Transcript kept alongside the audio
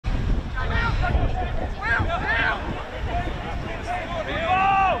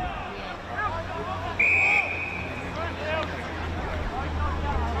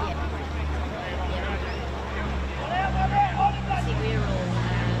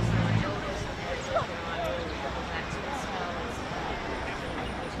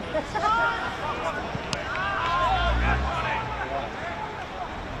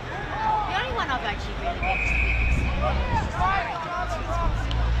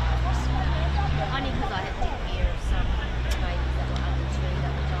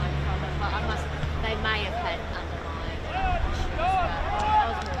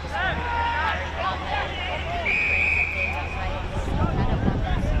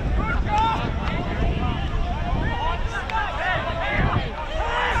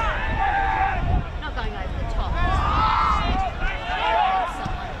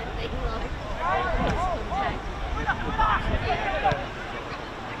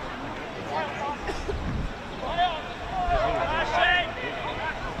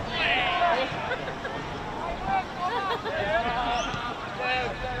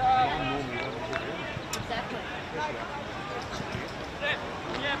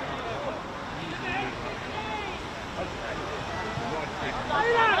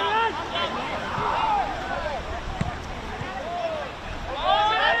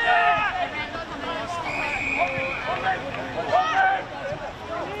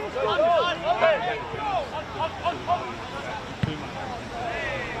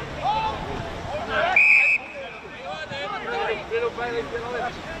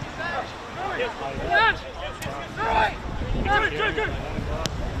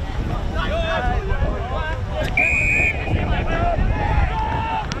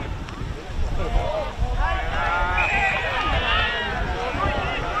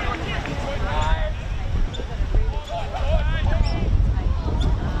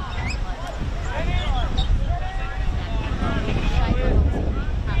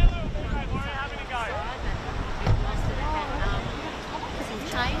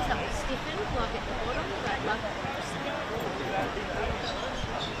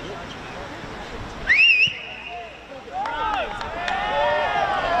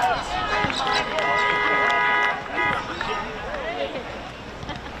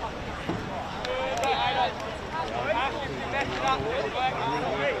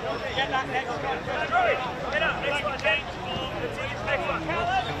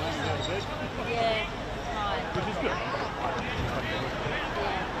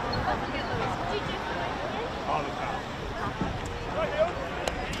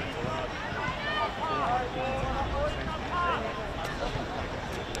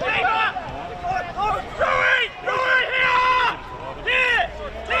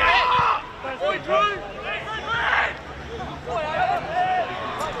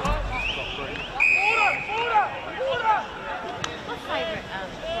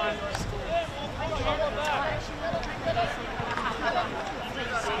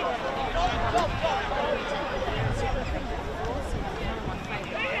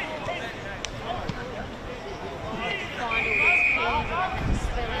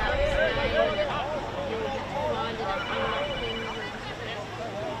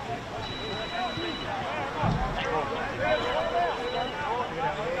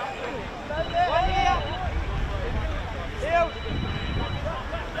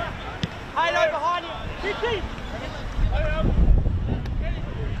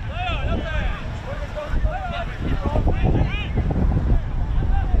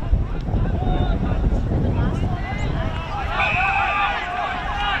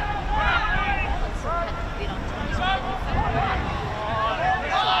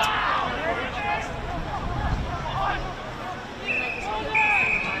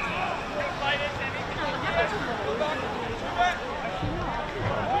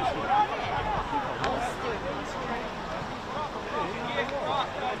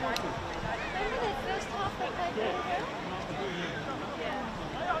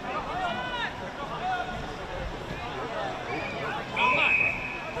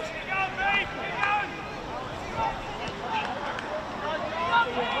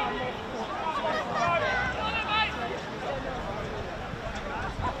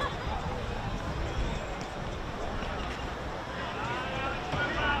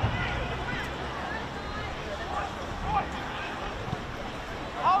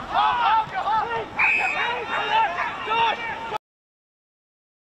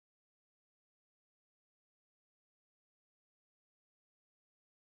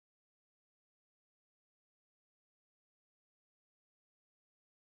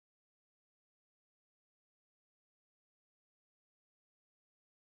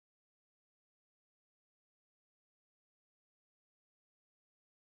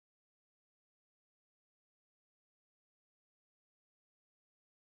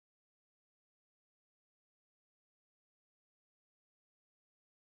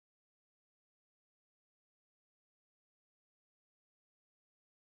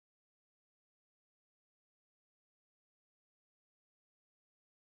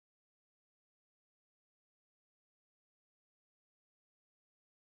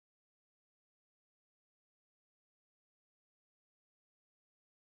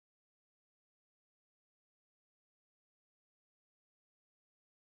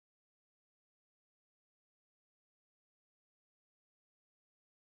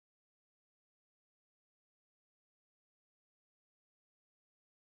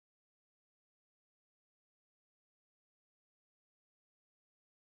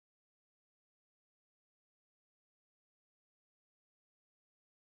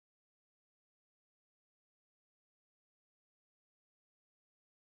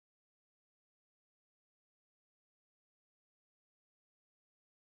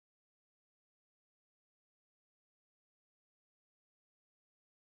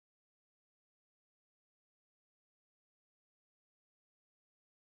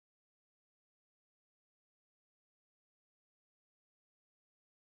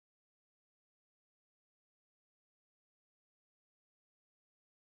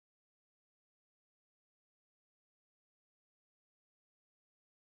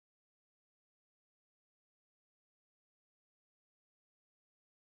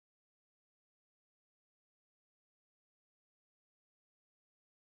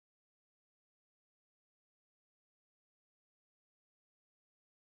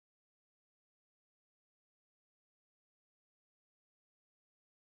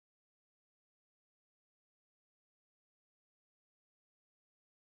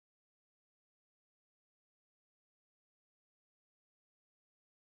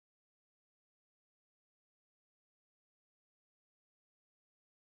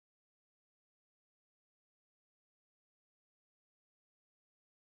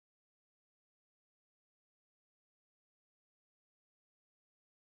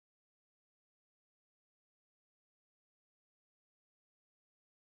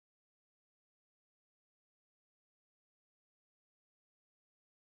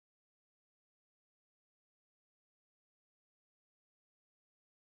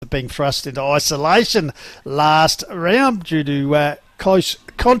being thrust into isolation last round due to close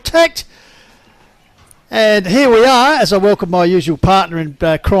contact. And here we are, as I welcome my usual partner in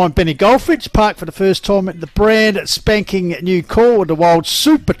crime, Benny Goldfridge, parked for the first time at the brand spanking new call with the Wild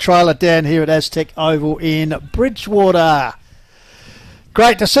Super Trailer down here at Aztec Oval in Bridgewater.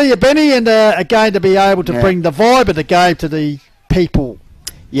 Great to see you, Benny, and again to be able to bring the vibe of the game to the people.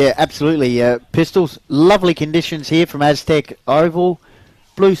 Yeah, absolutely. Pistols, lovely conditions here from Aztec Oval.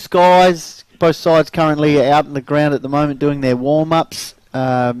 Blue skies, both sides currently out in the ground at the moment doing their warm-ups.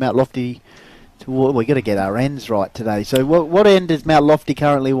 Mount Lofty... We've got to get our ends right today. So what end is Mount Lofty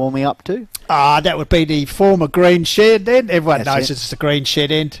currently warming up to? That would be the former green shed end. Everyone knows it's the green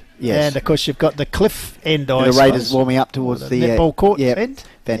shed end. Yes. And, of course, you've got the cliff end, the Raiders warming up towards the netball court end.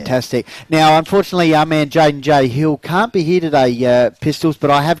 Fantastic. Now, unfortunately, our man Jaden J. Hill can't be here today, Pistols, but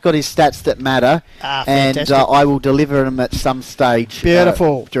I have got his stats that matter, and I will deliver them at some stage.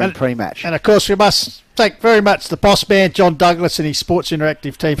 Beautiful. During pre-match. And, of course, we must thank very much the boss man, John Douglas, and his Sports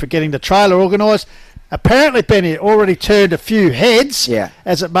Interactive team for getting the trailer organised. Apparently, Benny, it already turned a few heads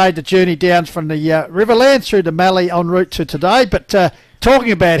as it made the journey down from the Riverland through the Mallee en route to today. But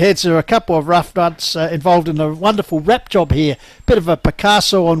talking about heads, there are a couple of rough nuts involved in a wonderful wrap job here. Bit of a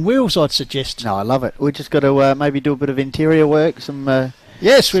Picasso on wheels, I'd suggest. No, I love it. We just got to maybe do a bit of interior work,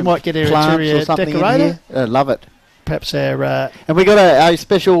 yes, we might get our interior decorator. Love it. Perhaps our... and we got a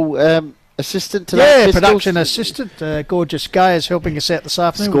special... assistant today. Yeah, production assistant, gorgeous Gay is helping us out this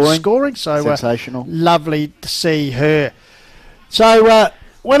afternoon. Scoring, so sensational. Lovely to see her. So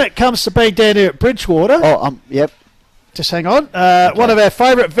when it comes to being down here at Bridgewater, yep. Just hang on. One of our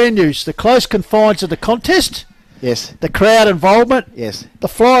favourite venues, the close confines of the contest. Yes. The crowd involvement. Yes. The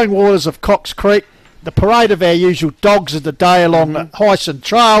flying waters of Cox Creek. The parade of our usual dogs of the day along the Hyson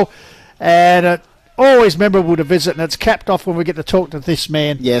Trail, and always memorable to visit, and it's capped off when we get to talk to this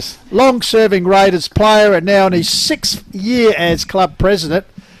man. Yes. Long-serving Raiders player and now in his 6th year as club president.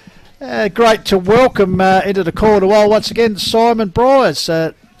 Great to welcome into the call to while once again Simon Bryars,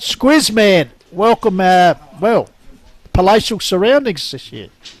 Squiz man. Welcome, palatial surroundings this year.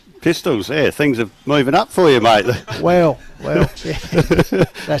 Pistols, things are moving up for you, mate. Well, yeah,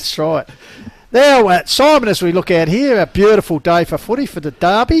 that's right. Now, Simon, as we look out here, a beautiful day for footy for the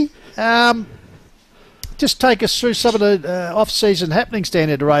derby. Just take us through some of the off-season happenings down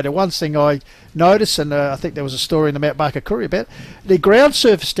at the Raider. One thing I noticed, and I think there was a story in the Mount Barker Courier about the ground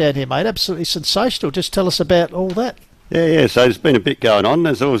surface down here, mate. Absolutely sensational. Just tell us about all that. Yeah. So there's been a bit going on.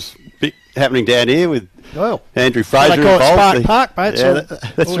 There's always a bit happening down here with Andrew Fraser they call involved. It Spark Park, mate.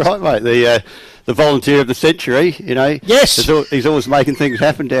 That's right, mate. The volunteer of the century. You know. Yes. He's always making things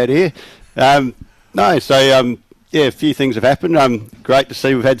happen down here. A few things have happened. Great to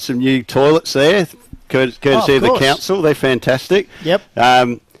see we've had some new toilets there. Courtesy of the council, they're fantastic. Yep.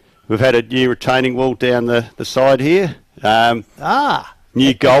 We've had a new retaining wall down the side here.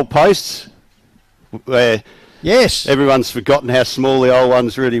 New goal posts. Where everyone's forgotten how small the old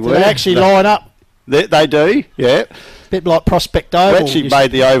ones really were. They actually line up. They do, yeah. Bit like Prospect Oval. We actually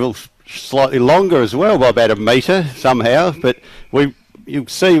made the oval slightly longer as well by about a metre somehow, but you'll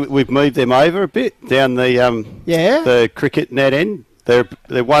see we've moved them over a bit down the cricket net end. They're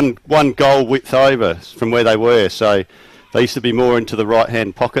one goal width over from where they were, so they used to be more into the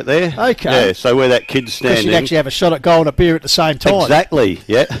right-hand pocket there. Okay. Yeah, so where that kid's standing. Because you'd actually have a shot at goal and a beer at the same time. Exactly,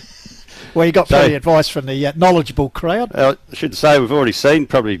 yeah. Well, you got plenty of advice from the knowledgeable crowd. I should say we've already seen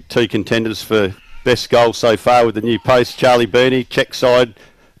probably 2 contenders for best goal so far with the new post. Charlie Burney, check side.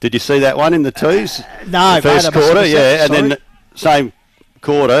 Did you see that one in the twos? No. The first quarter, yeah, and then same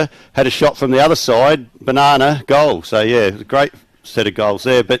quarter had a shot from the other side, banana goal. So yeah, it was a great set of goals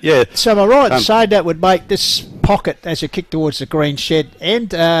there, but yeah. So am I right in saying that would make this pocket as you kick towards the green shed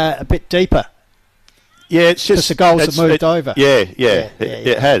end a bit deeper? Yeah, it's just the goals have moved over.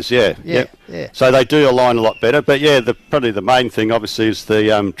 It has. Yeah. So they do align a lot better, but yeah, probably the main thing obviously is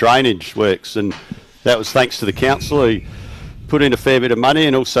the drainage works, and that was thanks to the council who put in a fair bit of money,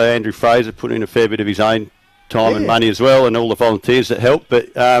 and also Andrew Fraser put in a fair bit of his own time and money as well, and all the volunteers that helped.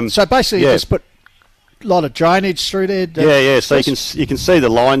 But so basically, you just put a lot of drainage through there. So you can see the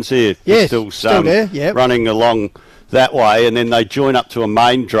lines here. Still there. Yeah, running along that way, and then they join up to a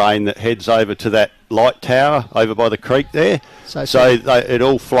main drain that heads over to that light tower over by the creek there. So it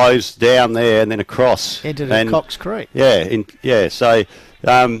all flows down there and then across into the Cox Creek. So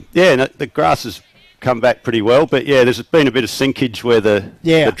the grass has come back pretty well, but there's been a bit of sinkage where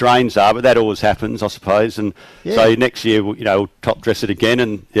the drains are, but that always happens, I suppose. And so next year, we'll top dress it again,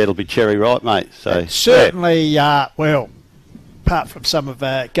 and it'll be cherry ripe, mate. So certainly, apart from some of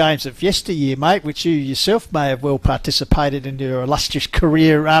games of yesteryear, mate, which you yourself may have well participated in your illustrious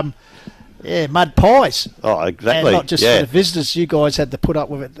career, mud pies. Oh, exactly. And not just for the visitors, you guys had to put up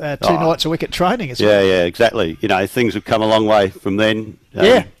with it 2 nights a week at training as well. Yeah, exactly. You know, things have come a long way from then.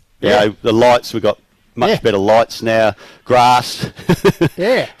 You know, the lights, we've got much better lights now, grass.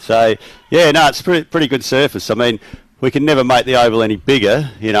 So, it's pretty good surface. I mean, we can never make the oval any bigger,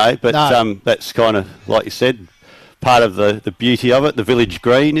 you know, but that's kind of, like you said, part of the beauty of it, the village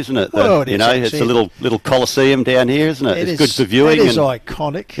green, isn't it? Well, it's a little coliseum down here, isn't it? It's good for viewing. It is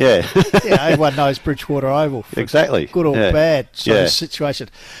iconic. Yeah. Everyone knows Bridgewater Oval. Exactly. Good or bad sort of situation.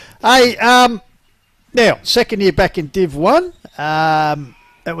 Hey, now, second year back in Div 1,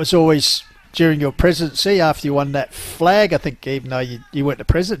 it was always during your presidency, after you won that flag, I think, even though you weren't the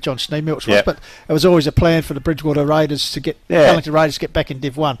president, John Schneemilch was, but it was always a plan for the Bridgewater Raiders to Callington Raiders to get back in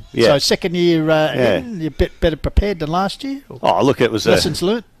Div 1. So second year, you're a bit better prepared than last year? Oh, look, it was lessons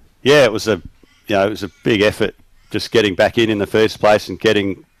learnt? Yeah, it was a big effort just getting back in the first place and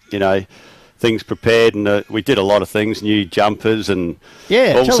getting, things prepared, and we did a lot of things, new jumpers and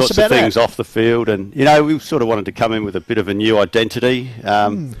all sorts of things off the field, and we sort of wanted to come in with a bit of a new identity,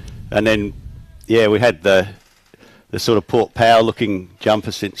 and then we had the sort of Port Power looking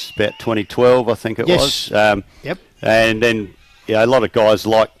jumper since about 2012, I think it was. And then a lot of guys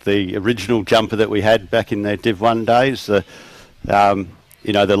liked the original jumper that we had back in their Div 1 days, the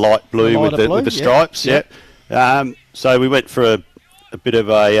light blue with the stripes. So we went for a bit of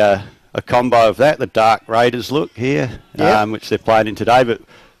a combo of that, the dark Raiders look here, which they're playing in today, but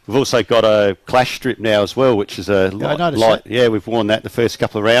we've also got a clash strip now as well, which is a light. Yeah, we've worn that the first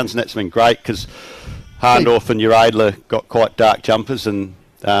couple of rounds, and that's been great because Harndorf and Uradler got quite dark jumpers, and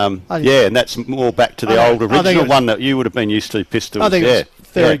and that's more back to the old original one that you would have been used to, Pistols. I think it's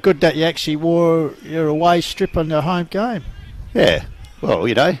very good that you actually wore your away strip on your home game. Yeah. Well,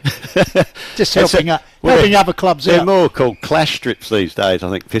 just helping other clubs out. They're more called clash strips these days, I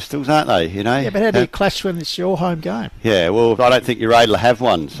think, Pistols, aren't they? Yeah, but how do you clash when it's your home game? Yeah, well, I don't think you're able to have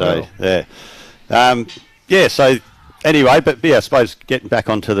one, so, so anyway, but I suppose getting back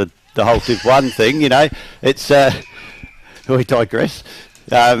onto the whole Div 1 thing, it's, we digress.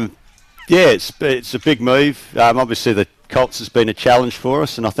 It's a big move. Obviously, the Colts has been a challenge for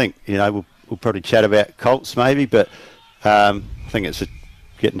us, and I think, we'll probably chat about Colts maybe, but I think it's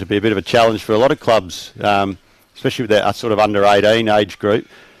getting to be a bit of a challenge for a lot of clubs, especially with that sort of under 18 age group.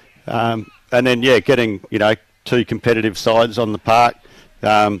 And then, getting, two competitive sides on the park.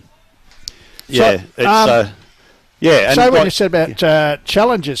 And so when you said about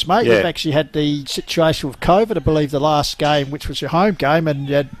challenges, mate, you've actually had the situation with COVID, I believe the last game, which was your home game, and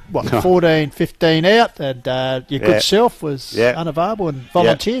you had, 14, 15 out, and your good self was unavailable and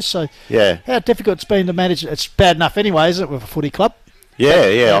volunteers. So how difficult it's been to manage. It's bad enough anyway, isn't it, with a footy club?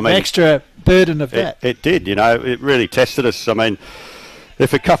 I mean, extra burden of that. It did, it really tested us. I mean,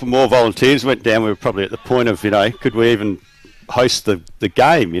 if a couple more volunteers went down, we were probably at the point of, could we even host the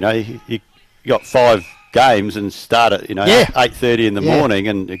game? You got 5 games and start at 8:30 in the morning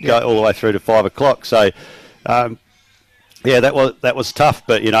and go all the way through to 5 o'clock. So that was tough,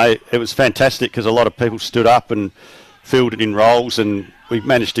 but it was fantastic because a lot of people stood up and filled it in roles, and we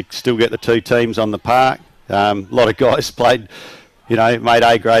managed to still get the 2 teams on the park. A lot of guys played, made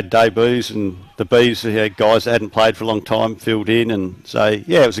A-grade debuts, and the Bs, guys that hadn't played for a long time, filled in, and so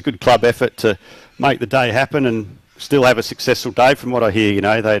it was a good club effort to make the day happen and still have a successful day. From what I hear,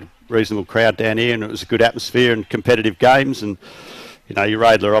 they had reasonable crowd down here, and it was a good atmosphere and competitive games, and your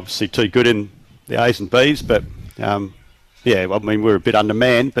Radler are obviously too good in the A's and B's, but I mean, we're a bit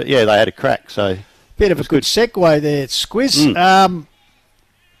undermanned, but they had a crack, so bit of a good segue there, Squiz.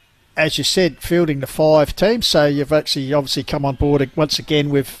 As you said, fielding the 5 teams, so you've obviously come on board once again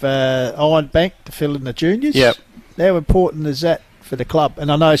with Ironbank to fill in the juniors. How important is that for the club? And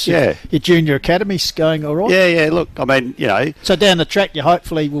I know your junior academy's going all right. Look, I mean, so down the track, you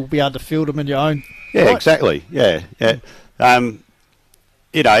hopefully will be able to field them in your own. Exactly.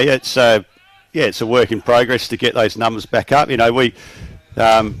 It's a work in progress to get those numbers back up. The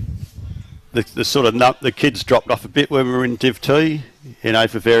kids dropped off a bit when we were in Div 2,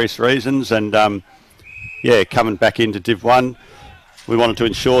 for various reasons, and coming back into Div 1, we wanted to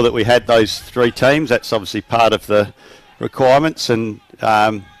ensure that we had those 3 teams. That's obviously part of the requirements, and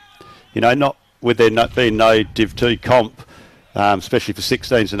not with there not being no Div 2 comp, especially for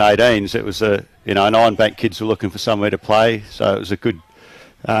 16s and 18s. It was an Ironbank kids were looking for somewhere to play, so it was a good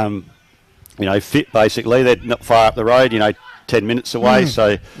fit basically. They're not far up the road, 10 minutes away,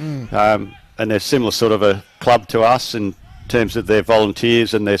 so and they're similar sort of a club to us in terms of their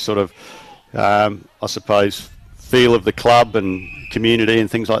volunteers and their sort of I suppose feel of the club and community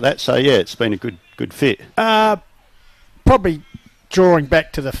and things like that. So yeah, it's been a good fit. Probably drawing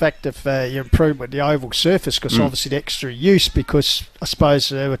back to the fact of your improvement with the oval surface, because obviously the extra use, because I suppose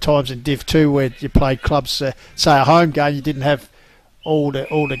there were times in Div 2 where you played clubs, say a home game, you didn't have all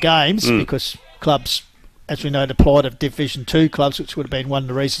the games because clubs, as we know, the plight of Division 2 clubs, which would have been one of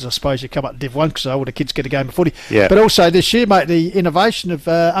the reasons I suppose you come up to Div 1, because all the kids get a game of footy. Yeah. But also this year, mate, the innovation of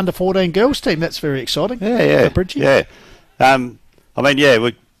under 14 girls team, that's very exciting. Yeah. For Bridgie. Yeah. I mean, yeah,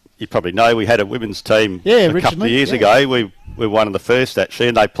 you probably know we had a women's team a couple of years ago. We were one of the first, actually,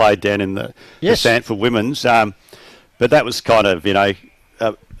 and they played down in the Sandford Women's. But that was kind of,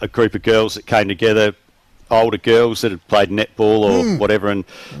 a group of girls that came together, older girls that had played netball or whatever and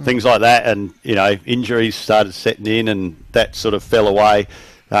things like that. And, injuries started setting in and that sort of fell away.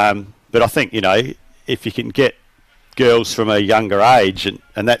 But I think, if you can get girls from a younger age,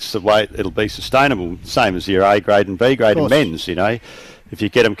 and that's the way it'll be sustainable, same as your A grade and B grade and men's, if you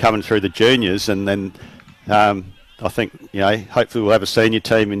get them coming through the juniors, and then I think, hopefully we'll have a senior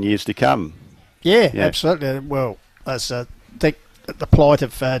team in years to come. Yeah, absolutely. Well, as I think the plight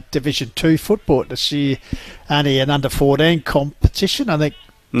of Division 2 football this year, only an under 14 competition. I think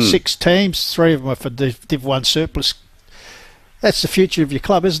 6 teams, 3 of them are for Div 1 surplus. That's the future of your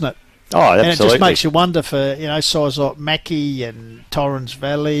club, isn't it? Oh, absolutely. And it just makes you wonder for, sides like Mackie and Torrens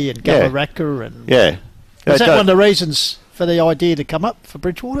Valley and Galarraka. And is that one of the reasons for the idea to come up for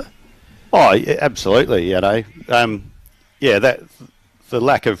Bridgewater? Oh, yeah, absolutely. That the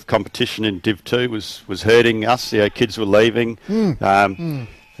lack of competition in Div 2 was hurting us. Kids were leaving,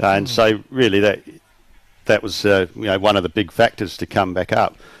 and so really that was one of the big factors to come back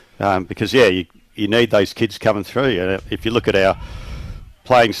up, because you need those kids coming through. If you look at our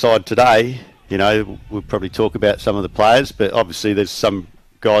playing side today, we'll probably talk about some of the players, but obviously there's some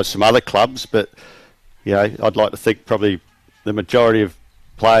guys from other clubs, but I'd like to think probably the majority of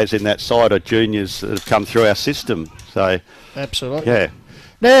players in that side are juniors that have come through our system. So absolutely. Yeah.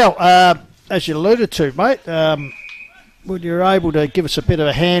 Now, as you alluded to, mate, would you able to give us a bit of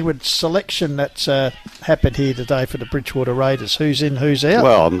a hand with selection that's happened here today for the Bridgewater Raiders? Who's in, who's out?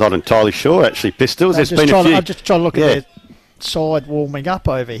 Well, I'm not entirely sure, actually, Pistols. I'm just trying to look at their side warming up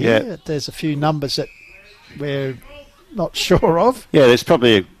over here. Yeah. There's a few numbers that we're not sure of. Yeah, there's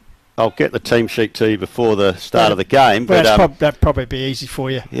probably I'll get the team sheet to you before the start of the game. But that'd probably be easy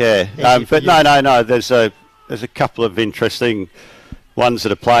for you. Yeah, but no. There's a couple of interesting ones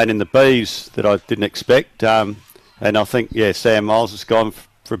that are playing in the Bs that I didn't expect. And I think, Sam Miles has gone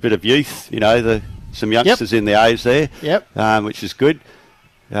for a bit of youth. Some youngsters in the A's there, which is good.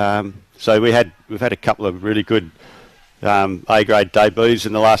 So we've had a couple of really good A-grade debuts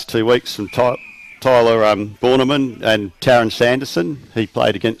in the last 2 weeks from Tyler Borneman and Taryn Sanderson. He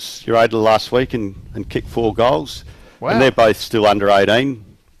played against Urada last week and kicked 4 goals. Wow. And they're both still under 18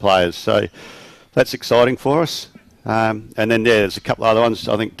 players, so that's exciting for us. And then there's a couple of other ones.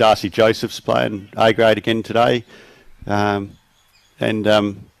 I think Darcy Joseph's playing A-grade again today. A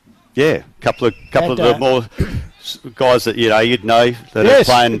couple of the more guys that you'd know that are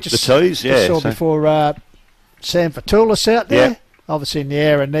playing the twos. Yeah, saw before Sam Fatulis out there, obviously in the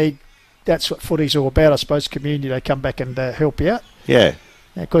air and need. That's what footy's all about, I suppose. Community, they come back and help you out. Yeah.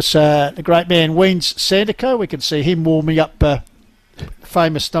 Now, of course, the great man Weens Sandico, we can see him warming up.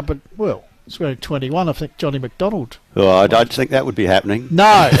 Famous number. Well, it's wearing 21. I think Johnny McDonald. Oh, I don't think that would be happening.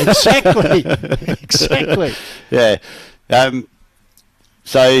 No, exactly, exactly. Yeah.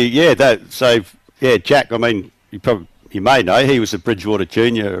 Jack. I mean, you may know he was a Bridgewater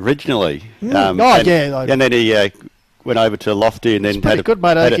junior originally. And then he went over to Lofty and then had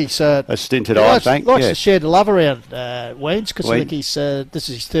a stint at Ibank. Likes to share the love around Weens, because I think this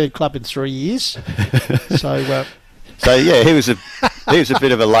is his 3rd club in 3 years. He was a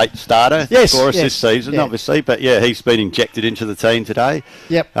bit of a late starter for us this season, obviously. But he's been injected into the team today.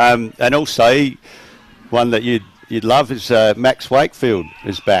 Yep. And also one that you'd love is Max Wakefield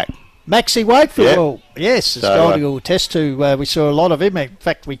is back. Maxie Wakefield, yes, as Goldie will attest to. We saw a lot of him. In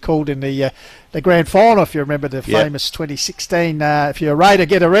fact, we called in the grand final, if you remember the famous 2016, if you're a Raider,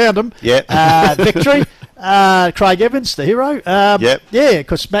 get around him, victory. Craig Evans, the hero.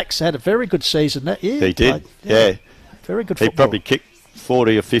 Because Max had a very good season that year. He did, very good football. He probably kicked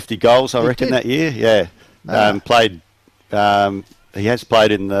 40 or 50 goals, I reckon, that year, he has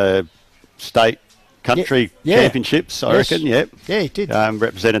played in the state country championships, I reckon. Yeah, he did.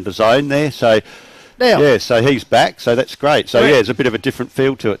 Represented the zone there. So so he's back. So that's great. So there's a bit of a different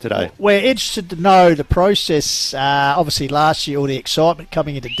feel to it today. We're interested to know the process. Obviously, last year all the excitement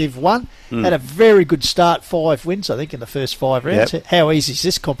coming into Div 1 had a very good start. 5 wins, I think, in the first 5 rounds. How easy is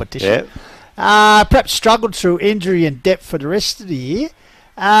this competition? Perhaps struggled through injury and depth for the rest of the year.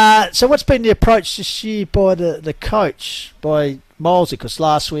 So what's been the approach this year by the coach, by Milesy? Because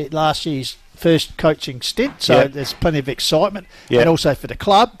last year's first coaching stint, so there's plenty of excitement, and also for the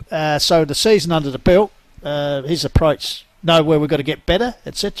club. So the season under the belt, his approach, know where we've got to get better,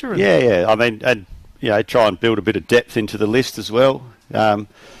 etc. I mean, and try and build a bit of depth into the list as well. That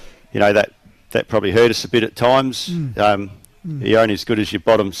probably hurt us a bit at times. You're only as good as your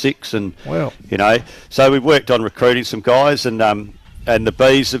bottom six, and so we've worked on recruiting some guys, and the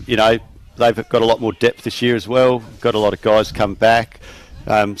Bees, they've got a lot more depth this year as well. Got a lot of guys come back.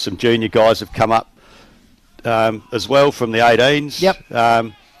 Some junior guys have come up as well from the 18s.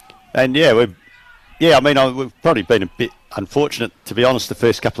 We've probably been a bit unfortunate, to be honest, the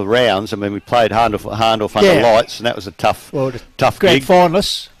first couple of rounds. I mean, we played Hahndorf under lights, and that was a tough grand gig.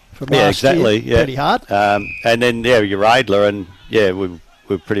 finalists from last year. Pretty hard. And then your Adler, and we're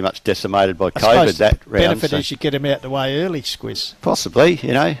pretty much decimated by COVID that round. Benefit is you get him out the way early, Squiz. Possibly,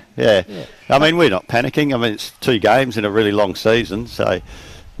 I mean, we're not panicking. I mean, it's 2 games in a really long season, so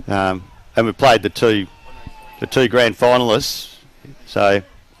and we played the two grand finalists, so.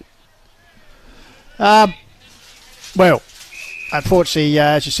 Well, unfortunately,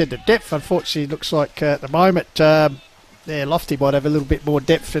 as you said, the depth, unfortunately, looks like at the moment, Lofty might have a little bit more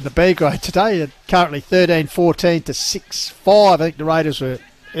depth in the B grade today. Currently 13-14 to 6-5. I think the Raiders were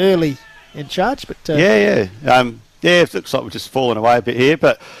early in charge, but it looks like we're just falling away a bit here.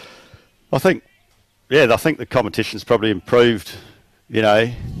 But I think the competition's probably improved,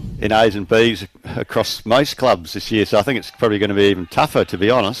 in A's and B's across most clubs this year. So I think it's probably going to be even tougher, to be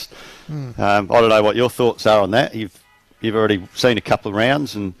honest. I don't know what your thoughts are on that. You've already seen a couple of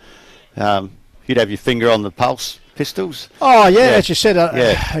rounds, and you'd have your finger on the pulse, Pistols. Oh, as you said,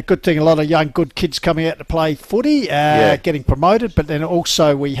 a good thing, a lot of young, good kids coming out to play footy, getting promoted, but then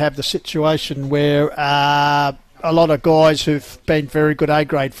also we have the situation where a lot of guys who've been very good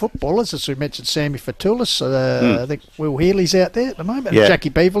A-grade footballers, as we mentioned, Sammy Fatulis, I think Will Healy's out there at the moment, Jackie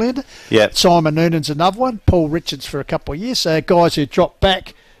Beaverlander, Simon Noonan's another one, Paul Richards for a couple of years, so guys who dropped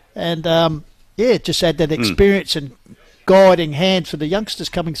back and, just had that experience and guiding hand for the youngsters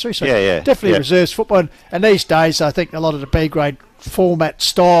coming through. So definitely reserves football. And these days, I think a lot of the B grade format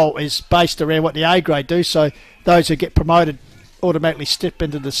style is based around what the A grade do. So those who get promoted automatically step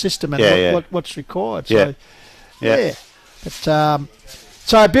into the system and what's required. So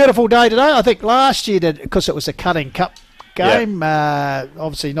so a beautiful day today. I think last year, because it was a Cutting Cup game,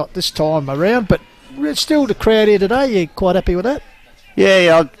 obviously not this time around, but still the crowd here today. You're quite happy with that?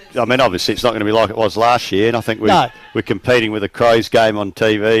 I mean, obviously it's not going to be like it was last year, and I think we're competing with the Crows game on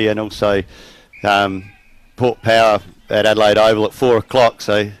TV, and also Port Power at Adelaide Oval at 4 o'clock,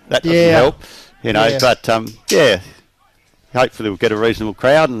 so that doesn't help, but hopefully we'll get a reasonable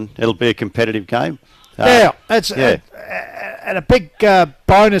crowd and it'll be a competitive game. It's and a big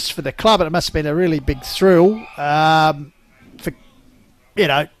bonus for the club, and it must have been a really big thrill for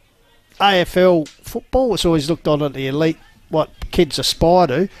AFL football. It's always looked on at the elite, what kids aspire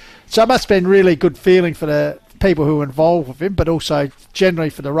to. So it must have been really good feeling for the people who were involved with him, but also generally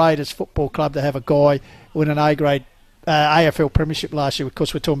for the Raiders Football Club to have a guy win an A-grade AFL premiership last year. Of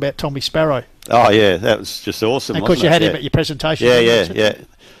course, we're talking about Tommy Sparrow. Oh, yeah, that was just awesome. And of course, you had him at your presentation.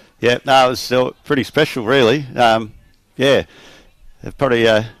 Yeah, no, it was pretty special, really. It probably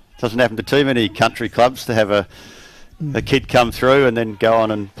doesn't happen to too many country clubs to have a kid come through and then go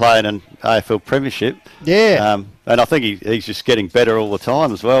on and play in an AFL premiership. And I think he's just getting better all the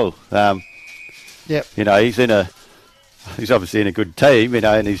time as well. He's obviously in a good team,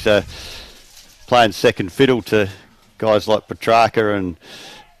 and he's playing second fiddle to guys like Petrarca and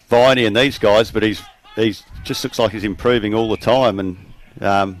Viney and these guys, but he's just looks like he's improving all the time, and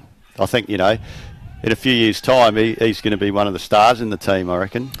I think in a few years' time he's going to be one of the stars in the team, I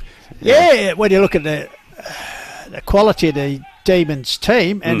reckon. When you look at the quality of the Demons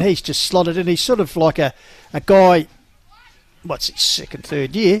team, and he's just slotted in. He's sort of like a guy, what's his second,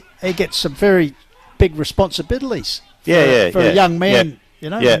 third year, he gets some very big responsibilities for a young man,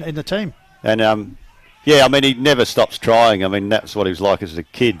 in the team. And I mean, he never stops trying. I mean, that's what he was like as a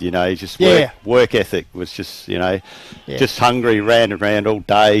kid, he just work ethic was just, just hungry, ran around all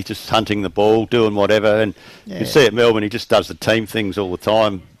day, just hunting the ball, doing whatever. And you see at Melbourne, he just does the team things all the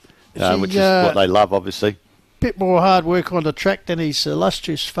time, which is what they love, obviously. Bit more hard work on the track than his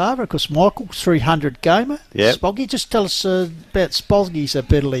illustrious father, because Michael, 300 gamer. Spoggy, just tell us about Spoggy's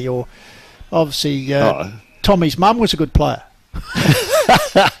ability, or obviously Tommy's mum was a good player.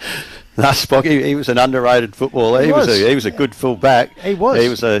 No, Spoggy, he was an underrated footballer. He was a good full back. He was. He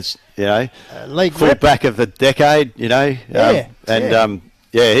was a league full back of the decade.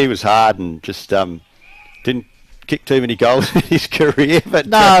 yeah, he was hard and just didn't kick too many goals in his career. But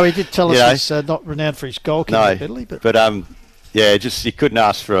no, he did tell us he's not renowned for his goal kicking ability. But yeah, just you couldn't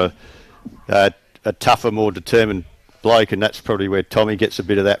ask for a tougher, more determined bloke, and that's probably where Tommy gets a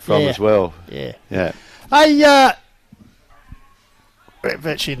bit of that from as well. Yeah. Yeah. Hey,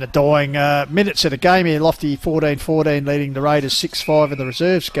 virtually in the dying minutes of the game here, Lofty 14-14 leading the Raiders 6-5 in the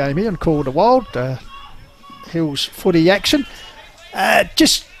reserves game here and Call the Wild. Hills footy action.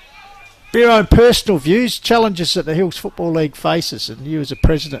 Just your own personal views, challenges that the Hills Football League faces, and you as a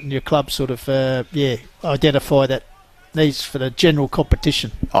president and your club sort of, identify that needs for the general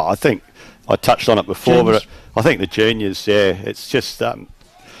competition. Oh, I think I touched on it before, juniors. But I think the juniors, it's just,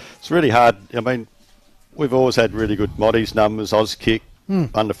 it's really hard. I mean, we've always had really good Moddies numbers, Auskick,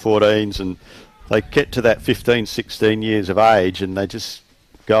 under 14s, and they get to that 15, 16 years of age and they just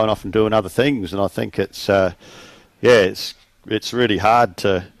going off and doing other things. And I think it's, it's really hard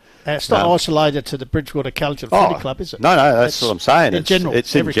to... it's not isolated to the Bridgewater Callington Footy Club, is it? No, that's what I'm saying. In general.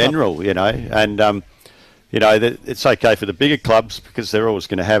 It's in general, club. And... it's okay for the bigger clubs because they're always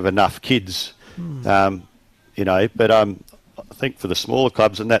going to have enough kids, but I think for the smaller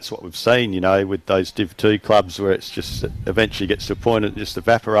clubs, and that's what we've seen, with those Div 2 clubs where it's just eventually gets to a point it just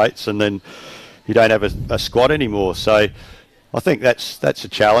evaporates and then you don't have a squad anymore. So I think that's a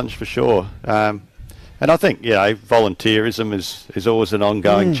challenge for sure. And I think, volunteerism is always an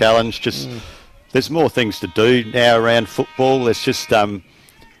ongoing challenge. Just there's more things to do now around football. There's just...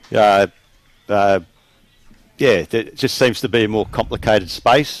 it just seems to be a more complicated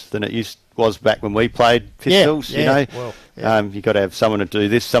space than it was back when we played Pistols, you got to have someone to do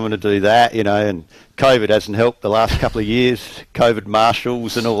this, someone to do that, and COVID hasn't helped the last couple of years, COVID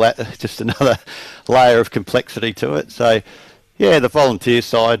marshals and all that, just another layer of complexity to it. So, the volunteer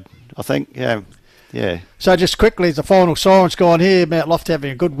side, I think, yeah. So just quickly, as the final siren's gone here, Mount Lofty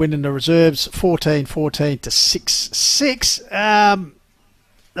having a good win in the reserves, 14-14 to 6-6.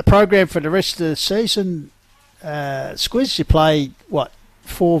 The program for the rest of the season... Squiz, you play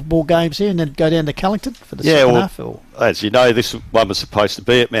 4 more games here and then go down to Callington for the second half? Or? As you know, this one was supposed to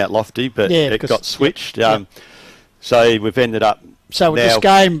be at Mount Lofty, but it got switched. So we've ended up. So with this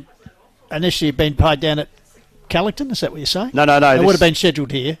game initially been played down at Callington, is that what you're saying? No. It would have been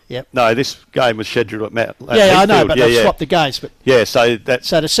scheduled here. Yep. No, this game was scheduled at Mount. I know, but they've swapped the games. But so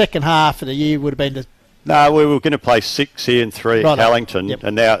the second half of the year would have been the. No, we were going to play 6 here and 3 at Callington,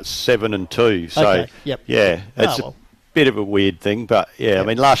 and now it's 7 and 2. So, it's a bit of a weird thing, but I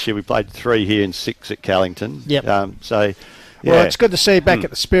mean, last year we played 3 here and 6 at Callington. Well, it's good to see you back at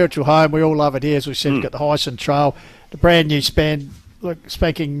the spiritual home. We all love it here, as we said. You've got the Hyson Trail, the brand new spanking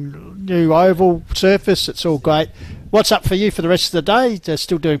new oval surface. It's all great. What's up for you for the rest of the day?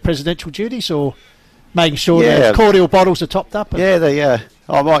 Still doing presidential duties or making sure the cordial bottles are topped up?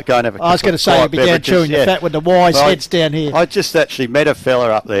 I might go and have a I was going to say you began chewing your fat with the wise heads down here. I just actually met a fella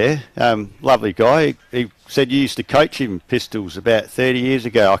up there, lovely guy. He said you used to coach him Pistols about 30 years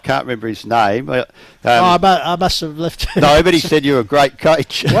ago. I can't remember his name. I must have left. No, but he said you were a great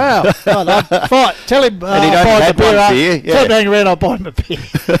coach. Wow. Fine. Tell him and he'd only had one beer. Tell him to hang around, I'll buy him a beer.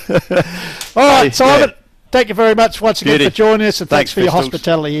 All right, Simon. Yeah. Thank you very much once again for joining us, and thanks for your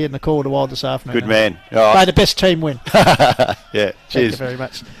hospitality here in the Call of the Wild this afternoon. Good man. May the best team win. Cheers. Thank you very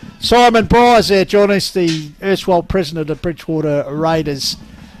much. Simon Bryce there joining us, the erstwhile president of Bridgewater Raiders,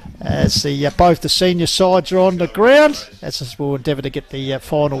 as both the senior sides are on the ground. As we'll endeavour to get the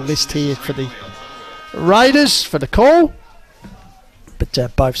final list here for the Raiders for the call.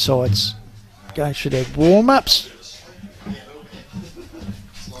 But both sides going through their warm-ups.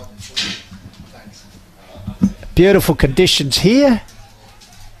 Beautiful conditions here.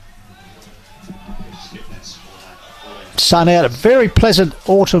 Sun out, a very pleasant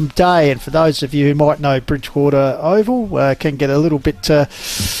autumn day, and for those of you who might know Bridgewater Oval, can get a little bit,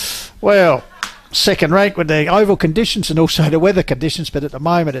 second rank with the oval conditions and also the weather conditions, but at the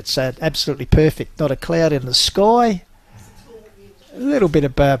moment it's absolutely perfect. Not a cloud in the sky. A little bit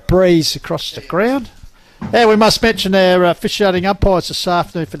of breeze across the ground. And we must mention our officiating umpires this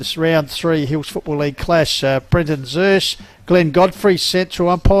afternoon for this round 3 Hills Football League clash. Brendan Zersh, Glenn Godfrey, central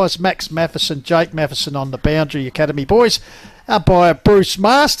umpires, Max Matheson, Jake Matheson on the boundary, Academy boys, umpire Bruce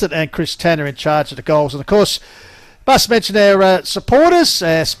Marston and Chris Tanner in charge of the goals. And of course, Must mention our supporters,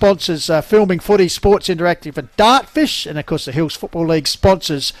 sponsors Filming Footy, Sports Interactive and Dartfish, and of course the Hills Football League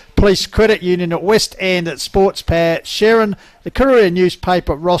sponsors Police Credit Union at West End at Sports Power, Sharon, the Courier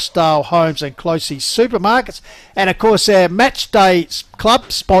newspaper, Rossdale Homes and Closey Supermarkets, and of course our Match Day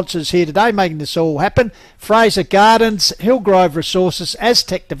Club sponsors here today making this all happen. Fraser Gardens, Hillgrove Resources,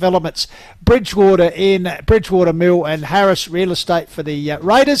 Aztec Developments, Bridgewater Inn, Bridgewater Mill and Harris Real Estate for the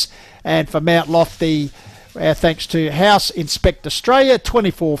Raiders, and for Mount Lofty, thanks to House Inspect Australia,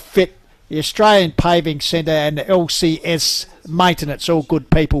 24 Fit, the Australian Paving Centre and the LCS Maintenance. All good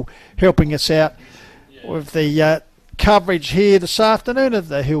people helping us out with the coverage here this afternoon of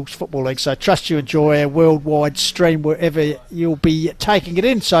the Hills Football League. So trust you enjoy our worldwide stream wherever you'll be taking it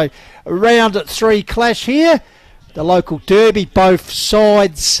in. So round at 3 clash here. The local derby, both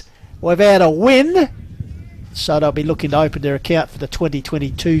sides without a win. So they'll be looking to open their account for the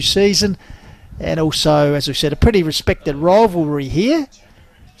 2022 season. And also, as we said, a pretty respected rivalry here.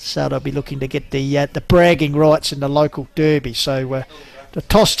 So they'll be looking to get the bragging rights in the local derby. So the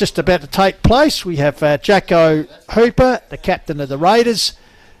toss just about to take place. We have Jacko Hooper, the captain of the Raiders,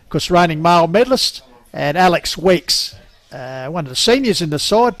 of course reigning male medalist, and Alex Weeks, one of the seniors in the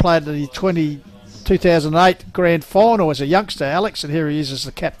side, played in the 2008 grand final as a youngster, Alex, and here he is as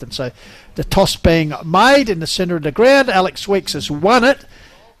the captain. So the toss being made in the centre of the ground. Alex Weeks has won it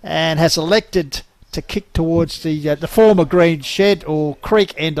and has elected to kick towards the former green shed or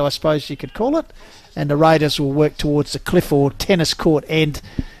creek end, I suppose you could call it, and the Raiders will work towards the cliff or tennis court end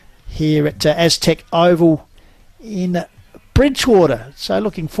here at Aztec Oval in Bridgewater. So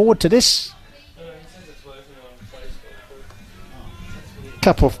looking forward to this.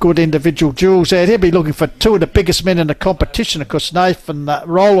 Couple of good individual duels there. He'll be looking for two of the biggest men in the competition. Of course, Nathan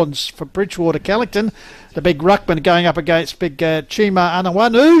Rowlands for Bridgewater Callington, the big ruckman going up against big Chima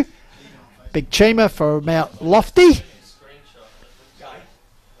Anawanu, big Chima for Mount Lofty.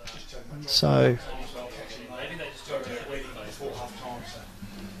 So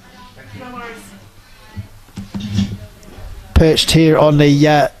perched here on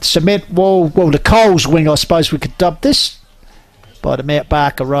the cement wall, well, the Coles wing, I suppose we could dub this, by the Mount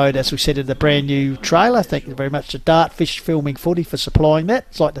Barker Road, as we said in the brand new trailer. Thank you very much to Dartfish Filming Footy for supplying that.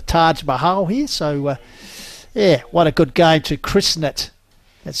 It's like the Taj Mahal here. So, yeah, what a good game to christen it.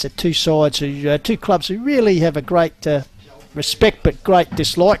 It's two sides, two clubs who really have a great respect but great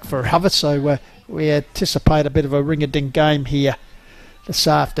dislike for each other. So we anticipate a bit of a ring-a-ding game here this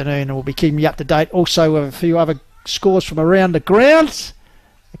afternoon, and we'll be keeping you up to date also with a few other scores from around the grounds.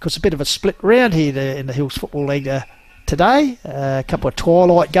 Of course, a bit of a split round here in the Hills Football League today. A couple of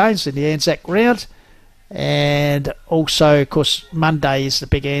twilight games in the Anzac round, and also of course Monday is the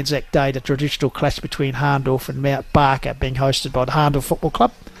big Anzac Day, the traditional clash between Harndorf and Mount Barker, being hosted by the Harndorf Football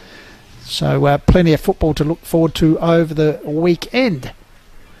Club. So plenty of football to look forward to over the weekend.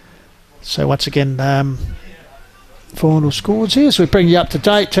 So once again, final scores here, so we bring you up to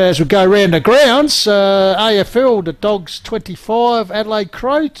date as we go around the grounds. AFL, the Dogs 25, Adelaide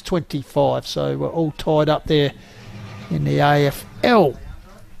Crow 25, so we're all tied up there in the AFL.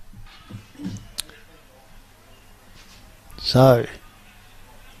 So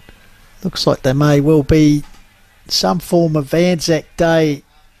looks like there may well be some form of Anzac Day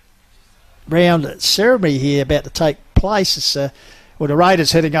round ceremony here about to take place. It's, well, the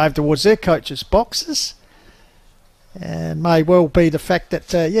Raiders heading over towards their coaches' boxes, and may well be the fact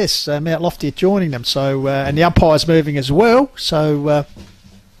that yes, Mount Lofty are joining them. So and the umpires moving as well. So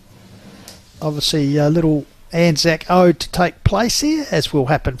obviously a little Anzac ode to take place here, as will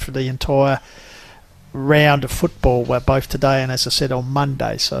happen for the entire round of football, both today and, as I said, on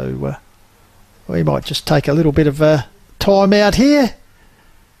Monday. So we might just take a little bit of a time out here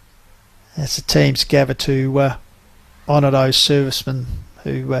as the teams gather to honour those servicemen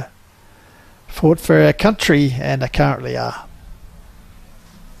who fought for our country and currently are.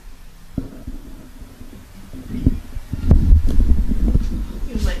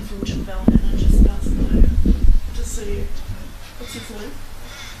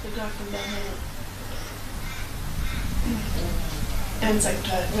 Anzac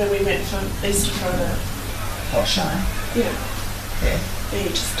Day, where we went for Easter Friday. Oh, Shane? Yeah. Yeah. Yeah, you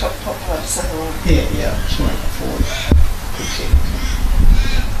just pop by to say hello. Yeah, yeah, I'm just waiting forward.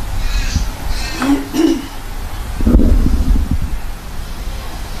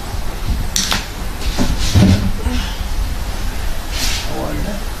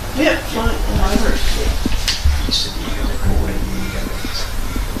 Yeah, fine, all over it. You said you got recording, you got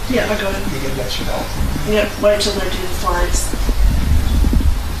it. Yeah, I got it. You got that shit off. Yep, wait till they do the flags.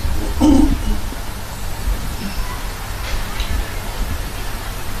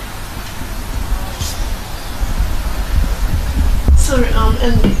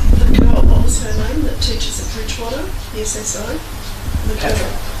 And the girl, what was her name, that teaches at Bridgewater, the SSO? The girl,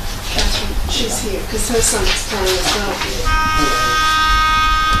 Catherine, she's here, because her son's playing as well.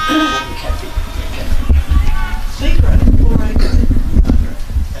 B grade or A grade?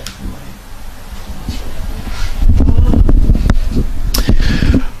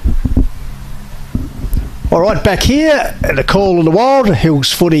 All right, back here at the Call of the Wild,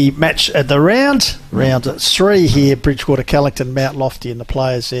 Hills footy match at the round. Round 3 here, Bridgewater, Callington, Mount Lofty, and the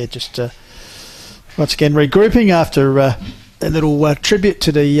players there just once again regrouping after a little tribute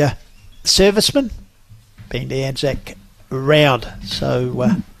to the servicemen being the Anzac round.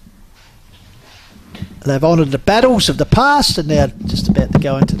 So they've honoured the battles of the past and now just about to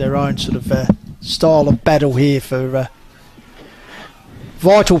go into their own sort of style of battle here for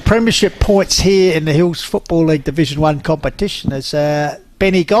vital premiership points here in the Hills Football League Division 1 competition as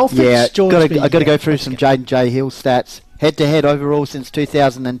Benny Golfers joins me. I've got to go through some J Hill stats. Head-to-head overall since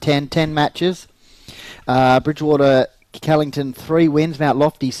 2010, 10 matches. Bridgewater, Callington 3 wins, Mount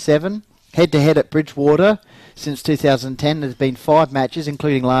Lofty 7. Head-to-head at Bridgewater since 2010, there's been 5 matches,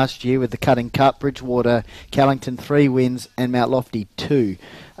 including last year with the Cutting Cup. Bridgewater, Callington 3 wins and Mount Lofty 2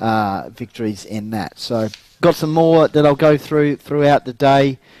 victories in that. So got some more that I'll go through throughout the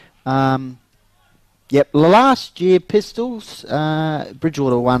day. Last year, Pistols,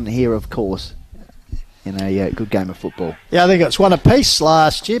 Bridgewater won here, of course, in a good game of football. Yeah, I think it was one apiece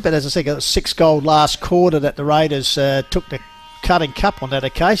last year, but as I said, it was 6 goal last quarter that the Raiders took the Cutting Cup on that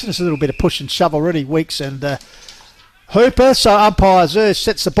occasion. It's a little bit of push and shove already, Weeks and Hooper. So umpire Zers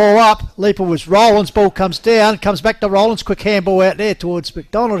sets the ball up. Leaper was Rollins. Ball comes down. Comes back to Rollins. Quick handball out there towards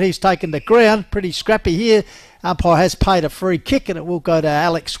McDonald. He's taken the ground. Pretty scrappy here. Umpire has paid a free kick and it will go to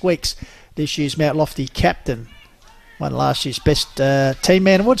Alex Weeks, this year's Mount Lofty captain. One last year's best team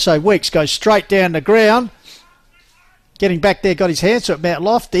man would. So Weeks goes straight down the ground. Getting back there, got his hands up Mount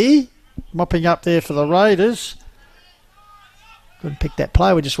Lofty. Mopping up there for the Raiders. Couldn't pick that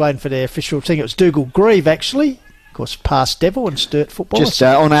play. We're just waiting for the official thing. It was Dougal Grieve, actually. Of course, past Devil and Sturt footballer. Just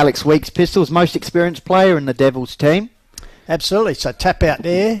on Alex Weeks, Pistols, most experienced player in the Devils team. Absolutely. So tap out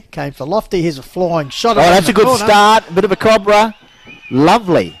there. Came for Lofty. Here's a flying shot. Oh, that's a good start. A bit of a cobra.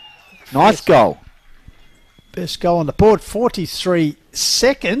 Lovely. Nice goal. Best goal on the board. 43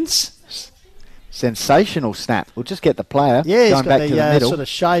 seconds. Sensational snap. We'll just get the player. Yeah, he's going got back to the middle. Sort of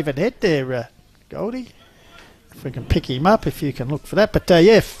shaven head there, Goldie. If we can pick him up, if you can look for that. But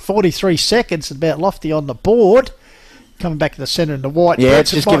 43 seconds, about Lofty on the board. Coming back to the centre in the white. Yeah,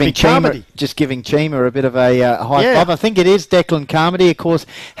 it's just giving Chima a bit of a high five. I think it is Declan Carmody. Of course,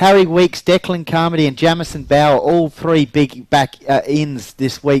 Harry Weeks, Declan Carmody and Jamison Bauer, all 3 big back ins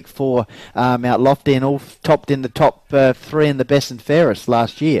this week for Mount Lofty and all topped in the top 3 in the best and fairest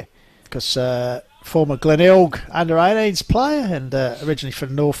last year. Because former Glenelg under-18s player and originally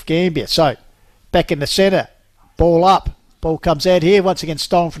from North Gambia. So, back in the centre. Ball up. Ball comes out here. Once again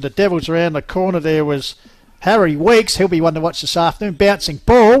stolen from the Devils. Around the corner there was Harry Weeks. He'll be one to watch this afternoon. Bouncing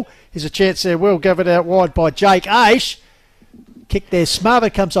ball. Here's a chance there. Will give it out wide by Jake Aish. Kick there.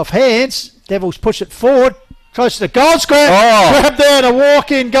 Smothered. Comes off hands. Devils push it forward. Close to the goal square. Grab there and a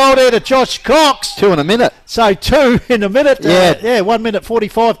walk-in goal there to Josh Cox. 2 in a minute. So 2 in a minute. Yeah. 1 minute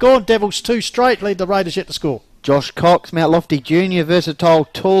 45 gone. Devils 2 straight. Lead the Raiders yet to score. Josh Cox, Mount Lofty Junior, versatile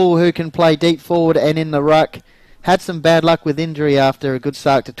tool who can play deep forward and in the ruck. Had some bad luck with injury after a good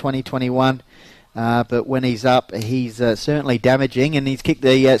start to 2021. But when he's up, he's certainly damaging. And he's kicked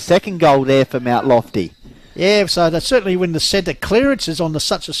the second goal there for Mount Lofty. Yeah, so they certainly win the centre clearances on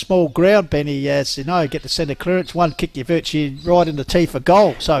such a small ground, Benny. As you know, get the centre clearance, one kick you virtually right in the teeth for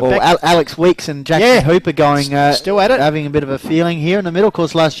goal. So Alex Weeks and Jackson Hooper going still at it, having a bit of a feeling here in the middle. Of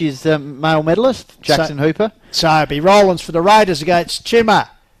course, last year's male medalist, Jackson Hooper. So it'll be Rollins for the Raiders against Chimmer.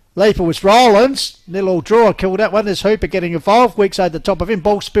 Leaper was Rollins. Nil-all draw, killed that one. There's Hooper getting involved. Weeks over the top of him.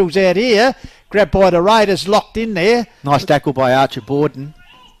 Ball spills out here. Grabbed by the Raiders, locked in there. Nice tackle by Archer Borden.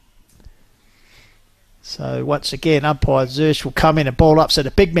 So once again, umpire Zersh will come in and ball up. So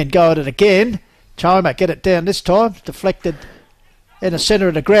the big men go at it again. Choma get it down this time. Deflected in the centre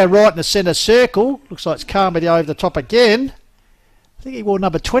of the ground, right in the centre circle. Looks like it's Carmody over the top again. I think he wore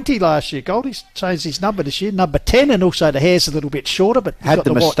number 20 last year, Goldie's changed his number this year, number 10, and also the hair's a little bit shorter. But had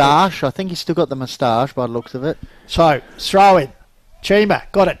the moustache. I think he's still got the moustache by the looks of it. So, throw in.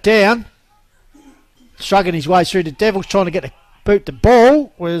 Chima got it down. Struggling his way through the Devils, trying to get the boot the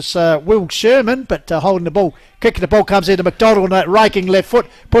ball was Will Sherman, but holding the ball. Kicking the ball comes into McDonald on that raking left foot,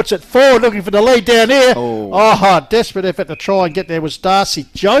 puts it forward, looking for the lead down here. Desperate effort to try and get there was Darcy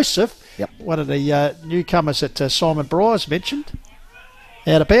Joseph, one of the newcomers that Simon Bryars mentioned.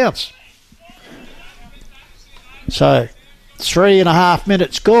 Out of bounds. So, 3.5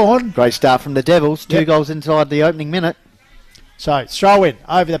 minutes gone. Great start from the Devils. 2 goals inside the opening minute. So throw in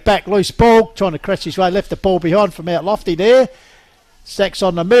over the back, loose ball, trying to crash his way, left the ball behind from out lofty there. Stacks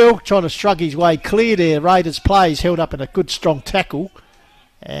on the mill, trying to shrug his way clear there. Raiders plays held up in a good strong tackle.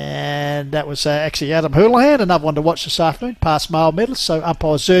 And that was actually Adam Houlihan, another one to watch this afternoon, past male medalist. So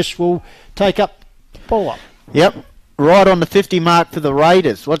umpire Zersh will take up the ball up. Yep, right on the 50 mark for the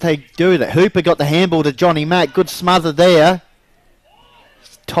Raiders. What they do with it? Hooper got the handball to Johnny Mack. Good smother there.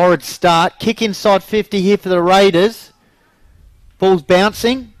 Torrid start. Kick inside 50 here for the Raiders. Ball's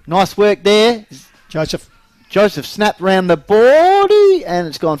bouncing. Nice work there. Joseph snapped round the body and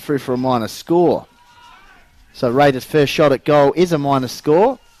it's gone through for a minor score. So Raiders' first shot at goal is a minor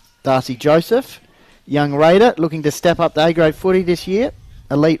score. Darcy Joseph, young Raider, looking to step up the A-grade footy this year.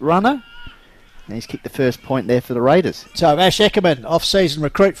 Elite runner. And he's kicked the first point there for the Raiders. So Ash Eckerman, off-season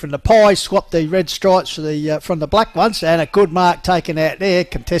recruit from the Pies, swapped the red stripes for from the black ones. And a good mark taken out there.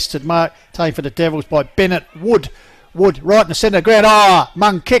 Contested mark taken for the Devils by Bennett Wood. Wood right in the centre of the ground.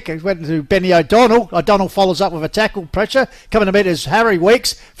 Mung kick. It went to Benny O'Donnell. O'Donnell follows up with a tackle pressure. Coming to meet is Harry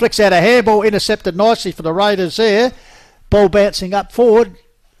Weeks. Flicks out a handball. Intercepted nicely for the Raiders there. Ball bouncing up forward.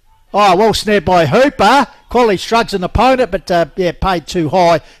 Well snared by Hooper. Quality shrugs an opponent, but paid too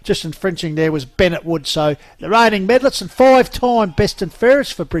high. Just infringing there was Bennett Wood. So the reigning medalists and 5-time best and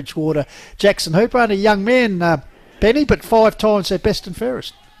fairest for Bridgewater. Jackson Hooper, only a young man, Benny, but 5 times their best and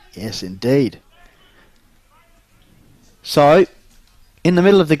fairest. Yes, indeed. So, in the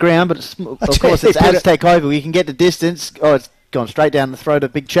middle of the ground, but of course it's Aztec Oval. You can get the distance. Oh, it's gone straight down the throat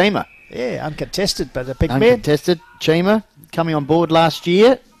of Big Chima. Yeah, uncontested, but a big man. Uncontested. Chima coming on board last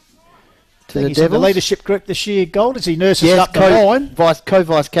year to the Devils. Devils. In the leadership group this year, Gold, as he nurses up the line.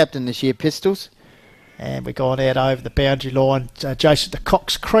 Co-vice captain this year, Pistols. And we've gone out over the boundary line, Joseph to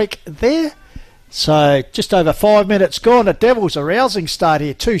Cox Creek there. So just over 5 minutes gone. The Devils a rousing start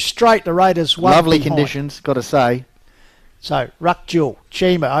here. 2 straight. The Raiders one Lovely behind. Conditions, got to say. So, Ruck Jewel,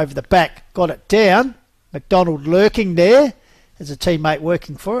 Chima over the back, got it down. McDonald lurking there. There's a teammate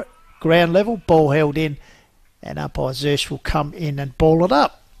working for it. Ground level, ball held in. And umpire Zersh will come in and ball it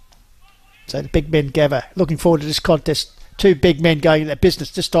up. So the big men gather. Looking forward to this contest. 2 big men going into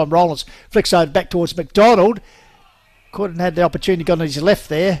business. This time Rollins flicks over back towards McDonald. Couldn't had the opportunity, got on his left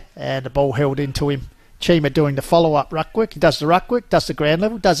there. And the ball held into him. Chima doing the follow-up ruck work. He does the ruck work, does the ground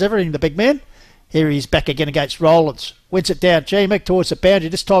level, does everything, the big man. Here he's back again against Rollins. Wins it down, Chima towards the boundary.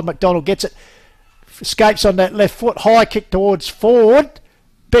 This time McDonald gets it. Escapes on that left foot. High kick towards forward.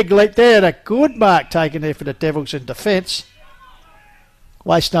 Big leap there and a good mark taken there for the Devils in defence.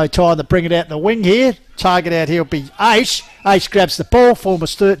 Waste no time to bring it out in the wing here. Target out here will be Aish. Aish grabs the ball. Former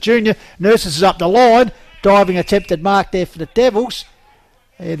Sturt Junior. Nurses up the line. Diving attempted mark there for the Devils.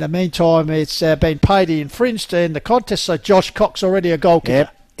 In the meantime, it's been paid. He infringed in the contest. So Josh Cox already a goal kicker.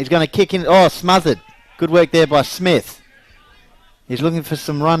 Yep. He's going to kick in. Oh, smothered. Good work there by Smith. He's looking for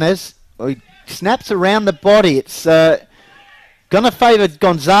some runners. He snaps around the body. It's going to favour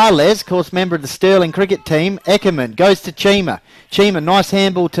Gonzalez, of course, member of the Stirling cricket team. Eckerman goes to Chima. Chima, nice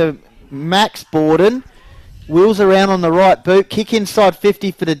handball to Max Borden. Wheels around on the right boot. Kick inside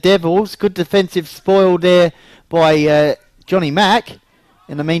 50 for the Devils. Good defensive spoil there by Johnny Mack.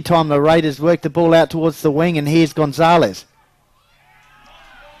 In the meantime, the Raiders work the ball out towards the wing, and here's Gonzalez.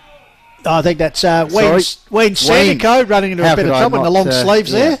 I think that's Wayne Sandico running into a bit of trouble in the long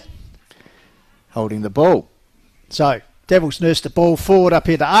sleeves there. Holding the ball. So, Devils nursed the ball forward up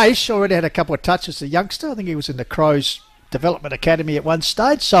here to Aish. Already had a couple of touches, the youngster. I think he was in the Crows Development Academy at one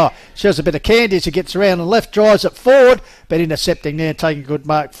stage. So, shows a bit of candy as he gets around and left, drives it forward. But intercepting there, taking a good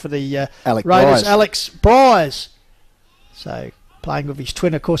mark for the Raiders. Bryce. Alex Bryce. So, playing with his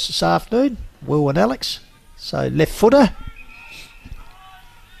twin, of course, this afternoon. Will and Alex. So, left footer.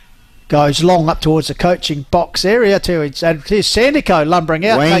 Goes long up towards the coaching box area too. And here's Sandico lumbering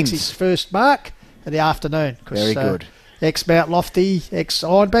out, makes his first mark of the afternoon. Very good. Ex-Mount Lofty,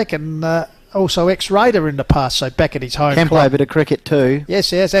 ex-Ironback, and also ex-Raider in the past, so back at his home Can club. play a bit of cricket too.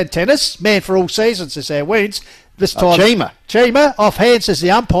 Yes, and tennis. Man for all seasons is our wins. This time, Chima off hand says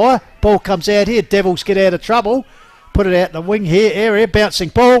the umpire. Ball comes out here. Devils get out of trouble. Put it out in the wing here area, bouncing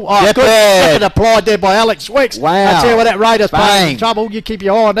ball. Oh, good. Second applied there by Alex Weeks. Wow. I tell you what, that Raiders playing in trouble. You keep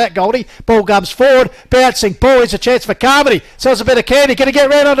your eye on that, Goldie. Ball comes forward, bouncing ball. Here's a chance for Carmody. Sells a bit of candy. Going to get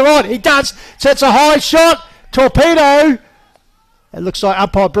round on the right. He does. Sets a high shot. Torpedo. It looks like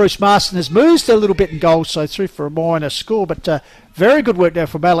umpire Bruce Marston has moved a little bit in goals, so through for a minor score. But very good work there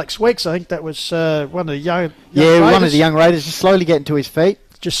from Alex Weeks. I think that was one of the young Raiders. One of the young Raiders just slowly getting to his feet.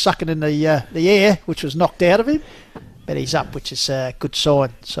 Just sucking in the air, which was knocked out of him. But he's up, which is a good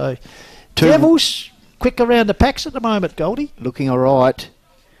sign. So, Devils quick around the packs at the moment, Goldie. Looking all right.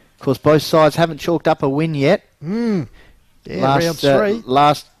 Of course, both sides haven't chalked up a win yet. Yeah, round 3.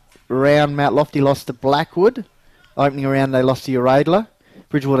 Last round, Mount Lofty lost to Blackwood. Opening round, they lost to Uradler.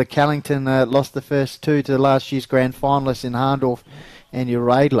 Bridgewater Callington lost the first 2 to last year's grand finalists in Harndorf and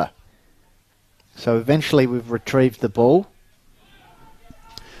Uradler. So eventually we've retrieved the ball.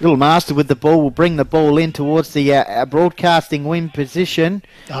 Little Master with the ball will bring the ball in towards the broadcasting wing position.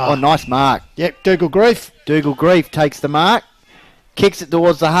 Oh, nice mark. Yep, Dougal Grief. Dougal Grief takes the mark. Kicks it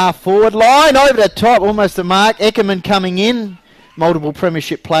towards the half-forward line. Over the top, almost a mark. Eckerman coming in. Multiple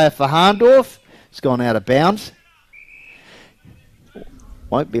premiership player for Harndorf. It's gone out of bounds.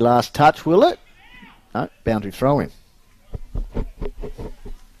 Won't be last touch, will it? No, boundary throw-in.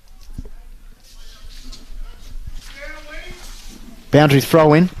 Boundary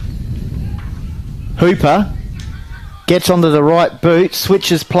throw-in. Hooper gets onto the right boot,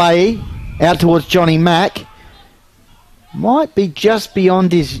 switches play out towards Johnny Mack. Might be just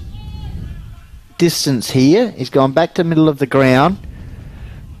beyond his distance here. He's gone back to the middle of the ground.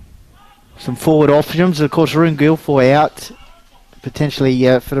 Some forward options. Of course, Roon Guilfoy out potentially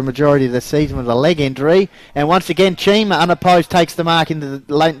for the majority of the season with a leg injury. And once again, Chima, unopposed, takes the mark into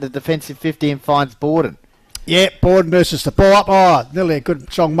the late in the defensive 50 and finds Borden. Yeah, Borden nurses the ball up. Oh, nearly a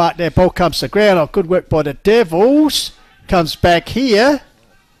good strong mark there. Ball comes to ground. Oh, good work by the Devils. Comes back here.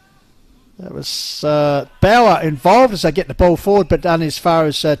 That was Bauer involved as they get the ball forward, but done as far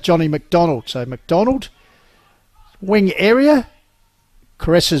as Johnny McDonald. So McDonald, wing area.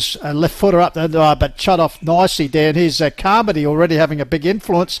 Caresses a left footer up there, but shut off nicely there. And here's Carmody already having a big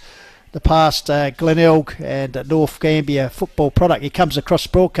influence. The past Glenelg and North Gambia football product. He comes across the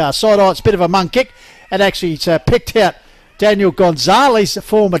broadcast side. Oh, it's a bit of a monk kick. And actually he's picked out Daniel Gonzalez, the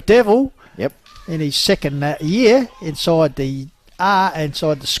former Devil. Yep. In his second year inside the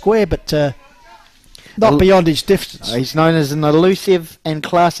inside the square, but not beyond his distance. He's known as an elusive and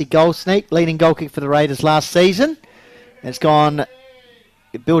classy goal sneak, leading goal kick for the Raiders last season. It's gone,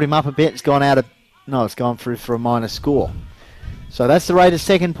 it built him up a bit, it's gone through for a minor score. So that's the Raiders'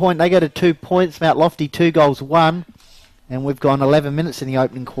 second point. They go to 2 points, Mount Lofty 2 goals 1, and we've gone 11 minutes in the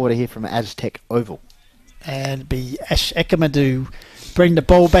opening quarter here from Aztec Oval. And be Ash Eckerman to bring the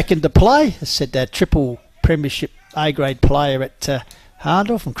ball back into play. I said that triple premiership A-grade player at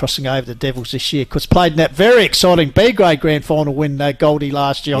Harndorf and crossing over the Devils this year. Because played in that very exciting B-grade grand final win Goldie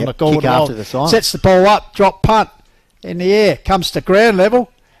last year on the Golden Hole. Sets the ball up, drop punt in the air. Comes to ground level.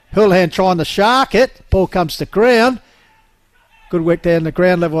 Houlihan trying to shark it. Ball comes to ground. Good work down the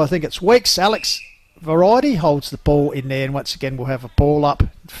ground level. I think it's Weeks. Alex Variety holds the ball in there. And once again we'll have a ball up. In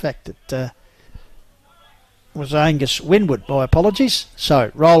fact, it was Angus Winwood. My apologies.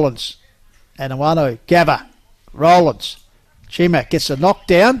 So Rollins. Anawano. Gava. Rollins. Chima gets a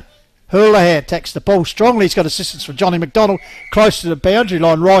knockdown. Houlihan takes the ball strongly. He's got assistance from Johnny McDonald close to the boundary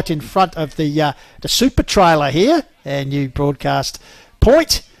line right in front of the super trailer here. And new broadcast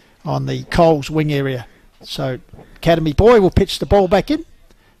point on the Coles wing area. So Academy boy will pitch the ball back in.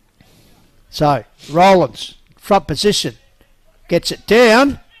 So Rollins, front position, gets it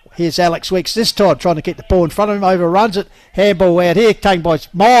down. Here's Alex Weeks this time trying to keep the ball in front of him, overruns it. Handball out here, taken by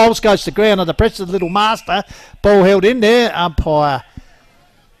Miles, goes to ground under pressure of the Little Master. Ball held in there. Umpire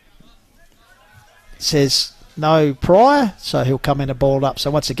says no prior, so he'll come in and ball up.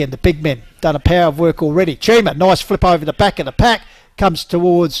 So once again, the big men done a power of work already. Chima, nice flip over the back of the pack, comes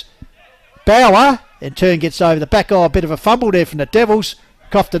towards Bauer, in turn gets over the back. Oh, a bit of a fumble there from the Devils.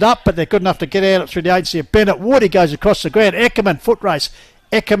 Coughed it up, but they're good enough to get out through the agency of Bennett Wood. He goes across the ground. Eckerman, foot race.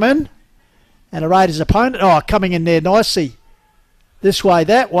 Eckerman and a Raiders opponent. Oh, coming in there nicely. This way,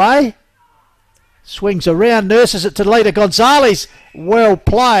 that way. Swings around, nurses it to the leader, Gonzalez. Well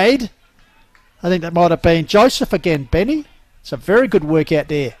played. I think that might have been Joseph again, Benny. It's a very good work out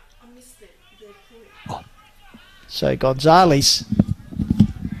there. So Gonzalez.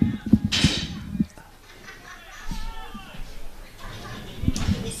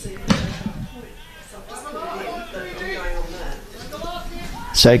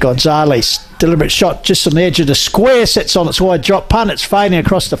 So Gonzalez, deliberate shot just on the edge of the square, sets on its wide drop punt, it's fading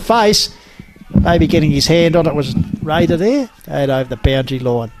across the face. Maybe getting his hand on it was Raider there, and over the boundary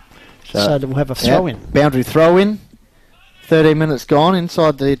line. So we'll have a throw-in. Boundary throw-in, 13 minutes gone,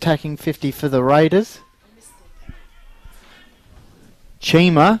 inside the attacking 50 for the Raiders.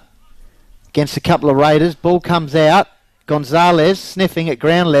 Chima against a couple of Raiders, ball comes out. Gonzalez sniffing at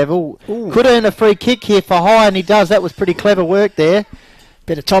ground level. Ooh. Could earn a free kick here for high, and he does. That was pretty clever work there.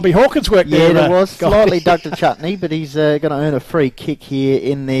 Bit of Tommy Hawkins work there. Yeah, it was. Slightly ducked a chutney, but he's going to earn a free kick here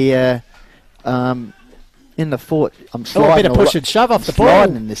in the fort. I'm sliding. A bit of push and shove off the ball.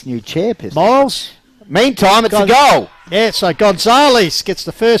 Sliding in this new chair, Pistol. Miles Meantime, it's a goal. Yeah, so Gonzalez gets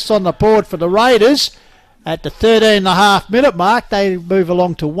the first on the board for the Raiders at the 13.5-minute mark. They move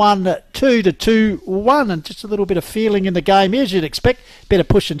along to 1-2 to 2-1, and just a little bit of feeling in the game here, as you'd expect. Bit of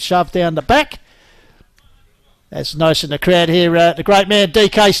push and shove down the back. As nice in the crowd here, the great man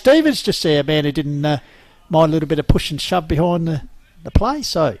DK Stevens, just a man who didn't mind a little bit of push and shove behind the play.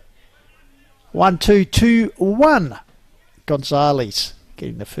 So 1-2 2-1. Gonzalez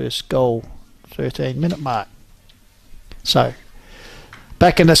getting the first goal, 13-minute mark. So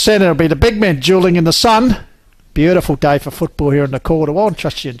back in the centre will be the big men duelling in the sun. Beautiful day for football here in the quarter one.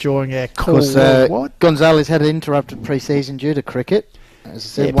 Trust you're enjoying our call worldwide. Gonzalez had an interrupted pre-season due to cricket. As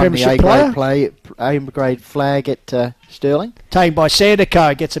I said, won the A-grade flag at Stirling. Taken by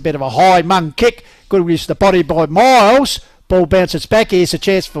Sandico, gets a bit of a high mung kick. Good use of the body by Miles. Ball bounces back. Here's a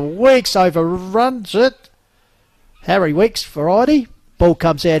chance for Weeks. Overruns it. Harry Weeks, variety. Ball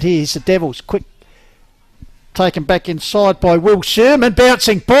comes out here. Here's the Devils. Quick. Taken back inside by Will Sherman.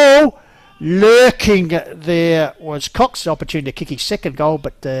 Bouncing ball. Lurking there was Cox. Opportunity to kick his second goal,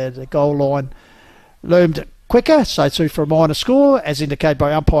 but the goal line loomed quicker, so through for a minor score, as indicated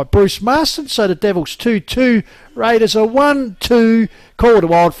by umpire Bruce Marston. So the Devils 2-2, Raiders are 1-2, quarter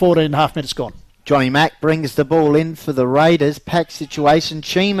wild, 14.5 minutes gone. Johnny Mack brings the ball in for the Raiders. Pack situation.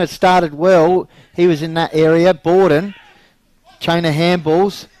 Chima started well. He was in that area. Borden, chain of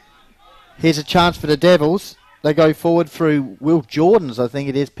handballs. Here's a chance for the Devils. They go forward through Will Jordan's, I think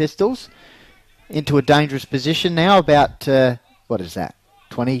it is, Pistols, into a dangerous position now. About, what is that?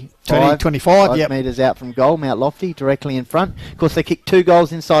 25 yep. metres out from goal. Mount Lofty directly in front. Of course, they kicked 2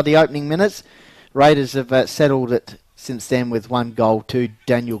 goals inside the opening minutes. Raiders have settled it since then with 1 goal to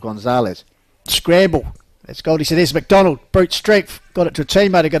Daniel Gonzalez. Scramble. That's Goldie said. There's McDonald. Brute strength. Got it to a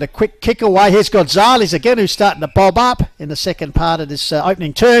teammate who got a quick kick away. Here's Gonzalez again, who's starting to bob up in the second part of this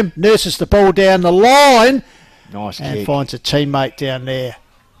opening term. Nurses the ball down the line. Nice and kick. Finds a teammate down there.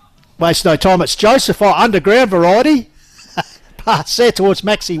 Waste no time. It's Joseph, underground variety. Pass there towards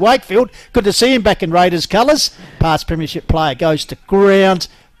Maxie Wakefield. Good to see him back in Raiders colours. Pass premiership player goes to ground.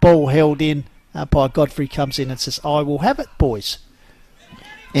 Ball held in. Umpire Godfrey comes in and says, I will have it, boys.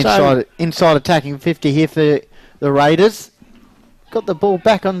 Inside attacking 50 here for the Raiders. Got the ball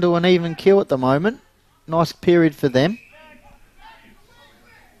back onto an even kill at the moment. Nice period for them.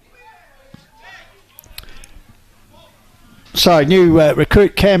 So, new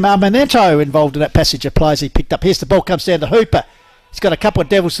recruit Cam Armanetto involved in that passage of plays he picked up. Here's the ball, comes down to Hooper. He's got a couple of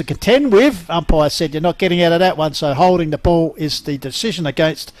Devils to contend with. Umpire said you're not getting out of that one, so holding the ball is the decision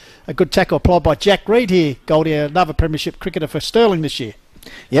against a good tackle applied by Jack Reed here. Goldie, another premiership cricketer for Stirling this year.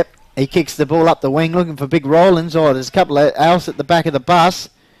 Yep, he kicks the ball up the wing looking for big Rollins. Oh, there's a couple of else at the back of the bus.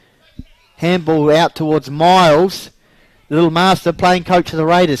 Handball out towards Miles. Little Master playing coach of the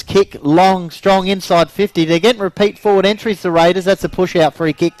Raiders. Kick long, strong inside 50. They're getting repeat forward entries, the Raiders. That's a push-out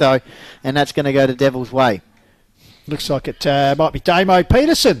free kick, though, and that's going to go to Devils' way. Looks like it might be Damo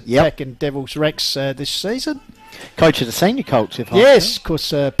Peterson back in Devils' ranks this season. Coach of the senior Colts, if yes, of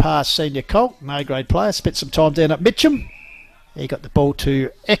course, past senior Colt, no-grade player. Spent some time down at Mitcham. He got the ball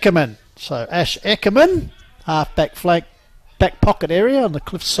to Eckerman. So Ash Eckerman, half-back flank, back pocket area on the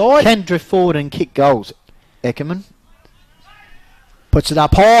cliff side. Can drift forward and kick goals, Eckerman. Puts it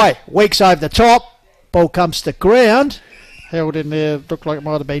up high. Weeks over the top. Ball comes to ground. Held in there. Looked like it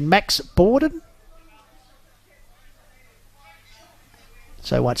might have been Max Borden.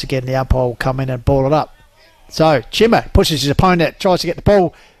 So once again, the umpire will come in and ball it up. So Chimmer pushes his opponent. Tries to get the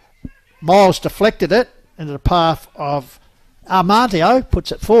ball. Miles deflected it into the path of Armantio.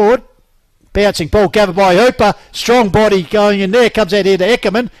 Puts it forward. Bouncing ball gathered by Hooper. Strong body going in there. Comes out here to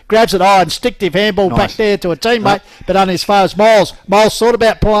Eckerman. Grabs it. Instinctive handball back there to a teammate. But only as far as Miles. Miles thought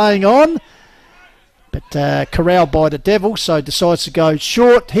about playing on. But corralled by the Devils. So decides to go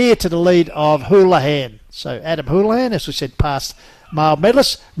short here to the lead of Houlihan. So Adam Houlihan, as we said, past male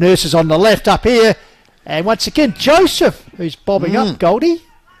medalist. Nurses on the left up here. And once again, Joseph, who's bobbing up, Goldie.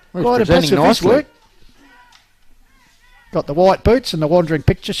 Quite impressive with his work. Got the white boots and the wandering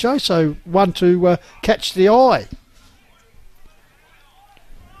picture show, so one to catch the eye.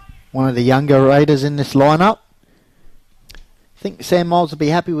 One of the younger Raiders in this lineup. I think Sam Miles will be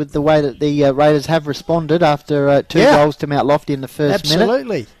happy with the way that the Raiders have responded after 2 goals to Mount Lofty in the first minute.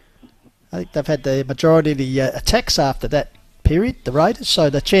 Absolutely. I think they've had the majority of the attacks after that period, the Raiders, so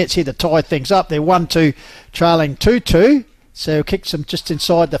the chance here to tie things up. They're 1-2, trailing 2-2, so kicks them just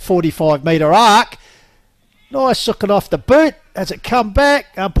inside the 45-metre arc. Nice looking off the boot. Has it come back?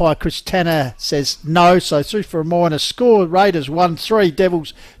 Umpire Chris Tanner says no, so through for a minor score. Raiders 1-3,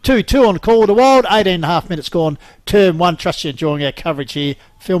 Devils 2-2 on call to wild. 18.5 minutes gone. Term 1. Trust you enjoying our coverage here,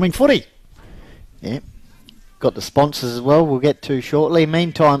 filming footy. Yeah. Got the sponsors as well, we'll get to shortly.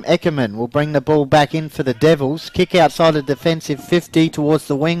 Meantime, Eckerman will bring the ball back in for the Devils. Kick outside a defensive 50 towards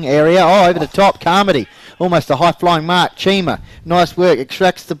the wing area. Oh, over the top, Carmody. Almost a high-flying mark. Chima, nice work.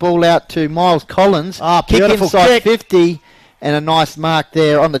 Extracts the ball out to Miles Collins. Kick inside 50, and a nice mark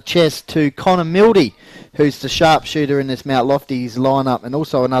there on the chest to Connor Mildy, who's the sharpshooter in this Mount Lofty's lineup, and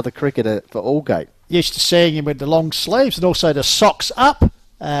also another cricketer for Aldgate. Used to seeing him with the long sleeves and also the socks up.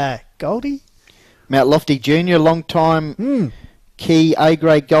 Goldie. Mount Lofty Junior, long-time key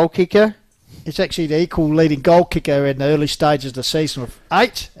A-grade goal kicker. He's actually the equal leading goal kicker in the early stages of the season with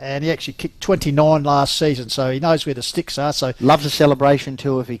 8, and he actually kicked 29 last season, so he knows where the sticks are. So loves a celebration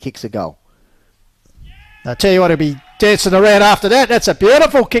too if he kicks a goal. I tell you what, he'll be dancing around after that. That's a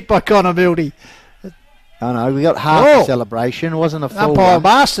beautiful kick by Connor Mildy. Oh no, we got half the celebration. It wasn't a full umpire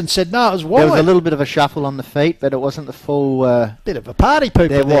Marston said no, it was wide. There was a little bit of a shuffle on the feet, but it wasn't the full... bit of a party pooper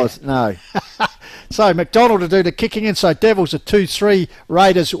there. There was, no. So McDonald to do the kicking in. So Devils are 2-3,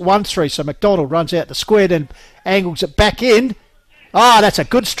 Raiders 1-3. So McDonald runs out the square, then angles it back in. That's a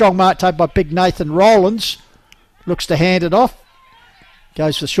good strong mark taken by big Nathan Rowlands. Looks to hand it off.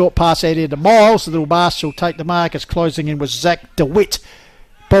 Goes for the short pass out here to Miles. The little Marshall will take the mark. It's closing in with Zach DeWitt.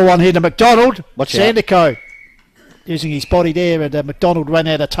 Ball on here to McDonald. Sandico using his body there, and McDonald ran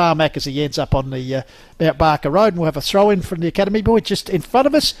out of tarmac as he ends up on the Mount Barker Road. And we'll have a throw in from the Academy boy just in front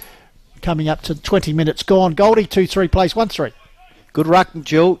of us. Coming up to 20 minutes gone. Goldie 2-3 plays 1-3. Good ruck and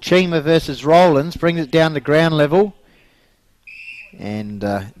duel. Chima versus Rowlands brings it down to ground level. And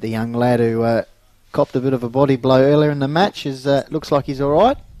the young lad who copped a bit of a body blow earlier in the match looks like he's all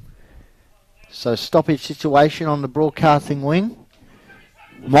right. So stoppage situation on the broadcasting wing.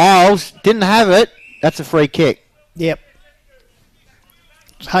 Miles didn't have it. That's a free kick. Yep.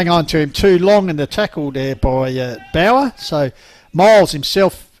 Hang on to him too long in the tackle there by Bauer. So Miles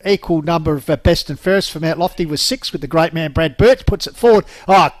himself, equal number of best and fairest for Mount Lofty was 6 with the great man Brad Birch. Puts it forward.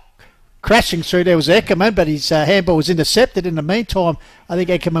 Crashing through there was Eckerman, but his handball was intercepted. In the meantime, I think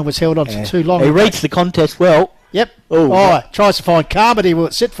Eckerman was held on for too long. He reached the contest well. Yep. Tries to find Carmody. Will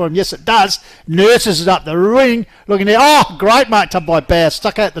it sit for him? Yes, it does. Nurses it up the ring. Looking there. Great marked up by Bauer.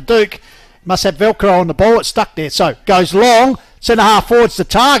 Stuck out the Duke. Must have Velcro on the ball. It's stuck there. So, goes long. Centre half forwards the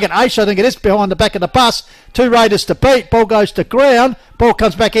target. Aish, I think it is, behind the back of the bus. 2 Raiders to beat. Ball goes to ground. Ball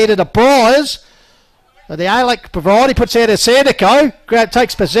comes back here to the Briars. The A-Lake provider. He puts out a Sandico. Grant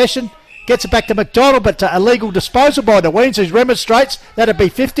takes possession. Gets it back to McDonald, but illegal disposal by the Weens, who remonstrates. That'd be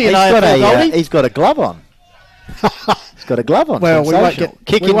 50 in AFL. He's got a glove on. He's got a glove on. Well, we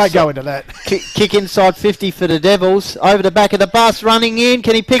won't go into that. Kick inside 50 for the Devils. Over the back of the bus, running in.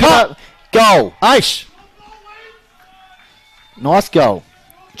 Can he pick it up? Goal. Aish. Nice goal.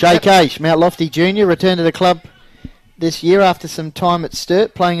 Jake Aish, Mount Lofty Junior, returned to the club this year after some time at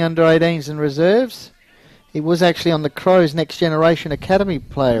Sturt, playing under 18s and reserves. He was actually on the Crows Next Generation Academy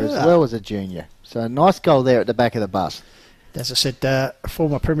player as well as a junior. So a nice goal there at the back of the bus. As I said,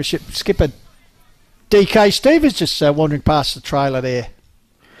 former premiership skipper DK Stevens just wandering past the trailer there.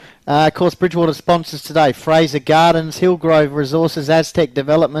 Of course, Bridgewater sponsors today. Fraser Gardens, Hillgrove Resources, Aztec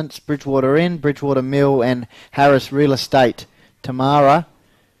Developments, Bridgewater Inn, Bridgewater Mill and Harris Real Estate, Tamara.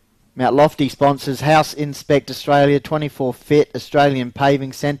 Mount Lofty sponsors House Inspect Australia, 24 Fit, Australian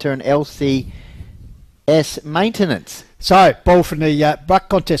Paving Centre and LCS Maintenance. So, ball from the ruck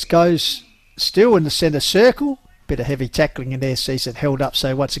contest goes still in the centre circle. Bit of heavy tackling in there, sees it held up.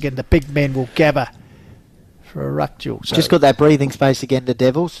 So, once again, the big men will gather for a ruck duel. So, just got that breathing space again, the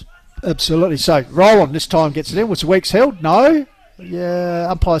Devils. Absolutely. So, Roland this time gets it in. Was Weeks held? No. Yeah,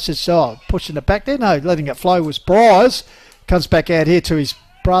 umpire says, pushing it back there. No, letting it flow was Briars. Comes back out here to his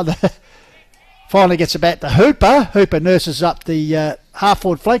brother. Finally gets about to Hooper. Hooper nurses up the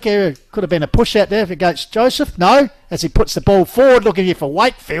half-forward flank area. Could have been a push out there against Joseph. No, as he puts the ball forward, looking here for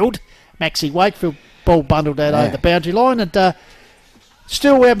Wakefield. Maxie Wakefield, ball bundled out over the boundary line. And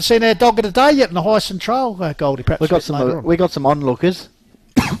still, we haven't seen our dog of the day yet in the Heisen Trail, Goldie. Perhaps we got some onlookers.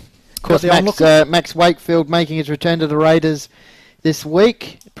 Of course, Max Wakefield making his return to the Raiders this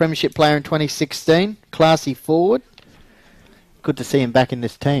week. Premiership player in 2016. Classy forward. Good to see him back in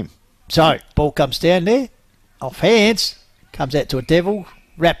this team. So, ball comes down there. Off hands. Comes out to a Devil.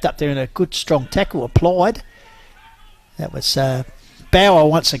 Wrapped up there in a good strong tackle applied. That was Bauer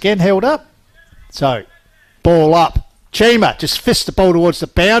once again held up. So, ball up. Chima just fists the ball towards the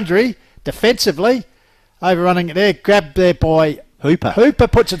boundary defensively. Overrunning it there. Grabbed there by Hooper. Hooper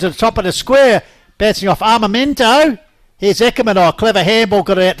puts it to the top of the square. Bouncing off Armamento. Here's Eckerman. Clever handball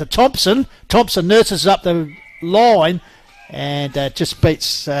got it out to Thompson. Thompson nurses up the line and just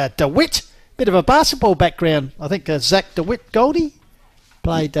beats DeWitt. Bit of a basketball background. I think Zach DeWitt, Goldie,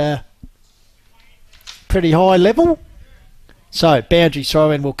 played pretty high level. So, boundary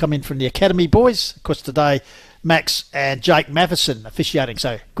throw-in will come in from the academy boys. Of course, today, Max and Jake Matheson officiating.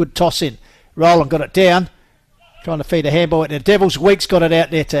 So, good toss in. Roland got it down. Trying to feed a handball at the Devils. Weeks got it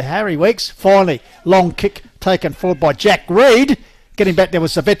out there to Harry Weeks. Finally, long kick taken forward by Jack Reed. Getting back there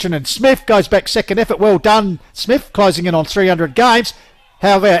was the veteran and Smith. Goes back second effort. Well done, Smith. Closing in on 300 games.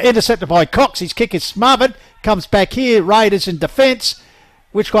 However, intercepted by Cox. His kick is smothered. Comes back here. Raiders in defence.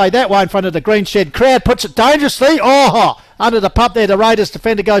 Which way? That way in front of the green shed crowd. Puts it dangerously. Oh, under the pump there. The Raiders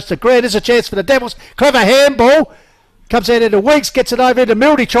defender goes to Grant. There's a chance for the Devils. Clever handball. Comes out into Weeks. Gets it over into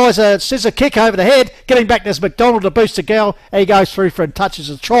Mildy. Tries a scissor kick over the head. Getting back there's McDonald to boost the goal. He goes through for and touches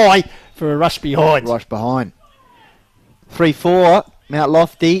a try for a rush behind. Rush behind. 3-4. Mount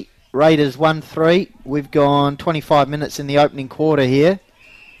Lofty. Raiders 1-3. We've gone 25 minutes in the opening quarter here.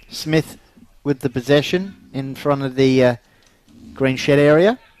 Smith with the possession in front of the green shed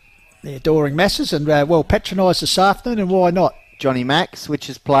area. The adoring masses and well patronised this afternoon, and why not? Johnny Mack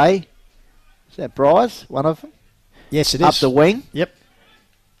switches play. Is that Bryce? One of them? Yes, it is. Up the wing. Yep.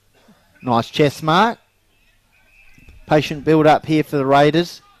 Nice chest mark. Patient build up here for the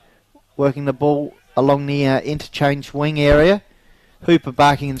Raiders. Working the ball along the interchange wing area. Hooper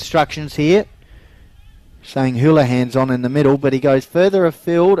barking instructions here. Saying Houlihan's on in the middle, but he goes further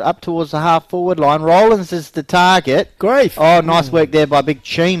afield up towards the half forward line. Rollins is the target. Grief. Oh, nice work there by Big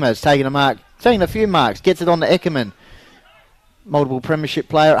Cheema's taking a mark. Taking a few marks. Gets it on to Eckerman. Multiple premiership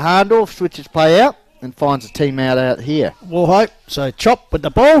player at Harndorf. Switches play out and finds a teammate out here. Warhope. So Chop with the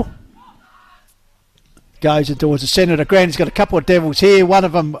ball. Goes in towards the centre of the ground. He's got a couple of Devils here. One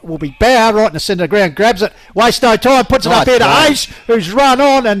of them will be Bauer right in the centre of the ground. Grabs it. Wastes no time. Puts it up here to Ace, who's run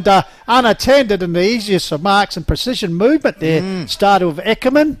on and unattended. And the easiest of marks and precision movement there. Started with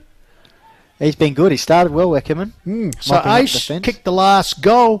Eckerman. He's been good. He started well, Eckerman. So Ace kicked the last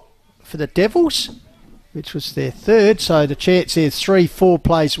goal for the Devils, which was their third. So the chance here 3-4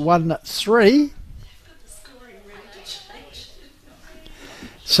 plays 1-3.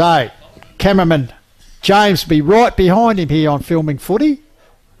 So cameraman James will be right behind him here on filming footy,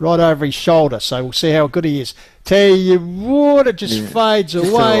 right over his shoulder. So we'll see how good he is. Tell you what, it just fades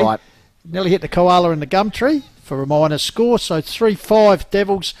away. Right. Nearly hit the koala in the gum tree for a minor score. So 3-5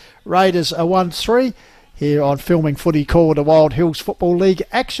 Devils, Raiders are 1-3 here on filming footy. Call of the Wild Hills Football League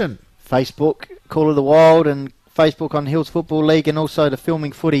action. Facebook, Call of the Wild, and Facebook on Hills Football League, and also the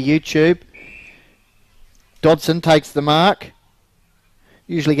Filming Footy YouTube. Dodson takes the mark.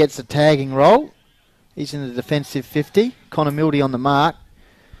 Usually gets a tagging roll. He's in the defensive 50. Connor Mildy on the mark.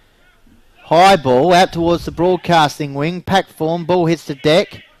 High ball out towards the broadcasting wing. Pack form. Ball hits the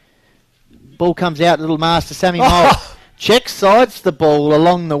deck. Ball comes out. Little master Sammy Moll. Check sides the ball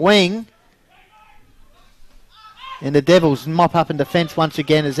along the wing. And the Devils mop up in defence once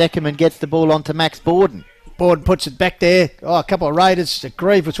again as Eckerman gets the ball onto Max Borden. Borden puts it back there. Oh, a couple of Raiders.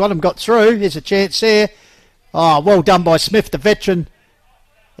 Grieve, which one of them got through. Here's a chance there. Oh, well done by Smith, the veteran.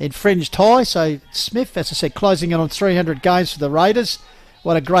 Infringed high, so Smith, as I said, closing in on 300 games for the Raiders.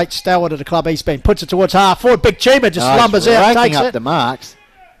 What a great stalwart of the club he's been. Puts it towards half forward. Big Cheema just lumbers out, takes up it. the marks.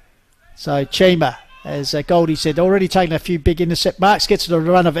 So Cheema, as Goldie said, already taken a few big intercept marks. Gets to the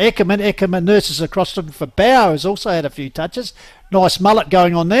run of Eckerman. Eckerman nurses across looking for Bauer, who's also had a few touches. Nice mullet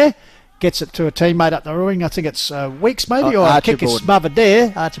going on there. Gets it to a teammate up the wing. I think it's Weeks maybe, or a kick is smothered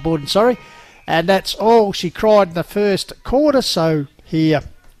there. Archie Borden, sorry. And that's all she cried in the first quarter. So here,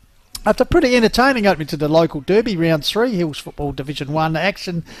 after pretty entertaining opening to the local derby, round 3, Hills Football Division 1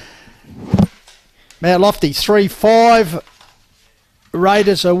 action. Mount Lofty 3-5.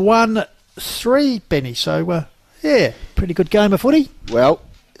 Raiders are 1-3, Benny. So, yeah, pretty good game of footy. Well,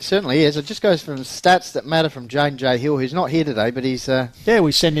 it certainly is. It just goes from stats that matter from Jane J. Hill, who's not here today, but he's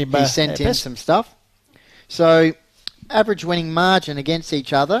we send him. He sent in some stuff. So, average winning margin against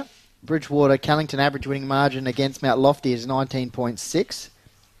each other. Bridgewater, Callington average winning margin against Mount Lofty is 19.6.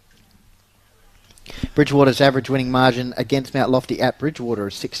 Bridgewater's average winning margin against Mount Lofty at Bridgewater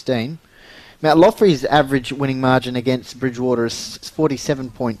is 16. Mount Lofty's average winning margin against Bridgewater is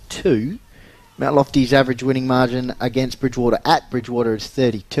 47.2. Mount Lofty's average winning margin against Bridgewater at Bridgewater is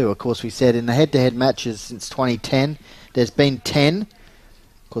 32. Of course, we said in the head-to-head matches since 2010, there's been 10.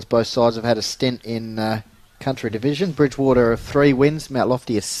 Of course, both sides have had a stint in country division. Bridgewater have 3 wins, Mount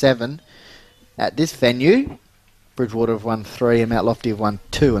Lofty is 7. At this venue, Bridgewater have won 3 and Mount Lofty have won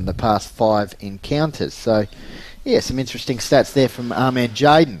 2 in the past 5 encounters. So, yeah, some interesting stats there from Ahmed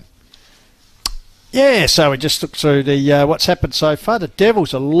Jaden. Yeah, so we just looked through the what's happened so far. The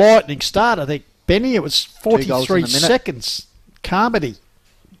Devils, a lightning start. I think, Benny, it was 43 seconds. Carmody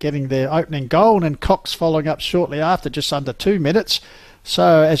getting their opening goal, and then Cox following up shortly after, just under 2 minutes.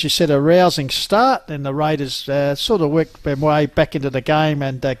 So, as you said, a rousing start, and the Raiders sort of worked their way back into the game,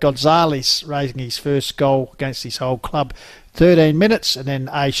 and Gonzalez raising his first goal against his whole club, 13 minutes, and then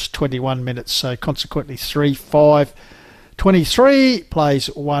Aish 21 minutes. So, consequently, 3-5-23 plays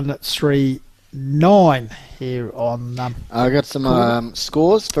 1-3-9 here on. I got some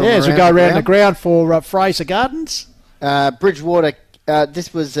scores from as we go around the ground for Fraser Gardens. Bridgewater.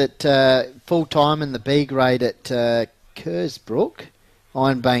 This was at full time in the B grade at Kersbrook.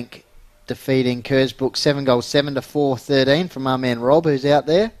 Ironbank defeating Kersbrook 7-7 from our man Rob, who's out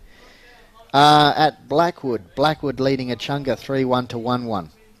there. At Blackwood leading Achunga 3-1-1-1.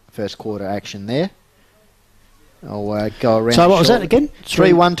 First quarter action there. I'll go around. So what was that again?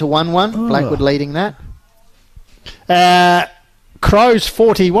 3-1-1-1. Oh. Blackwood leading that. Crows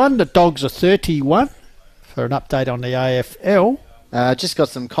 41. The Dogs are 31. For an update on the AFL. Just got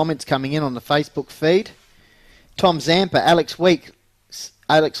some comments coming in on the Facebook feed. Tom Zampa, Alex Weeks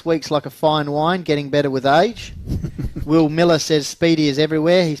like a fine wine, getting better with age. Will Miller says Speedy is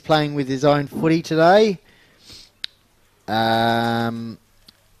everywhere. He's playing with his own footy today.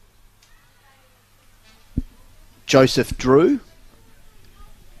 Joseph Drew.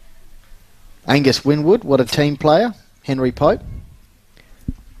 Angus Winwood, what a team player. Henry Pope.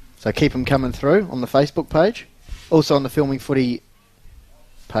 So keep them coming through on the Facebook page. Also on the Filming Footy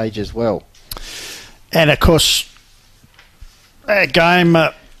page as well. And of course, our game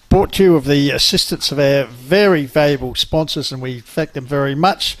brought to you with the assistance of our very valuable sponsors, and we thank them very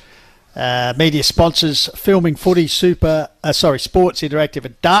much. Media sponsors: Filming Footy, Sports Interactive,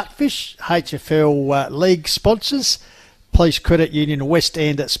 and Darkfish. HFL League sponsors: Police Credit Union, West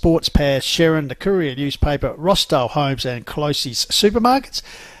End, Sports Power, Sharon, the Courier newspaper, Rossdale Homes, and Closey's Supermarkets.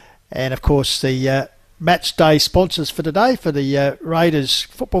 And of course, the match day sponsors for today for the Raiders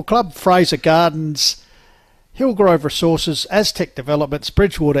Football Club: Fraser Gardens, Hillgrove Resources, Aztec Developments,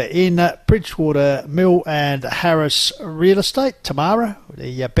 Bridgewater Inn, Bridgewater Mill, and Harris Real Estate. Tamara,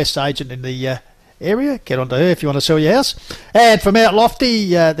 the best agent in the area. Get onto her if you want to sell your house. And from Mount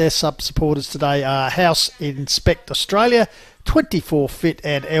Lofty, their sub-supporters today are House Inspect Australia, 24 Fit,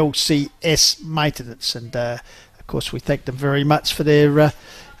 and LCS Maintenance. And, of course, we thank them very much for their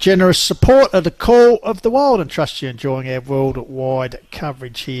generous support of the Call of the Wild, and trust you're enjoying our worldwide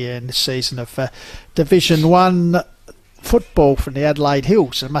coverage here in this season of Division 1 football from the Adelaide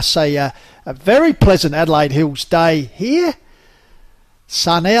Hills. I must say a very pleasant Adelaide Hills day here.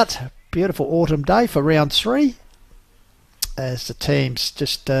 Sun out, beautiful autumn day for round 3 as the team's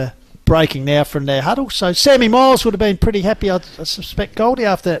just breaking now from their huddle. So Sammy Miles would have been pretty happy, I suspect, Goldie,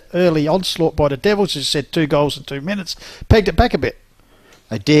 after that early onslaught by the Devils, who said 2 goals in 2 minutes. Pegged it back a bit.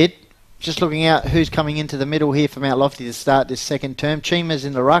 They did. Just looking out who's coming into the middle here for Mount Lofty to start this second term. Chima's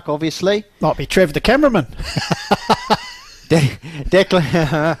in the ruck, obviously. Might be Trev the cameraman.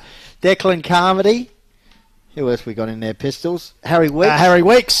 Declan Carmody. Who else we got in there, Pistols? Harry Weeks. Harry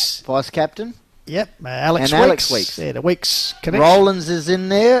Weeks. Vice captain. Yep. Alex Weeks. Yeah, the Weeks connection. Rollins is in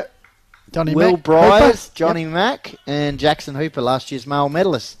there. Johnny Will Mack, Bryers, Hooper. Johnny Mack, and Jackson Hooper, last year's male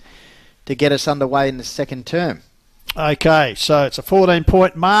medalist, to get us underway in the second term. Okay, so it's a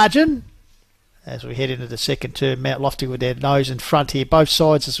 14-point margin as we head into the second term. Mount Lofty with their nose in front here. Both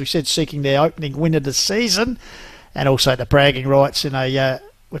sides, as we said, seeking their opening win of the season, and also the bragging rights in a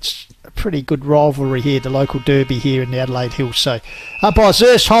pretty good rivalry here, the local derby here in the Adelaide Hills. So umpire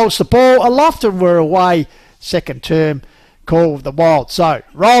Zersh holds the ball aloft, and we're away second term. Call of the Wild. So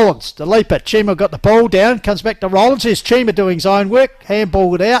Rollins, the leaper. Chima got the ball down, comes back to Rollins. Here's Chima doing his own work,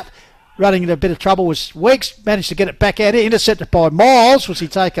 handballed it out. Running into a bit of trouble was Weeks, managed to get it back out here, intercepted by Miles. Was he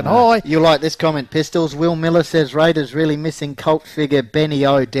taken high? You like this comment, Pistols. Will Miller says Raiders really missing cult figure Benny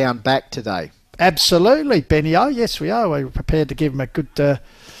O down back today. Absolutely, Benny O. Yes, we are. We're prepared to give him a good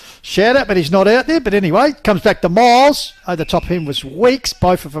shout out, but he's not out there. But anyway, comes back to Miles. Over the top of him was Weeks.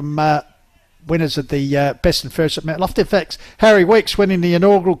 Both of them winners of the best and fairest at Mount Lofty. In fact, Harry Weeks winning the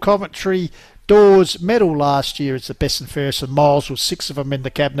inaugural Coventry Doors medal last year as the best and fairest, and Miles was 6 of them in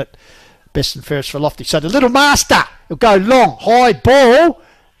the cabinet. Best and fairest for Lofty. So the little master will go long, high ball.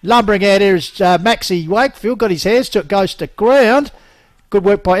 Lumbering out here is Maxie Wakefield. Got his hands to it, goes to ground. Good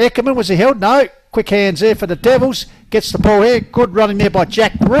work by Eckerman. Was he held? No. Quick hands there for the Devils. Gets the ball here. Good running there by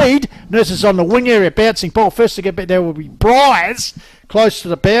Jack Reed. Nurses on the wing area. Bouncing ball. First to get back there will be Bryars. Close to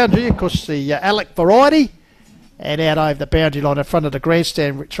the boundary. Of course, the Alec variety. And out over the boundary line in front of the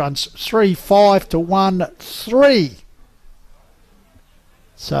grandstand, which runs 3-5-1-3.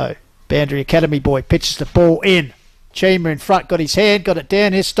 So Boundary Academy boy pitches the ball in. Chima in front, got his hand, got it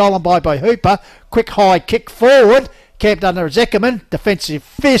down here, stolen by Hooper. Quick high kick forward, camped under Zeckerman. Defensive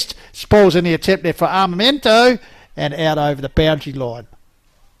fist, spoils any attempt there for Armamento, and out over the boundary line.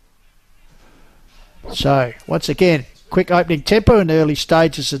 So, once again, quick opening tempo in the early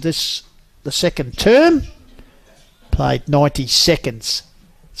stages of this, the second term. Played 90 seconds.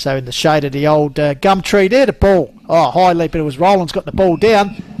 So in the shade of the old gum tree there, the ball. Oh, high leap, but it was Roland's got the ball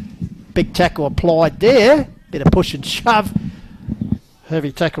down. Big tackle applied there. Bit of push and shove.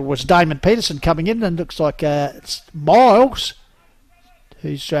 Heavy tackle was Damon Peterson coming in, and looks like it's Miles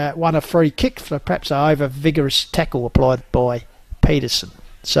who's won a free kick for perhaps an over vigorous tackle applied by Peterson.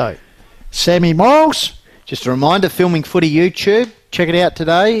 So, Sammy Miles. Just a reminder, Filming Footy YouTube. Check it out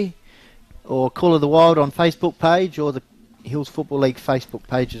today. Or Call of the Wild on Facebook page, or the Hills Football League Facebook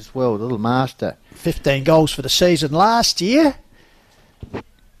page as well. The little master. 15 goals for the season last year.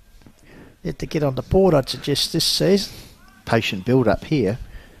 Yet to get on the board, I'd suggest, this season. Patient build-up here.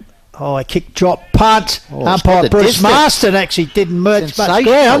 Oh, a kick, drop, punt. Oh, Umpire Bruce Marston actually didn't merge much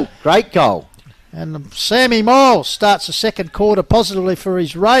ground. Great goal. And Sammy Miles starts the second quarter positively for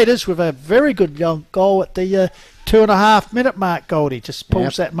his Raiders with a very good goal at the 2.5 minute mark. Goldie just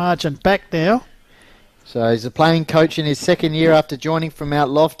pulls that margin back now. So he's a playing coach in his second year after joining from Mount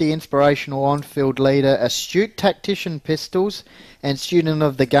Lofty, inspirational on-field leader, astute tactician, Pistols, and student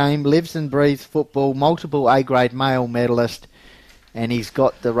of the game, lives and breathes football, multiple A-grade male medalist, and he's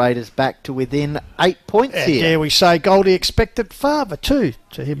got the Raiders back to within 8 points here. Dare we say Goldie expected father too,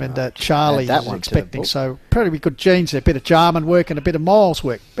 to him and Charlie that was one expecting. So pretty good genes there, a bit of Jarman work and a bit of Miles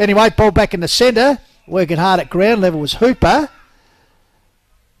work. Anyway, ball back in the centre, working hard at ground level was Hooper.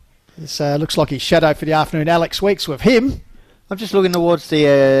 This looks like his shadow for the afternoon, Alex Weeks, with him. I'm just looking towards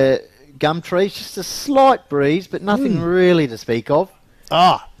the gum trees, just a slight breeze, but nothing really to speak of.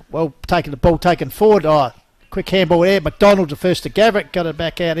 Well, taking the ball taken forward. Quick handball there. McDonald the first to Gavick, got it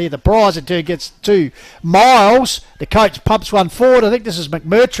back out here. The Bryce in turn gets to Miles. The coach pumps one forward. I think this is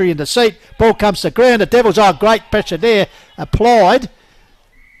McMurtry in the seat. Ball comes to ground. The Devils, great pressure there applied.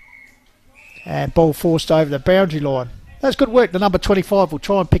 And ball forced over the boundary line. That's good work. The number 25 will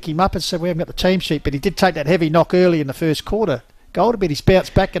try and pick him up and say we haven't got the team sheet, but he did take that heavy knock early in the first quarter. Goal, but he's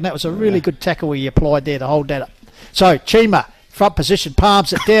bounced back, and that was a really good tackle he applied there to hold that up. So Chima, front position,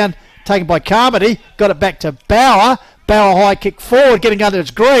 palms it down, taken by Carmody, got it back to Bauer. Bauer high kick forward, getting under its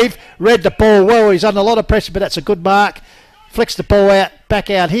groove, read the ball well. He's under a lot of pressure, but that's a good mark. Flicks the ball out,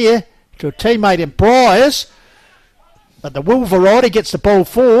 back out here to a teammate in Briers. But the Will variety gets the ball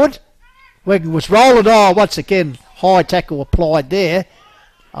forward. Wigan was rolling. Once again, high tackle applied there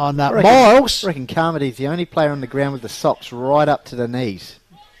on Miles. I reckon Carmody's the only player on the ground with the socks right up to the knees.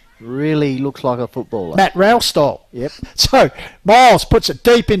 Really looks like a footballer. Matt Rowell style. Yep. So Miles puts it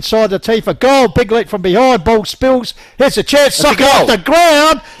deep inside the tee for goal. Big leap from behind. Ball spills. Here's a chance. Suck it off the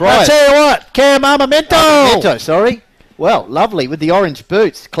ground. I'll tell you what. Cam Armamento. Well, lovely with the orange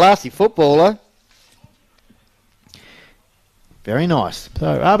boots. Classy footballer. Very nice.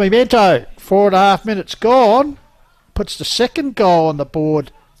 So Armamento, 4.5 minutes gone. Puts the second goal on the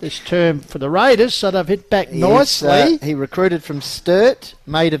board this term for the Raiders, so they've hit back nicely. He recruited from Sturt,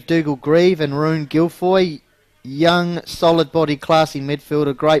 mate of Dougal Grieve and Roone Guilfoy. Young, solid body, classy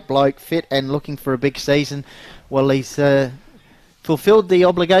midfielder, great bloke, fit and looking for a big season. Well, he's fulfilled the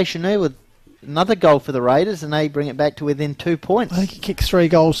obligation there with another goal for the Raiders, and they bring it back to within 2 points. I think he kicked 3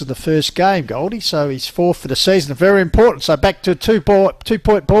 goals in the first game, Goldie, so he's 4th for the season. Very important. So back to a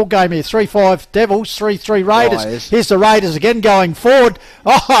 2-point ball game here. 3-5 Devils, 3-3 Raiders. Here's the Raiders again going forward.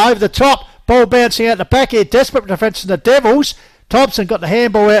 Over the top. Ball bouncing out the back here. Desperate defence in the Devils. Thompson got the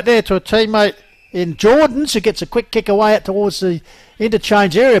handball out there to a teammate in Jordans, who gets a quick kick away out towards the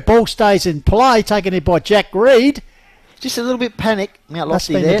interchange area. Ball stays in play, taken in by Jack Reed. Just a little bit panic. Must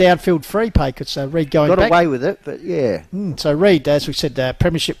have been the downfield free pay because Reed going got back. Got away with it, but yeah. So Reed, as we said,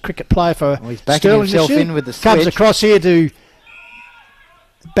 premiership cricket player for he's backing Sterling himself in with the switch. Comes across here to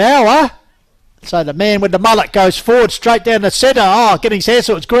Bauer. So the man with the mullet goes forward straight down the centre. Getting his hands,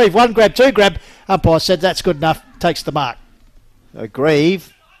 so it's Grieve. 1 grab, 2 grab. Umpire said that's good enough. Takes the mark.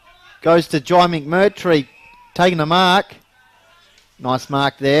 Grieve goes to Jai McMurtry, taking the mark. Nice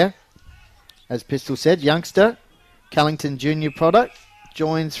mark there. As Pistol said, youngster. Callington junior product,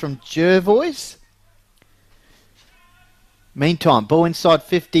 joins from Jervois. Meantime, ball inside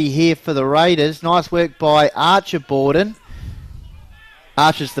 50 here for the Raiders. Nice work by Archer Borden.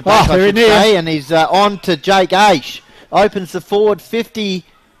 Archer's the back, I should say, and he's on to Jake Aish. Opens the forward 50.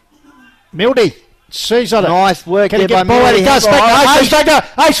 Mildy sees on it. Nice work there by Mildy. He does back.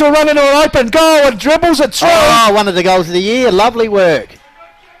 Aish will run into an open goal and dribbles it through. One of the goals of the year. Lovely work.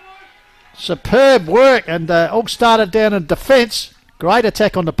 Superb work, and all started down in defence. Great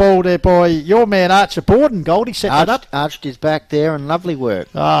attack on the ball there by your man Archer Borden. Goldie set that up. Arched his back there, and lovely work.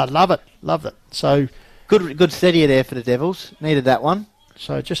 Love it. So good steadier there for the Devils. Needed that one.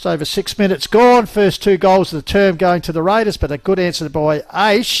 So just over 6 minutes gone. First 2 goals of the term going to the Raiders, but a good answer by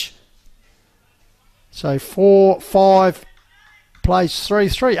Aish. So 4-5 plays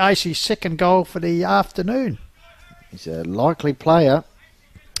 3-3. Aish's second goal for the afternoon. He's a likely player.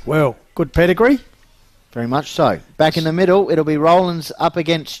 Well, good pedigree. Very much so. Back in the middle, it'll be Rollins up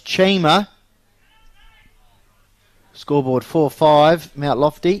against Chima. Scoreboard 4-5. Mount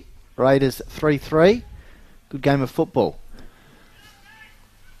Lofty. Raiders 3-3. Good game of football.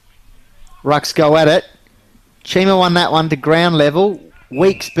 Rucks go at it. Chima won that one to ground level.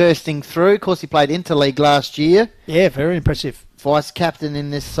 Weeks bursting through. Of course, he played interleague last year. Yeah, very impressive. Vice captain in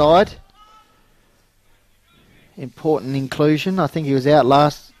this side. Important inclusion. I think he was out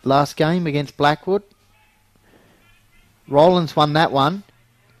last game against Blackwood. Rollins won that one.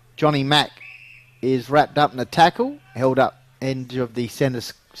 Johnny Mack is wrapped up in a tackle, held up end of the centre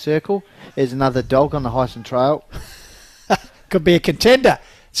circle. There's another dog on the Hyson Trail. Could be a contender.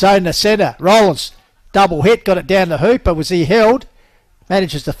 So in the centre, Rollins, double hit, got it down the Hooper. Was he held?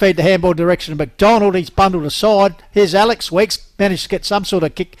 Manages to feed the handball direction to McDonald. He's bundled aside. Here's Alex Weeks. Managed to get some sort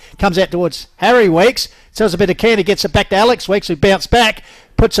of kick. Comes out towards Harry Weeks. Sells a bit of candy. Gets it back to Alex Weeks, who bounced back.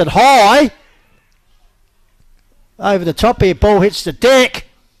 Puts it high. Over the top here. Ball hits the deck.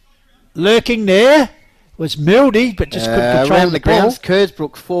 Lurking there was Mildy, but just couldn't control around the the ball. grounds,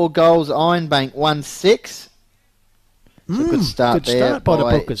 Kersbrook 4 goals. Ironbank 1-6. Good start good there start by the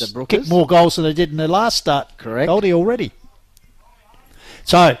Brookers. Brookers. Kicked more goals than they did in their last start. Correct. Goldie already.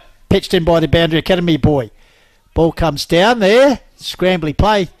 So, pitched in by the Boundary Academy boy. Ball comes down there. Scrambly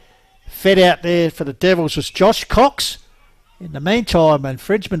play. Fed out there for the Devils was Josh Cox. In the meantime,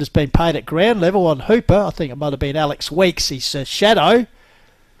 infringement has been paid at ground level on Hooper. I think it might have been Alex Weeks, his shadow.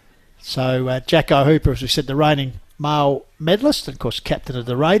 So, Jacko Hooper, as we said, the reigning male medalist, and of course captain of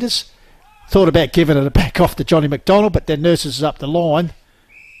the Raiders. Thought about giving it a back off to Johnny McDonald, but then nurses up the line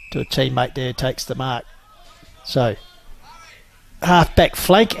to a teammate there, takes the mark. So, half-back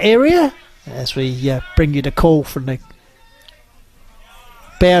flank area as we bring you the call from the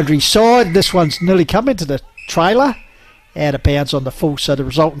Boundary side. This one's nearly come into the trailer. Out of bounds on the full, so the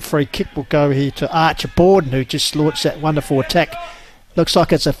resultant free kick will go here to Archer Borden, who just launched that wonderful attack. Looks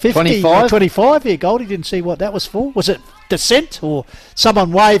like it's a 50, 25 here, Goldie. Didn't see what that was for. Was it descent or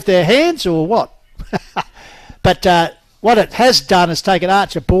someone waved their hands or what? But what it has done is taken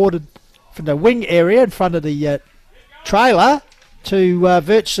Archer Borden from the wing area in front of the trailer to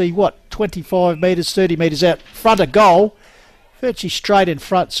virtually, 25 metres, 30 metres out front of goal. Virtually straight in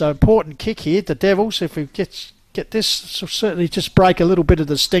front. So important kick here. The Devils, if we get this, will certainly just break a little bit of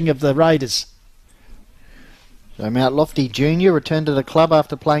the sting of the Raiders. So Mount Lofty Junior returned to the club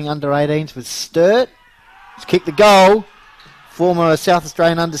after playing under-18s with Sturt. He's kicked the goal. Former South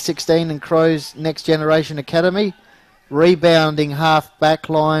Australian under-16 and Crows Next Generation Academy. Rebounding half-back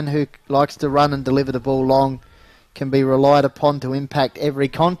line who likes to run and deliver the ball long. Can be relied upon to impact every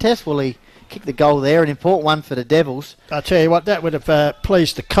contest. Well, he kicked the goal there, an important one for the Devils. I'll tell you what, that would have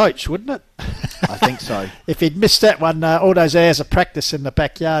pleased the coach, wouldn't it? I think so. If he'd missed that one, all those hours of practice in the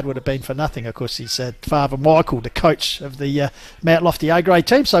backyard would have been for nothing. Of course, he's Father Michael, the coach of the Mount Lofty A-grade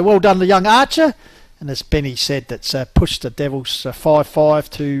team. So well done, the young Archer. And as Benny said, that's pushed the Devils 5-5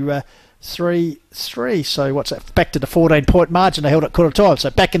 to 3-3. So what's that? Back to the 14-point margin. They held at quarter time. So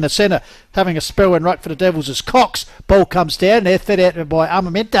back in the centre, having a spell and ruck for the Devils is Cox. Ball comes down there, fed out by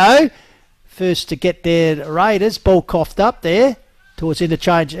Armamento. First to get there, the Raiders. Ball coughed up there towards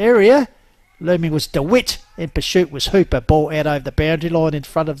interchange area. Looming was DeWitt. In pursuit was Hooper. Ball out over the boundary line in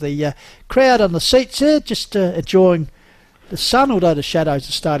front of the crowd on the seats there. Just enjoying the sun, although the shadows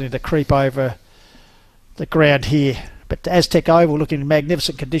are starting to creep over the ground here. But Aztec Oval looking in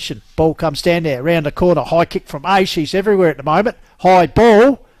magnificent condition. Ball comes down there, around the corner. High kick from Aish. He's everywhere at the moment. High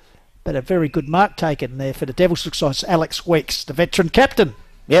ball. But a very good mark taken there for the Devils. Looks like it's Alex Weeks, the veteran captain.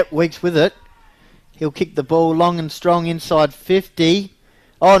 Yep, Weeks with it. He'll kick the ball long and strong inside 50.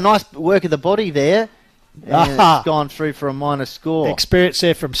 Oh, nice work of the body there. And it's gone through for a minor score. Experience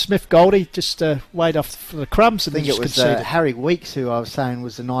there from Smith Goldie. Just wait off for the crumbs. And I think it was Harry Weeks who I was saying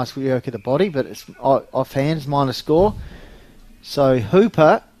was a nice work of the body, but it's off hands, minor score. So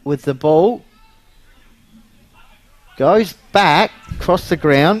Hooper with the ball goes back, across the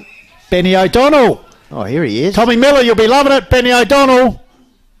ground. Benny O'Donnell. Oh, here he is. Tommy Miller, you'll be loving it. Benny O'Donnell.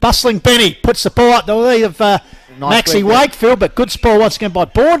 Bustling Benny puts the ball up the lead of Maxie Wakefield, but good sport once again by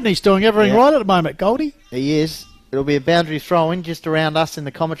Borden. He's doing everything right at the moment, Goldie. He is. It'll be a boundary throw-in just around us in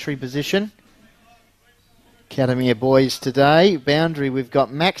the commentary position. Academy of boys today. Boundary, we've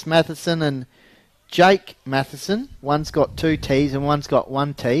got Max Matheson and Jake Matheson. One's got 2 T's and one's got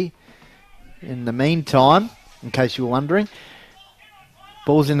 1 T. In the meantime, in case you were wondering,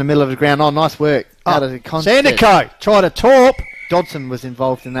 Ball's in the middle of the ground. Oh, nice work. Out of the concept. Sandico tried to torp. Dodson was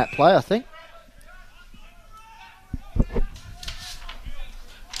involved in that play, I think.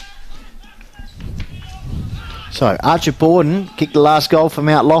 So, Archer Borden kicked the last goal from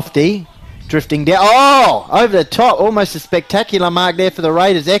Mount Lofty. Drifting down. Oh, over the top. Almost a spectacular mark there for the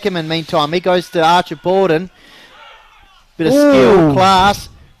Raiders. Eckerman, meantime, he goes to Archer Borden. Bit of skill, class.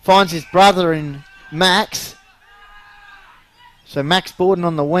 Finds his brother in Max. So Max Borden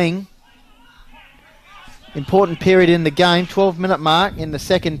on the wing. Important period in the game. 12-minute mark in the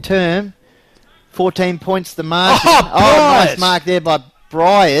second term. 14 points the margin. Nice mark there by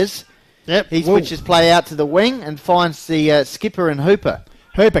Briers. Yep. He switches play out to the wing and finds the skipper and Hooper.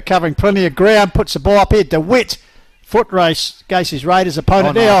 Hooper covering plenty of ground, puts the ball up here. DeWitt, foot race against his Raiders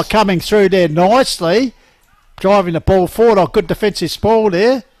opponent there. Nice. Coming through there nicely. Driving the ball forward. Good defensive spoil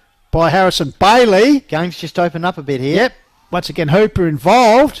there by Harrison Bailey. Game's just opened up a bit here. Yep. Once again, Hooper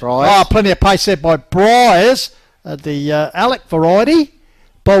involved. Briers. Plenty of pace there by Briers. The Alec variety.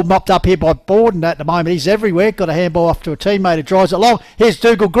 Ball mopped up here by Borden at the moment. He's everywhere. Got a handball off to a teammate who drives it long. Here's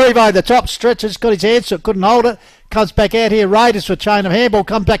Dougal Grieve over the top. Stretches. Got his hands so couldn't hold it. Comes back out here. Raiders with chain of handball.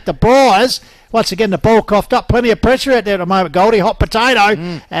 Comes back to Briers. Once again, the ball coughed up. Plenty of pressure out there at the moment, Goldie. Hot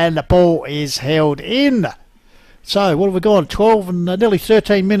potato. And the ball is held in. So, what have we gone? 12 and nearly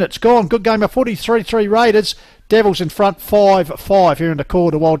 13 minutes gone. Good game of footy. 3-3 Raiders. Devils in front 5-5 here in the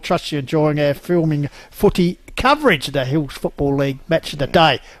Quarter Wild. Trust you enjoying our filming footy coverage of the Hills Football League match of the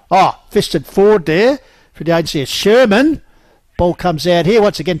day. Fisted forward there for the agency of Sherman. Ball comes out here.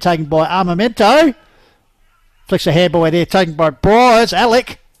 Once again taken by Armamento. Flicks a handball out here taken by Briers.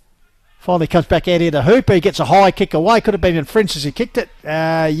 Alec finally comes back out here to Hooper. He gets a high kick away. Could have been in French as he kicked it.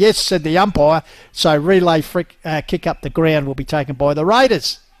 Yes, said the umpire. So relay kick up the ground will be taken by the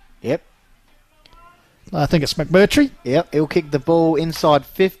Raiders. Yep. I think it's McMurtry. Yep, he'll kick the ball inside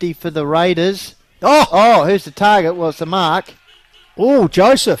 50 for the Raiders. Who's the target? Well, it's the mark.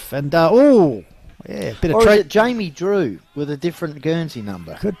 Joseph. And, yeah, a bit of Or is it Jamie Drew with a different Guernsey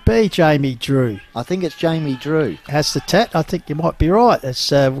number? Could be Jamie Drew. I think it's Jamie Drew. Has the tat. I think you might be right. It's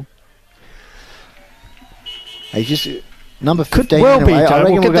he's just number 15. Could well anyway.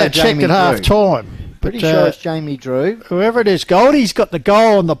 be. We'll get that checked at half time. Pretty sure it's Jamie Drew. Whoever it is, Goldie's got the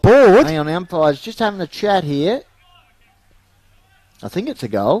goal on the board. Hang on, umpires just having a chat here. I think it's a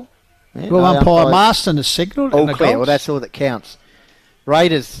goal. Yeah, umpire Marston has signalled. All clear. Well, that's all that counts.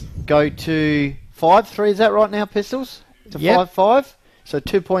 Raiders go to 5-3. Is that right now, Pistols? To 5-5. So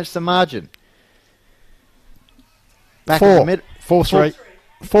 2 points the margin. Back in the mid. 4-3.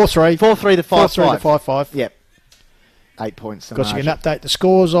 4-3. 4-3 to 5-5. 5-5. Yep. 8 points the margin. Because you can update the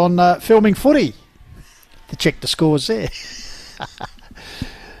scores on Filming Footy to check the scores there.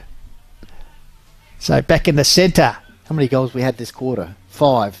 So back in the centre. How many goals we had this quarter?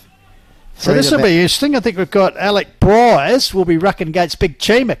 5. So this will be interesting. I think we've got Alec Briers will be rucking against Big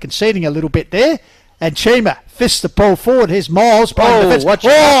Chima, conceding a little bit there. And Chima fists the ball forward. Here's Miles.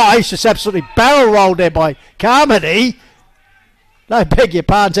 He's just absolutely barrel rolled there by Carmody. No, beg your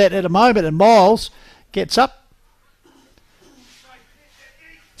pardons out at the moment. And Miles gets up.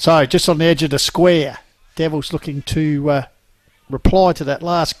 So just on the edge of the square. Devils looking to reply to that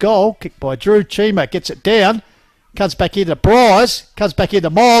last goal. Kicked by Drew. Chima gets it down. Comes back into Briers. Comes back into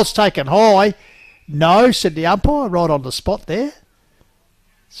Miles. Taken high. No, said the umpire. Right on the spot there.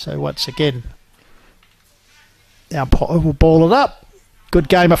 So once again, the umpire will ball it up. Good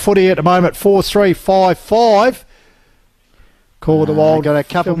game of footy at the moment. 4-3, 5-5. Call the Wild. Got a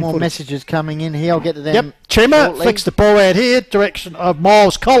couple more messages coming in here. I'll get to them. Yep. Chima flicks the ball out here. Direction of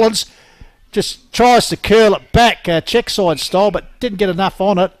Miles Collins. Just tries to curl it back, check side style, but didn't get enough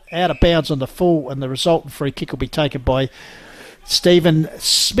on it. Out of bounds on the full, and the resultant free kick will be taken by Stephen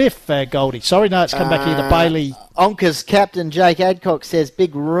Smith, Goldie. Sorry, no, it's come back here to Bailey. Onka's captain, Jake Adcock, says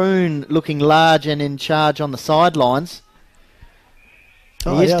Big Roon looking large and in charge on the sidelines.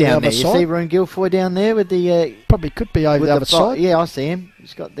 He is down there. You see Roon Guilfoy down there with the... probably could be over the other side. Yeah, I see him.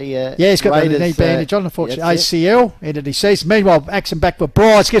 He's got the... he's got the knee bandage on, unfortunately. ACL, end of the season. Meanwhile, action back with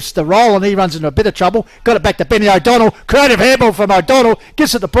Briers, gets the roll and he runs into a bit of trouble. Got it back to Benny O'Donnell. Creative handball from O'Donnell.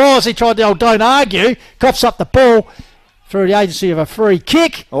 Gives it to Briers. He tried the old don't argue. Coughs up the ball through the agency of a free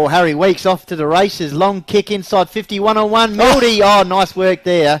kick. Harry Weeks off to the races. Long kick inside 50, 1-on-1. Mildy. Nice work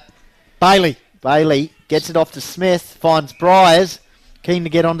there. Bailey gets it off to Smith. Finds Briers. Keen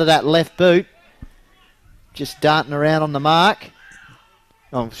to get onto that left boot. Just darting around on the mark.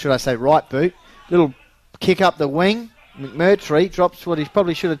 Should I say right boot. Little kick up the wing. McMurtry drops what he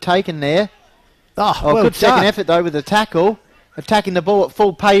probably should have taken there. Good second effort though with the tackle. attacking the ball at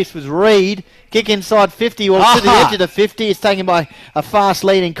full pace was Reed. Kick inside 50, or to the edge of the 50. It's taken by a fast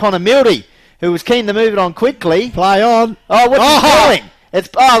leading Connor Mildy, who was keen to move it on quickly. Play on. Oh, what's he doing? It's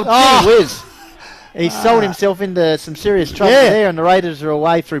gee whiz. He sold himself into some serious trouble there, and the Raiders are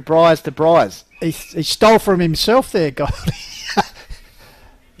away through Briars to Briars. He stole from himself there, God.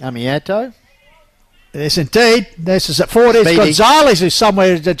 Amiato. Yes, indeed. This is at forward. There's Gonzalez, who's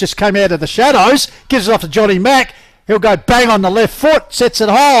somewhere that just came out of the shadows. Gives it off to Johnny Mack. He'll go bang on the left foot. Sets it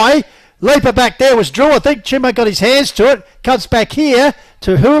high. Leaper back there was Drew. I think Chimmer got his hands to it. Comes back here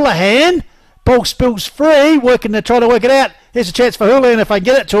to Houlihan. Ball spills free. Trying to work it out. Here's a chance for Houlihan if I can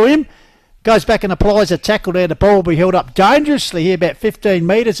get it to him. Goes back and applies a tackle there. The ball will be held up dangerously here, about 15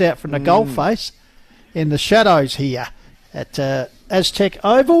 metres out from the goal face in the shadows here at Aztec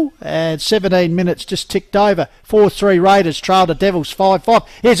Oval. And 17 minutes just ticked over. 4-3 Raiders trail the Devils 5-5.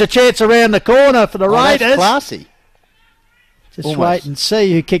 Here's a chance around the corner for the Raiders. That's classy. Just almost. Wait and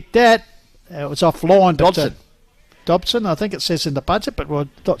see who kicked that. It was offline. Dobson. Dobson, I think it says in the budget, but we're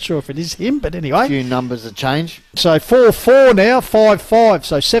not sure if it is him. But anyway. A few numbers have changed. So 4-4 now, 5-5.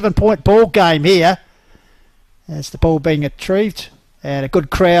 So 7-point ball game here as the ball being retrieved. And a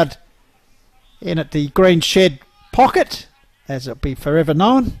good crowd in at the green shed pocket, as it'll be forever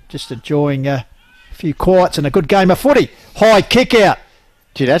known. Just enjoying a few quiets and a good game of footy. High kick out.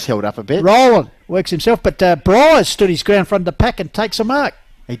 Gee, that's held up a bit. Roland works himself, but Briars stood his ground front of the pack and takes a mark.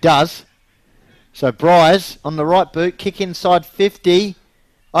 He does. So Briars on the right boot, kick inside 50,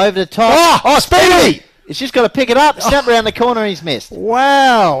 over the top. Oh, Speedy! He's just got to pick it up, snap around the corner, and he's missed.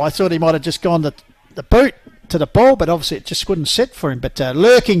 Wow, I thought he might have just gone the boot to the ball, but obviously it just wouldn't set for him. But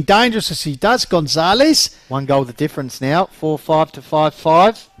lurking dangerous as he does, Gonzalez. One goal the difference now, 4-5 to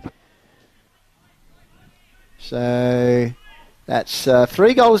 5-5. So that's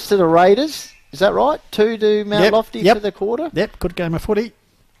 3 goals to the Raiders. Is that right? 2 to Mount Lofty for the quarter? Yep, good game of footy.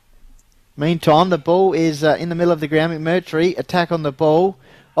 Meantime, the ball is in the middle of the ground. McMurtry, attack on the ball.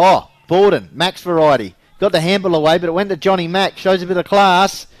 Oh, Borden, Max variety. Got the handball away, but it went to Johnny Mack. Shows a bit of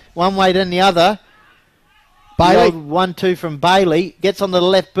class. One way then the other. Bailey. 1-2 from Bailey. Gets on the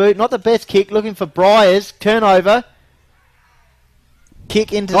left boot. Not the best kick. Looking for Briars. Turnover.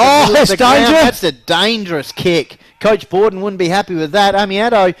 Kick into the middle of the ground. That's a dangerous kick. Coach Borden wouldn't be happy with that.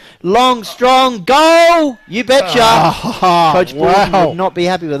 Amiato, long, strong, goal! You betcha. Coach Borden would not be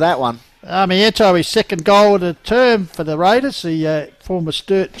happy with that one. Amiato, his second goal of the term for the Raiders, the former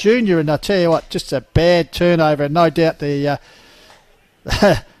Sturt Junior, and I tell you what, just a bad turnover, and no doubt the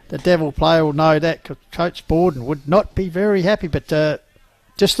the Devil player will know that. Coach Borden would not be very happy, but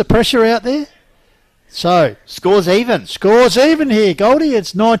just the pressure out there. So scores even here, Goldie.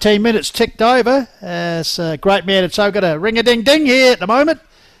 It's 19 minutes ticked over. It's a great man, and so got a ring-a-ding-ding here at the moment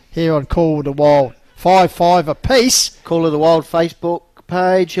here on Call of the Wild. 5-5 apiece. Call of the Wild Facebook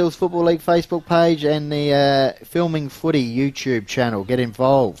page, Hills Football League Facebook page, and the Filming Footy YouTube channel. Get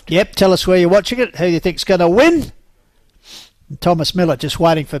involved. Yep, tell us where you're watching it, who you think's going to win. And Thomas Miller just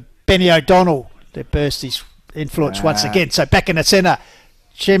waiting for Benny O'Donnell to burst his influence once again. So back in the centre,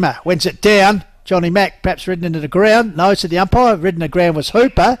 Shimmer wins it down. Johnny Mack perhaps ridden into the ground. No, said the umpire. Ridden the ground was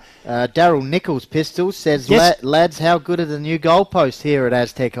Hooper. Daryl Nichols, Pistols, says, yes. Lads, how good are the new goalposts here at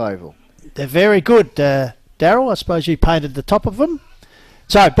Aztec Oval? They're very good, Daryl. I suppose you painted the top of them.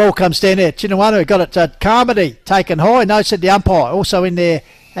 So ball comes down there. Chinawanu got it. Carmody taken high. No, said the umpire. Also in there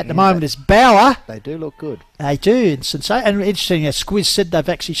at the moment is Bauer. They do look good. They do. And interesting, as Squiz said, they've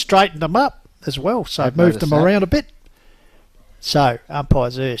actually straightened them up as well. So I've moved them around a bit. So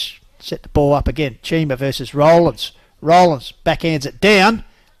umpire's Ursh. Set the ball up again. Chima versus Rollins. Rollins backhands it down.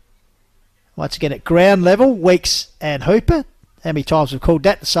 Once again at ground level. Weeks and Hooper. How many times we've called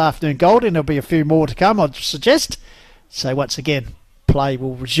that this afternoon, Goldie? There'll be a few more to come, I'd suggest. So once again, play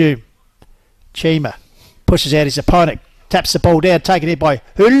will resume. Chima pushes out his opponent. Taps the ball down, taken in by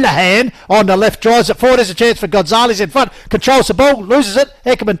Houlihan. On the left, drives it forward. There's a chance for Gonzalez in front. Controls the ball, loses it.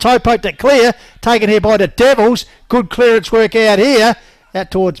 Eckerman toe poked it clear. Taken here by the Devils. Good clearance work out here. Out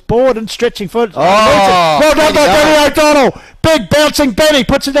towards Borden, stretching foot. Well done by Benny O'Donnell. Big bouncing Benny,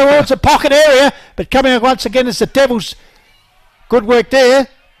 puts it towards the pocket area. But coming out once again is the Devils. Good work there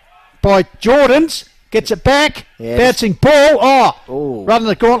by Jordans. Gets it back. Yes. Bouncing ball. Running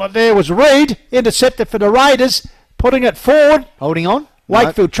the gauntlet there was Reed. Intercepted for the Raiders. Putting it forward. Holding on.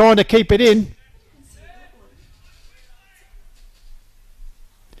 Wakefield trying to keep it in.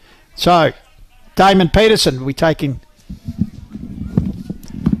 So, Damon Peterson, we're taking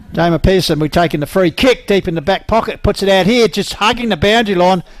the free kick deep in the back pocket. Puts it out here, just hugging the boundary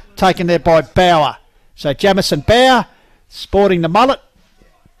line. Taken there by Bauer. So, Jamison Bauer, sporting the mullet.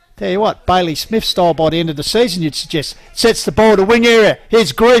 Tell you what, Bailey Smith style by the end of the season, you'd suggest. Sets the ball to wing area.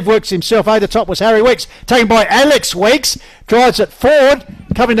 Here's Grieve, works himself over the top, was Harry Weeks. Taken by Alex Weeks. Drives it forward.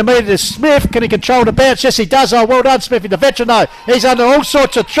 Coming to meet it is Smith. Can he control the bounce? Yes, he does. Oh, well done, Smithy, the veteran, though. He's under all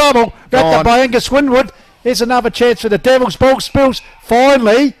sorts of trouble. Wrapped up by Angus Winwood. Here's another chance for the Devils. Ball spills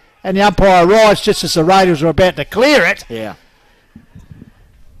finally, and the umpire arrives just as the Raiders are about to clear it. Yeah.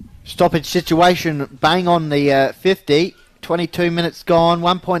 Stoppage situation, bang on the 50. 22 minutes gone,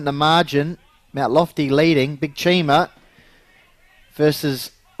 1 point in the margin. Mount Lofty leading. Big Chima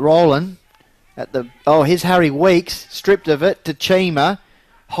versus Roland. Here's Harry Weeks, stripped of it to Chima.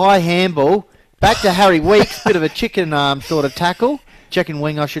 High handball. Back to Harry Weeks. Bit of a chicken arm sort of tackle. Chicken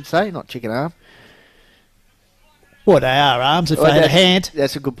wing, I should say, not chicken arm. Well, they are arms if they had a hand.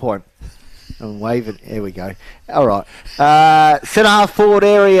 That's a good point. I'm waving. There we go. All right. Centre half forward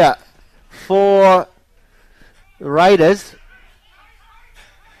area for the Raiders.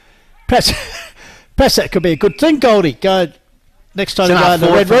 Perhaps that could be a good thing, Goldie. Go next time you go to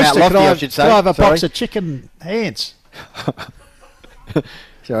the Red Rooster, could I have a box of chicken hands?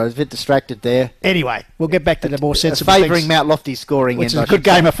 So I was a bit distracted there. Anyway, we'll get back to the more sensible favouring things. Mount Lofty scoring which is a good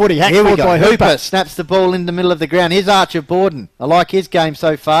game of footy. Here we go. Hooper snaps the ball in the middle of the ground. Here's Archer Borden. I like his game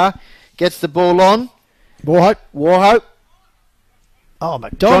so far. Gets the ball on. Warhope. Oh,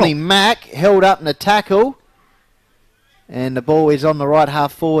 McDonald. Johnny Mack held up in a tackle. And the ball is on the right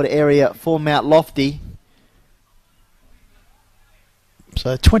half forward area for Mount Lofty.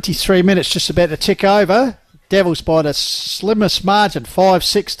 So 23 minutes just about to tick over. Devils by the slimmest margin,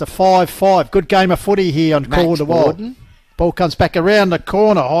 5-6 to 5-5. Good game of footy here on Call the Wild. Ball comes back around the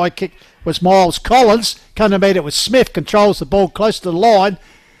corner. High kick was Miles Collins. Come to meet it with Smith. Controls the ball close to the line.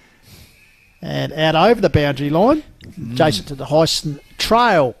 And out over the boundary line. Adjacent to the Heisen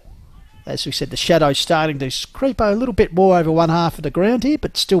Trail. As we said, the shadow's starting to creep a little bit more over one half of the ground here,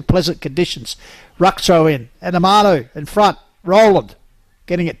 but still pleasant conditions. Ruck throw in. Adamato in front. Roland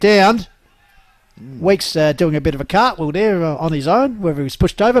getting it down. Weeks doing a bit of a cartwheel there on his own, whether he was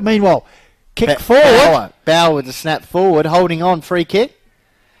pushed over. Meanwhile, kick forward. Bauer with a snap forward, holding on, free kick.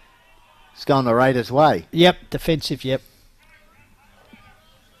 It's gone the Raiders' way. Yep, defensive, yep.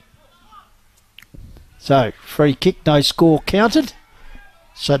 So, free kick, no score counted.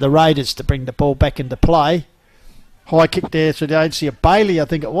 So the Raiders to bring the ball back into play. High kick there to the agency of Bailey, I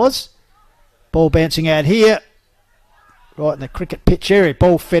think it was. Ball bouncing out here. Right in the cricket pitch area.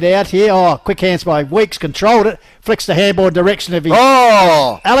 Ball fed out here. Oh, quick hands by Weeks. Controlled it. Flicks the handball in direction of his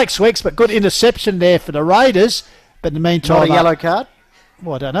Alex Weeks, but good interception there for the Raiders. But in the meantime... Not a yellow card?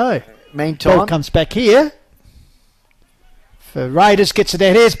 Well, I don't know. Meantime... Ball comes back here. For Raiders, gets it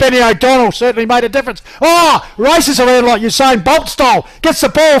out. Here's Benny O'Donnell. Certainly made a difference. Oh, races around like Usain Bolt style. Gets the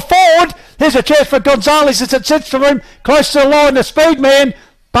ball forward. Here's a chance for Gonzalez as it sits to him. Close to the line. The speed man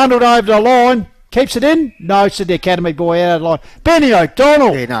bundled over the line. Keeps it in? No, it's the academy boy out of the line. Benny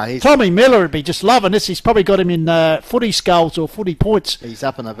O'Donnell. Yeah, no, Tommy Miller would be just loving this. He's probably got him in footy skulls or footy points. He's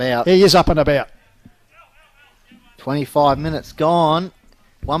up and about. He is up and about. 25 minutes gone.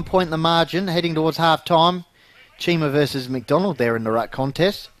 1 point in the margin, heading towards half-time. Chima versus McDonald there in the ruck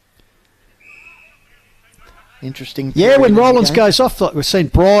contest. Interesting. Yeah, when Rollins goes off, like we've seen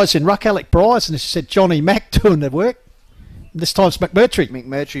Bryce in ruck, Alec Bryce, and as you said, Johnny Mack doing the work. This time's McMurtry.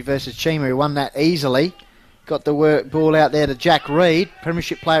 McMurtry versus Chima, who won that easily. Got the ball out there to Jack Reed,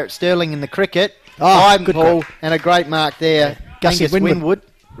 premiership player at Stirling in the cricket. Good ball and a great mark there. Yeah. Angus Winwood,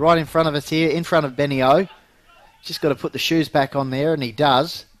 right in front of us here, in front of Benny O. Just got to put the shoes back on there, and he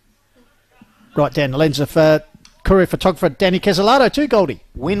does. Right down the lens of courier photographer Danny Casalado too, Goldie.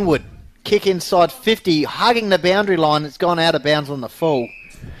 Winwood, kick inside 50, hugging the boundary line. It's gone out of bounds on the full.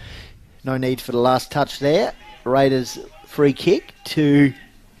 No need for the last touch there. Raiders free kick to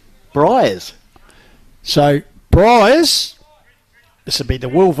Briars. So Briars, this would be the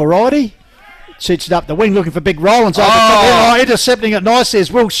Will variety. Sits it up the wing, looking for big Rollins. Intercepting it nicely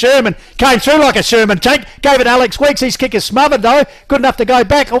as Will Sherman came through like a Sherman tank. Gave it Alex Weeks. His kick is smothered though. Good enough to go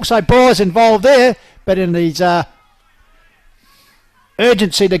back. Also Briars involved there, but in his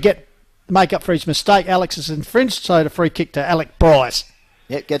urgency to make up for his mistake, Alex is infringed. So the free kick to Alec Briars.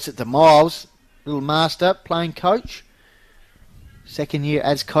 Yep, gets it to Miles. Little master, playing coach. Second year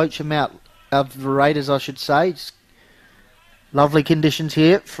as coach of the Raiders, I should say. It's lovely conditions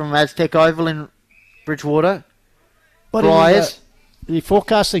here from Aztec Oval in Bridgewater. Briars. Are you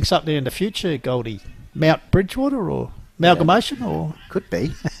forecasting something in the future, Goldie? Mount Bridgewater or amalgamation? Or could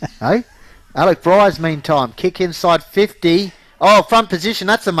be. Hey, Alec Briars, meantime, kick inside 50. Oh, front position,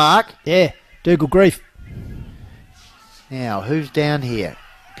 that's a mark. Yeah, Dougal Grief. Now, who's down here?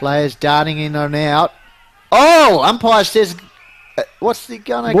 Players darting in and out. Oh, umpire says What's the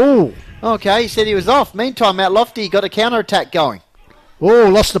gunner? Whoa. Okay, he said he was off. Meantime, Mount Lofty got a counter-attack going. Oh,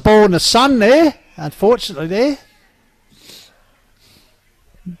 lost the ball in the sun there, unfortunately there.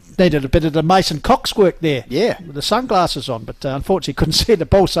 Needed a bit of the Mason Cox work there. Yeah. With the sunglasses on, but unfortunately couldn't see the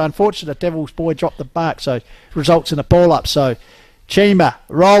ball, so unfortunate Devils boy dropped the mark, so results in a ball up. So Chima,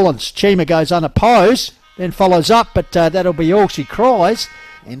 Rollins, Chima goes unopposed, then follows up, but that'll be all she cries.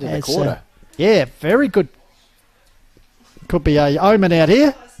 End of the quarter. Yeah, very good. Could be a omen out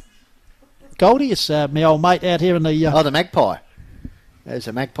here. Goldie, it's my old mate out here in the... the magpie. There's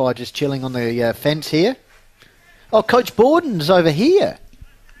a magpie just chilling on the fence here. Oh, Coach Borden's over here.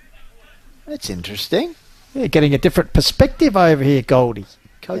 That's interesting. Yeah, getting a different perspective over here, Goldie.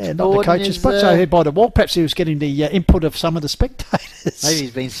 Coach not Borden the coach's spot, so here by the wall. Perhaps he was getting the input of some of the spectators. Maybe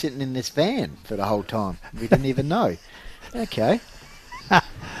he's been sitting in this van for the whole time. We didn't even know. Okay. All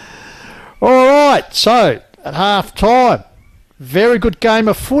right, so at half time, very good game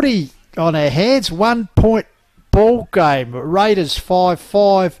of footy on our hands. 1 point ball game. Raiders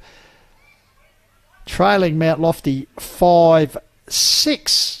 5-5, trailing Mount Lofty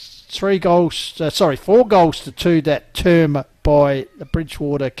 5-6. 4 goals to 2 that term by the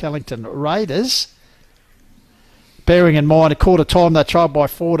Bridgewater Callington Raiders. Bearing in mind, a quarter time they trailed by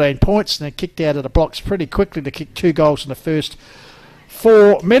 14 points and then kicked out of the blocks pretty quickly to kick 2 goals in the first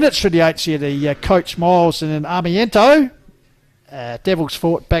 4 minutes for the HC of the Coach Miles and then Armiento. Devils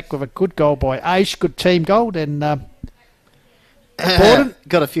fought back with a good goal by Aish, good team goal. Then Borden.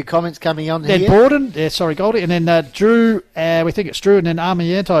 Got a few comments coming on here. Then Borden, Goldie. And then Drew, we think it's Drew, and then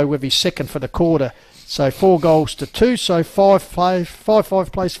Armiento with his second for the quarter. So 4 goals to 2, so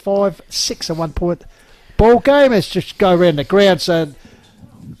 5-5 plays 5-6 a 1 point ball game. Let's just go around the ground. So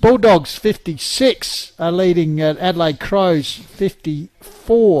Bulldogs 56 are leading Adelaide Crows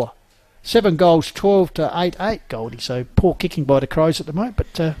 54. 7 goals, 12 to 8-8, Goldie. So poor kicking by the Crows at the moment.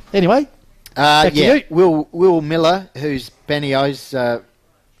 But anyway, back to you. Will Miller, who's Benny O's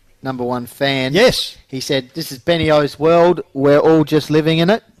number 1 fan. Yes. He said, this is Benny O's world. We're all just living in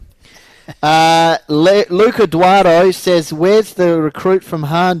it. Luca Eduardo says, where's the recruit from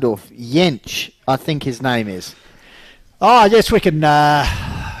Harndorf? Yench, I think his name is. Oh, yes, we can...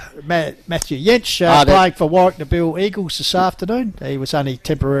 Matthew Yench playing for Warwick Nabil Eagles this afternoon. He was only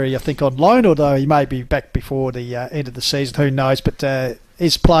temporary, I think, on loan, although he may be back before the end of the season. Who knows? But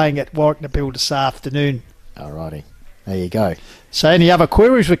he's playing at Warwick Nabil this afternoon. Alrighty. There you go. So any other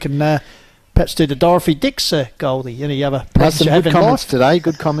queries we can perhaps do the Dorothy Dix, Goldie? Any other problems you have in life today?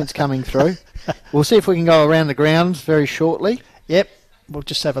 Good comments coming through. We'll see if we can go around the grounds very shortly. Yep. We'll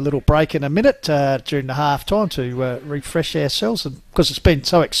just have a little break in a minute during the half time to refresh ourselves, and because it's been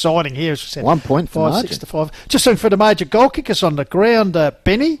so exciting here, as we said. 1 point for 5-6 to 5. Just looking for the major goal kickers on the ground,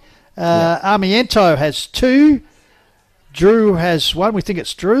 Benny. Armiento has 2. Drew has 1. We think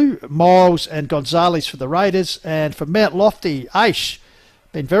it's Drew. Miles and Gonzalez for the Raiders, and for Mount Lofty, Aish.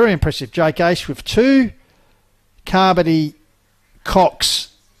 Been very impressive. Jake Aish with 2. Carmody, Cox,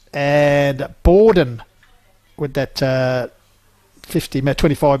 and Borden with that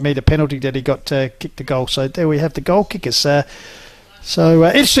 25 metre penalty that he got kicked the goal. So there we have the goal kickers. So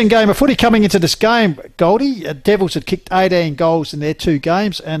interesting game of footy coming into this game, Goldie. Devils had kicked 18 goals in their 2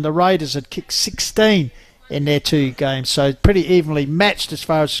 games, and the Raiders had kicked 16 in their 2 games. So pretty evenly matched as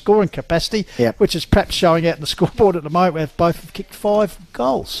far as scoring capacity, which is perhaps showing out in the scoreboard at the moment, where both have kicked 5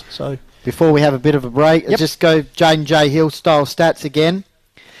 goals. So before we have a bit of a break, let's just go Jaden J. Hill style stats again.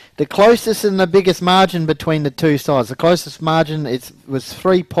 The closest and the biggest margin between the 2 sides. The closest margin was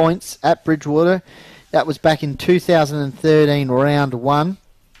 3 points at Bridgewater. That was back in 2013, round 1.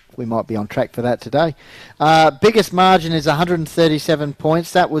 We might be on track for that today. Biggest margin is 137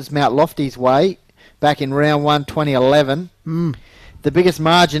 points. That was Mount Lofty's way back in round 1, 2011. The biggest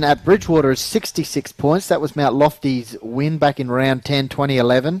margin at Bridgewater is 66 points. That was Mount Lofty's win back in round 10,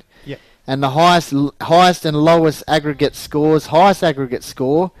 2011. Yep. And the highest and lowest aggregate scores, highest aggregate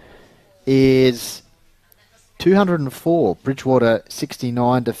score is 204. Bridgewater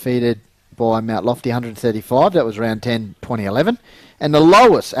 69 defeated by Mount Lofty 135. That was round 10, 2011. And the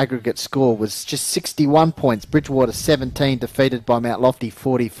lowest aggregate score was just 61 points. Bridgewater 17 defeated by Mount Lofty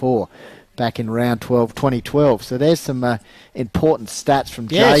 44 back in round 12, 2012. So there's some important stats from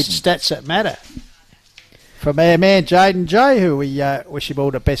Jaden. Yes, stats that matter. From our man Jaden J, who we wish him all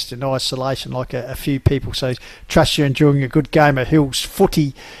the best in isolation, like a few people. So trust you enjoying a good game of Hills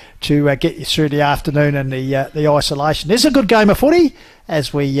footy to get you through the afternoon and the isolation. There's a good game of footy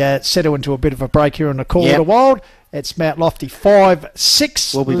as we settle into a bit of a break here on the Call of the Wild. It's Mount Lofty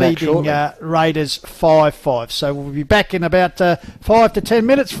 5-6, we'll be leading Raiders 5-5. So we'll be back in about 5 to 10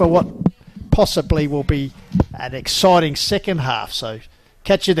 minutes for what possibly will be an exciting second half. So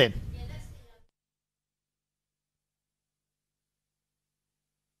catch you then.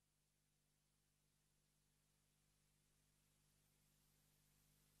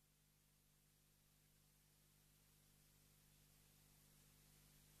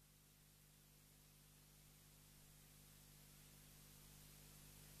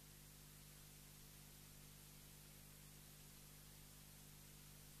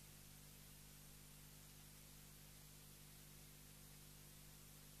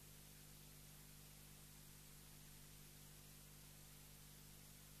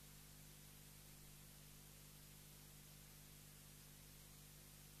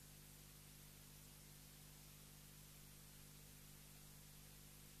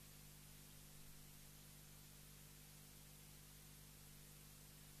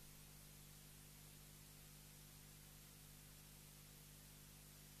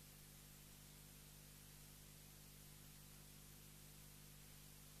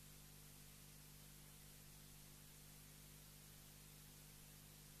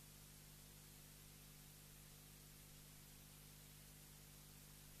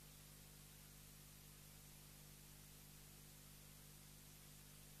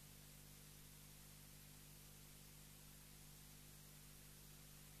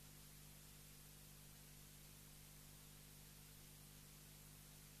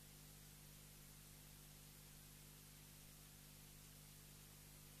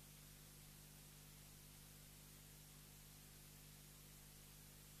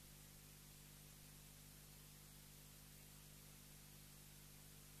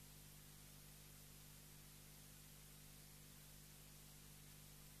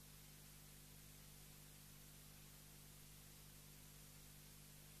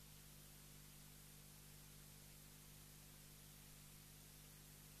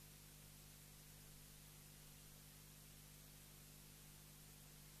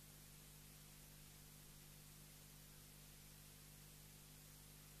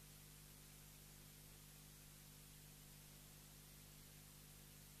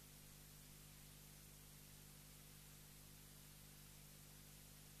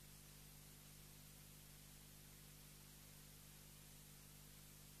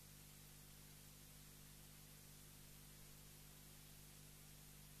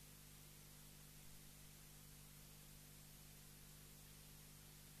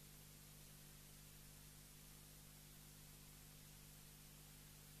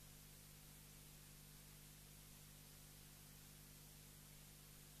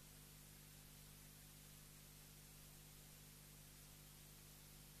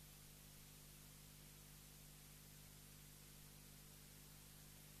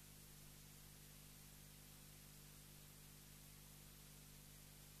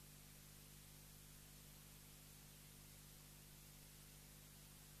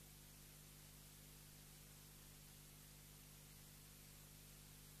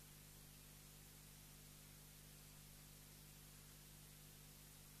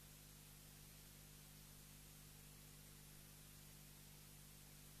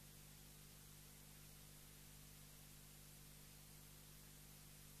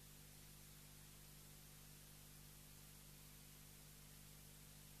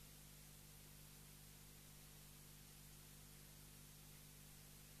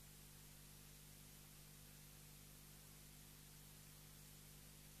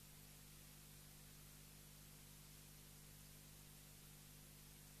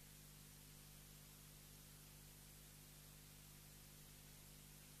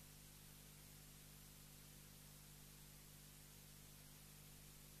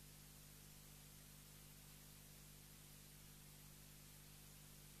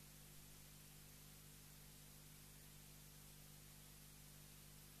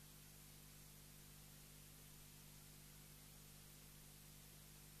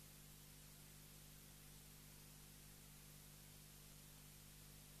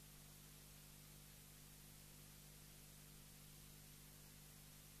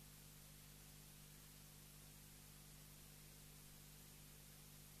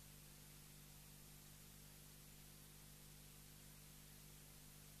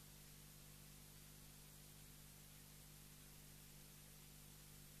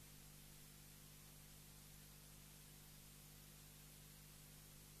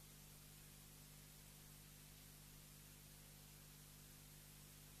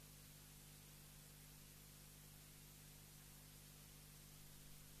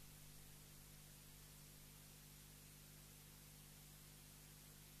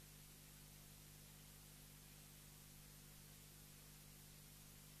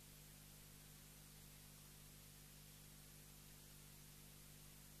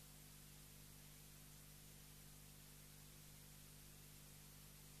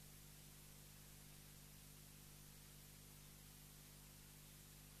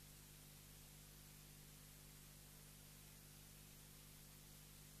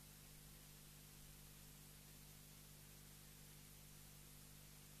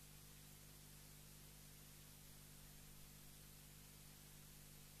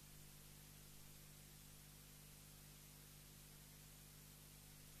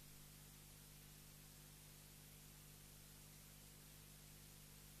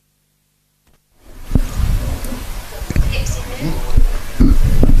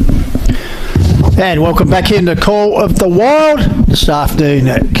 And welcome back in the Call of the Wild this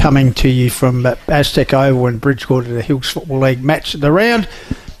afternoon, coming to you from Aztec Oval in Bridgewater, the Hills Football League match of the round.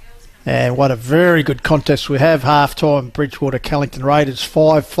 And what a very good contest we have. Half-time, Bridgewater Callington Raiders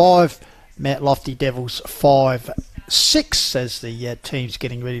 5-5, Mount Lofty Devils 5-6 as the team's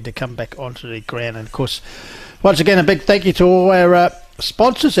getting ready to come back onto the ground. And of course, once again, a big thank you to all our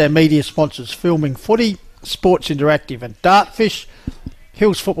sponsors, our media sponsors, Filming Footy, Sports Interactive and Dartfish.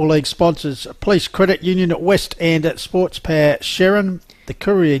 Hills Football League sponsors Police Credit Union at West End at Sports Power Sharon, the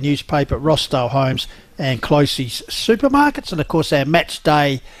Courier newspaper Rossdale Homes and Closey's Supermarkets, and of course our match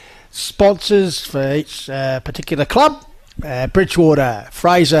day sponsors for each particular club, Bridgewater,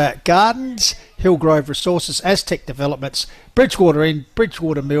 Fraser Gardens, Hillgrove Resources, Aztec Developments, Bridgewater Inn,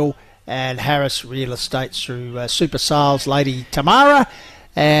 Bridgewater Mill and Harris Real Estates through Super Sales Lady Tamara.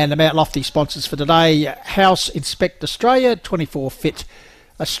 And the Mount Lofty sponsors for today, House Inspect Australia, 24 Fit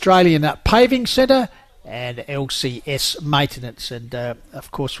Australian Paving Centre and LCS Maintenance. And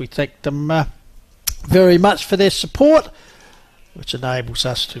of course we thank them very much for their support, which enables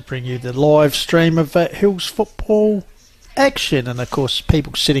us to bring you the live stream of Hills football action. And of course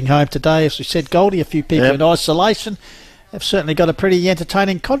people sitting home today, as we said, Goldie, a few people in isolation, have certainly got a pretty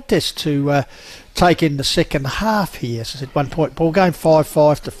entertaining contest to take in the second half here. As I said, 1 point ball game,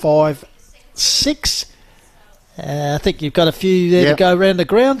 5-5 to 5-6. I think you've got a few there to go around the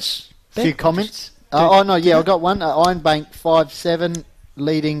grounds. A few comments. I've got one. Ironbank 5-7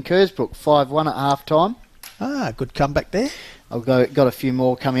 leading Kersbrook 5-1 at half time. Good comeback there. I've got a few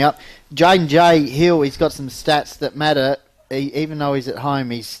more coming up. Jaden J. Hill, he's got some stats that matter. Even though he's at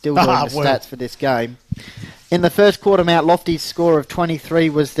home, he's still doing the stats for this game. In the first quarter, Mount Lofty's score of 23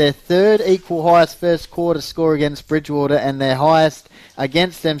 was their third equal highest first quarter score against Bridgewater and their highest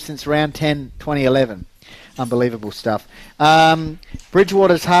against them since round 10, 2011. Unbelievable stuff.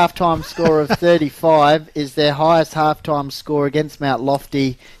 Bridgewater's halftime score of 35 is their highest halftime score against Mount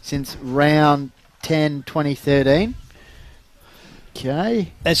Lofty since round 10, 2013.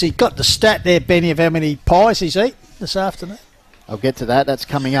 Okay. Has he got the stat there, Benny, of how many pies he's eaten this afternoon? I'll get to that. That's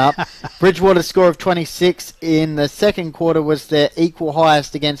coming up. Bridgewater's score of 26 in the second quarter was their equal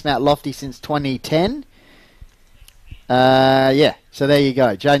highest against Mount Lofty since 2010. So there you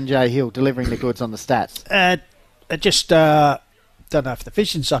go. Jaden J. Hill delivering the goods on the stats. I just don't know if the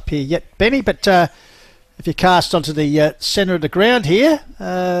vision's up here yet, Benny, but if you cast onto the centre of the ground here,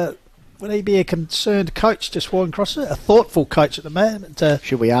 would he be a concerned coach just walking across it? A thoughtful coach at the moment.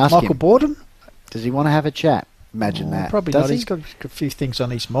 Should we ask Michael him? Borden? Does he want to have a chat? Imagine that. Probably not. He's got a few things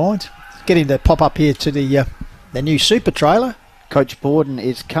on his mind. Get him to pop up here to the new super trailer. Coach Borden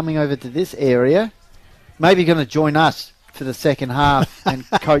is coming over to this area. Maybe going to join us for the second half and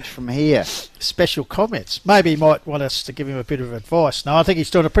coach from here. Special comments. Maybe he might want us to give him a bit of advice. No, I think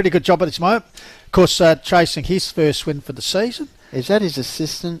he's doing a pretty good job at this moment. Of course, chasing his first win for the season. Is that his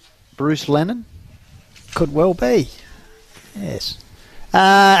assistant, Bruce Lennon? Could well be. Yes.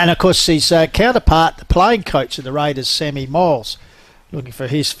 And of course his counterpart, the playing coach of the Raiders, Sammy Miles, looking for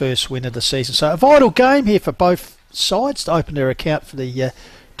his first win of the season. So a vital game here for both sides to open their account for the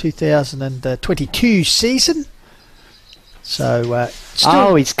 2022 season. So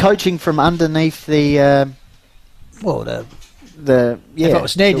he's coaching from underneath the if it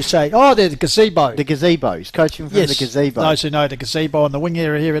was Ned, you say, they're the gazebo. The gazebo. He's coaching from the gazebo. Those who know the gazebo on the wing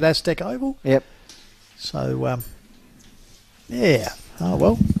area here at Aztec Oval. Yep. So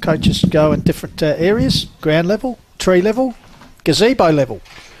coaches go in different areas: ground level, tree level, gazebo level.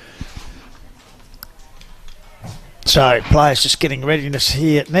 So players just getting readiness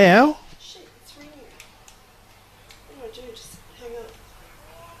here now. Shit, it's ringing. What do I do? Just hang up.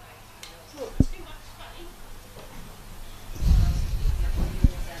 Look.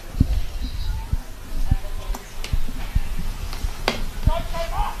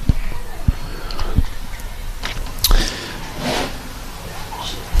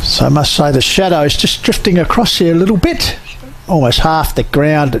 So I must say the shadows just drifting across here a little bit. Almost half the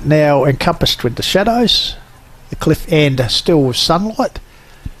ground now encompassed with the shadows. The cliff end still with sunlight,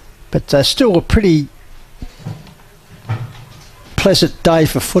 but still a pretty pleasant day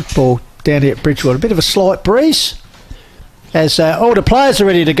for football down here at Bridgewater. A bit of a slight breeze as all the players are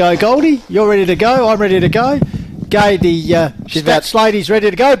ready to go. Goldie, you're ready to go, I'm ready to go. Gay, the stats lady's ready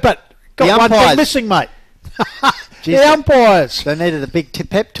to go, but got one thing missing, mate. The umpires. They needed a big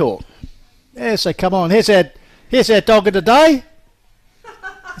pep talk. Yeah, so come on. Here's our dog of the day.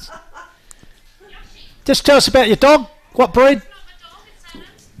 Just tell us about your dog. What breed?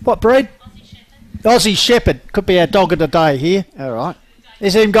 What breed? Aussie Shepherd. Could be our dog of the day here. All right.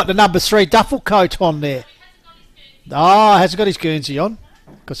 He's even got the number 3 duffel coat on there. Hasn't got his Guernsey on.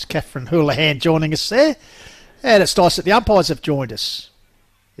 because Catherine Houlihan joining us there. And it's nice that the umpires have joined us.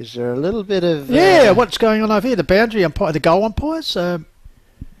 Is there a little bit of... what's going on over here? The boundary umpire, the goal umpires? Are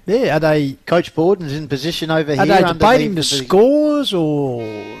they... Coach Borden's in position over here. Are they debating the scores or...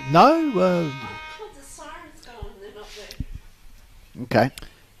 No? The siren's going, they're not there. Okay.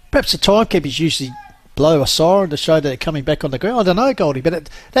 Perhaps the timekeepers usually blow a siren to show that they're coming back on the ground. I don't know, Goldie, but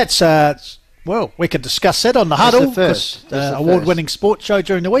that's... well, we could discuss that on the Huddle, because award-winning sports show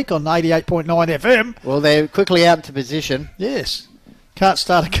during the week on 88.9 FM. Well, they're quickly out into position. Yes. Can't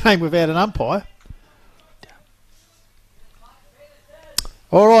start a game without an umpire.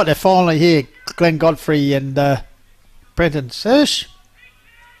 All right, they're finally here. Glenn Godfrey and Brenton Sersh.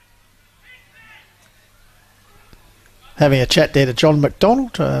 Having a chat there to John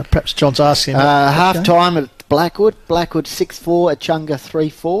McDonald. Perhaps John's asking. Half-time at Blackwood. Blackwood 6-4, Echunga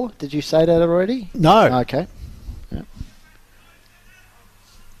 3-4. Did you say that already? No. Okay. Yep.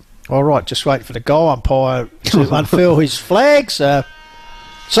 All right, just waiting for the goal umpire to unfurl his flags.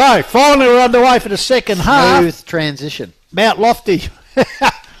 So, finally we're underway for the second half. Smooth transition. Mount Lofty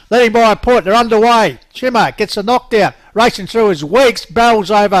leading by a point. They're underway. Chimmer gets a knockdown. Racing through his weeks. Barrels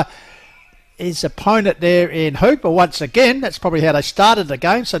over his opponent there in Hooper once again. That's probably how they started the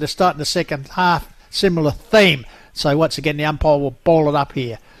game. So they're starting the second half. Similar theme. So once again the umpire will ball it up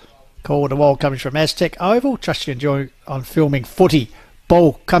here. Call the ball coming from Aztec Oval. Trust you enjoy on filming footy.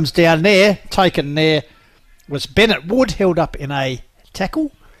 Ball comes down there. Taken there was Bennett Wood, held up in a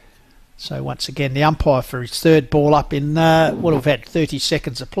tackle. So once again the umpire for his third ball up in what have had 30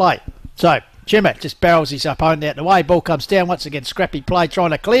 seconds of play. So Chimmer just barrels his opponent out the way. Ball comes down once again. Scrappy play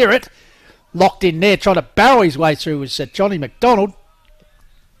trying to clear it. Locked in there trying to barrel his way through was Johnny McDonald.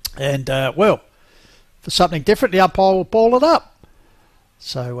 And for something different, the umpire will ball it up.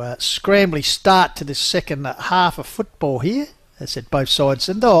 So scrambly start to this second half of football here. As I said, both sides.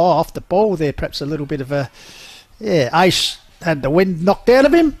 And off the ball there, perhaps a little bit of a ace had the wind knocked out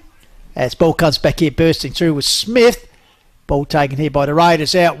of him. As ball comes back here, bursting through with Smith. Ball taken here by the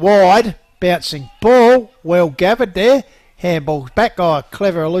Raiders out wide. Bouncing ball, well gathered there. Handball's back.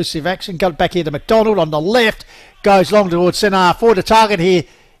 Clever elusive action. Got back here to McDonald on the left. Goes long towards centre half forward. The target here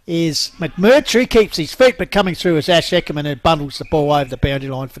is McMurtry. Keeps his feet, but coming through is Ash Eckerman, and bundles the ball over the boundary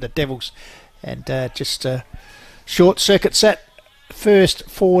line for the Devils. And just short circuits that first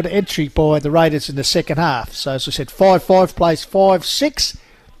forward entry by the Raiders in the second half. So as I said, 5-5 plays 5-6.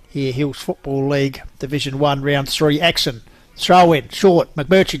 Here, Hills Football League Division 1 Round 3 action. Throw in, short.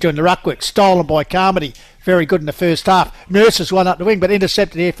 McMurtry doing the ruck work. Stolen by Carmody. Very good in the first half. Nurses one up the wing, but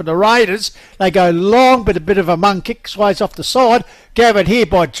intercepted here for the Raiders. They go long, but a bit of a mung kick. Sways off the side. Gathered here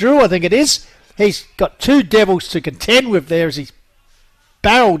by Drew, I think it is. He's got two Devils to contend with there as he's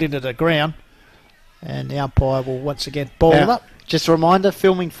barreled into the ground. And the umpire will once again ball it up. Just a reminder,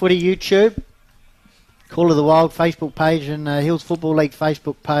 Filming Footy YouTube. Call of the Wild Facebook page and Hills Football League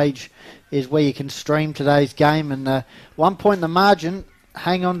Facebook page is where you can stream today's game. And 1 point in the margin.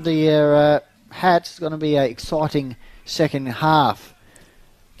 Hang on to your hats. It's going to be an exciting second half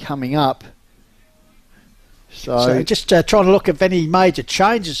coming up. So just trying to look if any major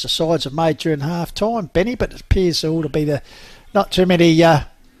changes the sides have made during half time, Benny, but it appears there ought to be not too many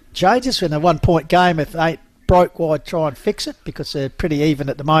changes in a 1 point game. If they ain't broke wide, try and fix it because they're pretty even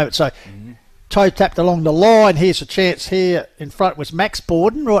at the moment. So toe tapped along the line. Here's a chance here in front was Max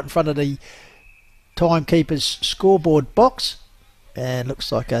Borden, right in front of the timekeeper's scoreboard box. And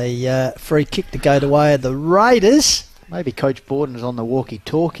looks like a free kick to go the way of the Raiders. Maybe Coach Borden is on the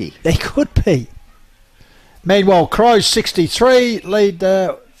walkie-talkie. They could be. Meanwhile, Crows 63, lead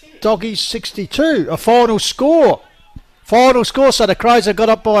Doggies 62. A final score. Final score, so the Crows have got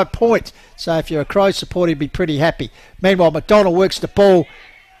up by a point. So if you're a Crows supporter, you'd be pretty happy. Meanwhile, McDonald works the ball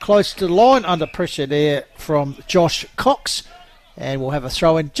close to the line, under pressure there from Josh Cox. And we'll have a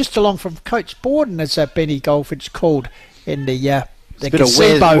throw in just along from Coach Borden, as Benny Goldfinch called in the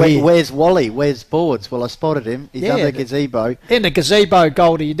gazebo here. Where's Wally? Where's Boards? Well, I spotted him. He's under the gazebo. In the gazebo,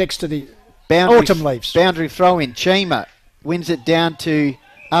 Goldie, next to the autumn leaves. Boundary throw in. Chima wins it down to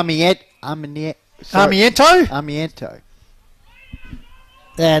Armiento.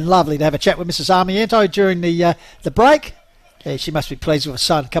 And lovely to have a chat with Mrs. Armiento during the break. She must be pleased with her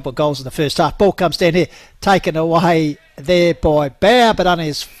son. A couple of goals in the first half. Ball comes down here, taken away there by Bauer, but only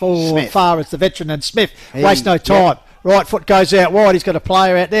as far as the veteran and Smith. Waste no time. Yep. Right foot goes out wide. He's got a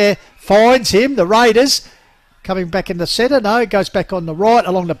player out there. Finds him. The Raiders coming back in the centre. No, goes back on the right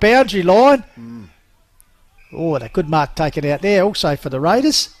along the boundary line. Oh, and a good mark taken out there also for the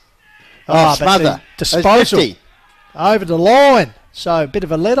Raiders. Smother. Disposal over the line. So a bit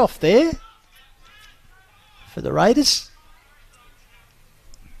of a let off there for the Raiders.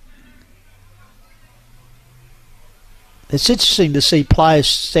 It's interesting to see players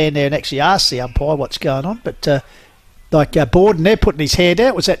stand there and actually ask the umpire what's going on. But Borden there putting his hand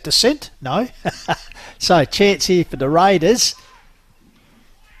out. Was that dissent? No. So chance here for the Raiders.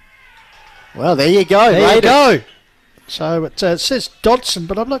 Well, there you go. There you go. So it says Dodson,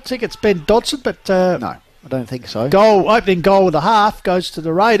 but I'm not thinking it's Ben Dodson. But no, I don't think so. Opening goal of the half goes to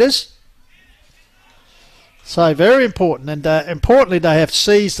the Raiders. So very important, and importantly they have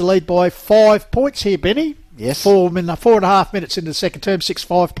seized the lead by 5 points here, Benny. Yes. 4.5 minutes into the second term,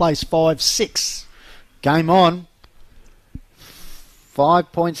 6-5 plays 5-6. Game on.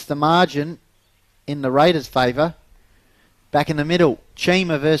 5 points the margin in the Raiders' favour. Back in the middle,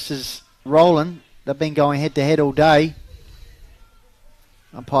 Chima versus Roland. They've been going head-to-head all day.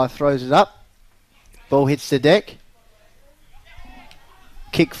 Umpire throws it up. Ball hits the deck.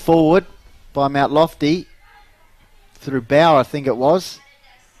 Kick forward by Mount Lofty. Through Bauer, I think it was.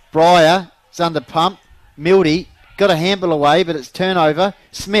 Breyer, it's under pump. Mildy, got a handball away, but it's turnover.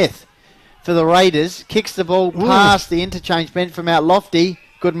 Smith for the Raiders. Kicks the ball past the interchange bench from Mount Lofty.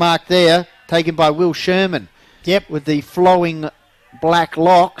 Good mark there. Taken by Will Sherman. Yep. With the flowing black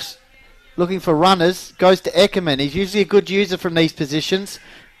locks. Looking for runners. Goes to Eckerman. He's usually a good user from these positions.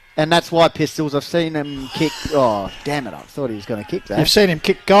 And that's why Pistols, I've seen him kick. Oh, damn it. I thought he was going to kick that. You've seen him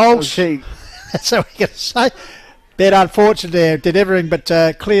kick goals. That's what we're going to say. Bit unfortunate there. Did everything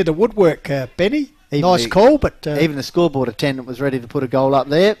but clear the woodwork, Benny. Nice call, but... even the scoreboard attendant was ready to put a goal up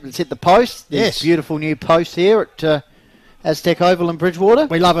there. It's hit the post. Yes. Beautiful new post here at Aztec Oval in Bridgewater.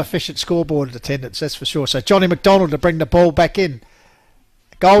 We love efficient scoreboard attendance, that's for sure. So Johnny McDonald to bring the ball back in.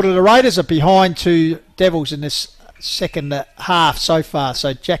 Goal to the Raiders are behind 2 Devils in this second half so far.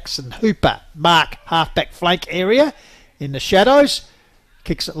 So Jackson Hooper, mark half-back flank area in the shadows.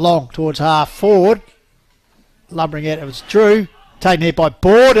 Kicks it long towards half forward. Lumbering out, it was Drew. Taken there by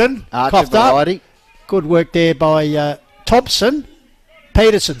Borden. Coughed up. Good work there by Thompson.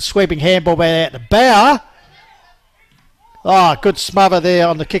 Peterson sweeping handball back out to Bauer. Oh, good smother there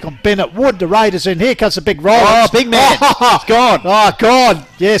on the kick on Bennett Wood. The Raiders in. Here comes the big roll. Oh, big man. It's gone. Oh, gone.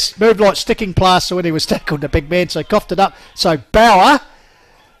 Yes, moved like sticking plaster when he was tackled, the big man. So coughed it up. So Bauer.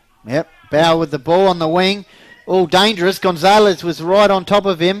 Yep, Bauer with the ball on the wing. All dangerous. Gonzalez was right on top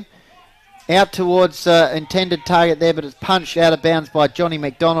of him. Out towards intended target there, but it's punched out of bounds by Johnny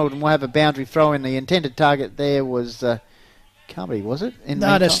McDonald, and we'll have a boundary throw in. The intended target there was Carmody, was it?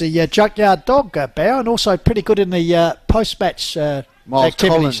 No, that's the junkyard dog, Bauer, and also pretty good in the post-match Miles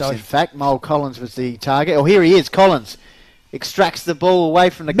Collins, in fact. Miles Collins was the target. Oh, here he is, Collins. Extracts the ball away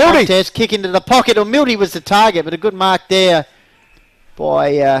from the contest, kick into the pocket. Or Mildy was the target, but a good mark there by...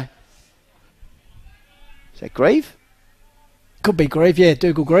 is that Grieve? Could be Grieve, yeah,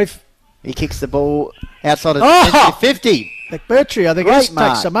 Dougal Grieve. He kicks the ball outside of the 50. McMurtry, I think he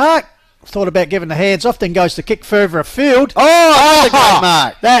takes a mark. Thought about giving the hands off, then goes to kick further afield. Oh, that's a great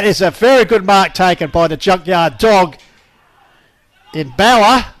mark. That is a very good mark taken by the junkyard dog in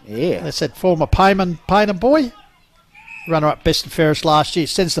Bauer. Yeah. That's that former Payman boy. Runner-up best and fairest last year.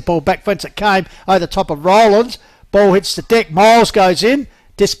 Sends the ball back fence. It came over the top of Rowlands. Ball hits the deck. Miles goes in.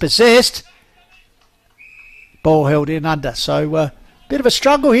 Dispossessed. Ball held in under. So... bit of a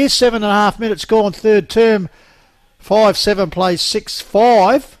struggle here, 7.5 minutes gone, third term. 5-7 plays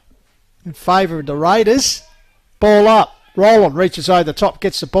 6-5 in favour of the Raiders. Ball up. Roland reaches over the top,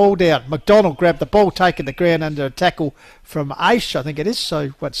 gets the ball down. McDonald grabbed the ball, taking the ground under a tackle from Aish, I think it is.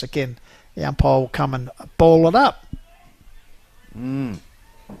 So once again, the umpire will come and ball it up. 5-7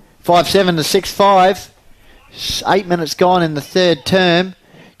 to 6-5. 8 minutes gone in the third term.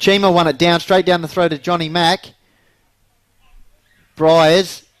 Chima won it down, straight down the throat of Johnny Mack.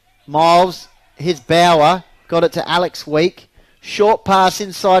 Briers, Miles, his Bauer, got it to Alex Week. Short pass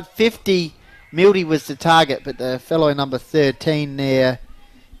inside 50. Mildy was the target, but the fellow number 13 there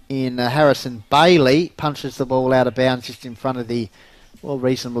in Harrison Bailey punches the ball out of bounds just in front of the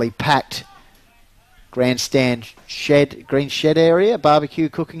reasonably packed grandstand shed, green shed area, barbecue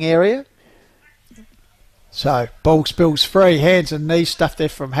cooking area. So, ball spills free, hands and knees stuffed there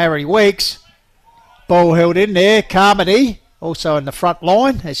from Harry Weeks. Ball held in there, Carmody. Also in the front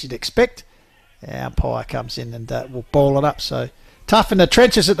line, as you'd expect. Our umpire comes in and will ball it up. So tough in the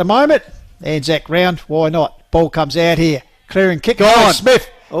trenches at the moment. Anzac round, why not? Ball comes out here. Clearing kick. Gone. Smith,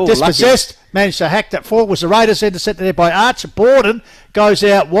 dispossessed. Lucky. Managed to hack that forward. Was the Raiders intercepted there by Archer. Borden goes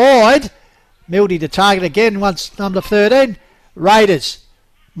out wide. Mildy to target again once number 13. Raiders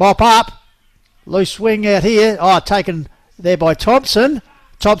mop up. Loose swing out here. Oh, taken there by Thompson.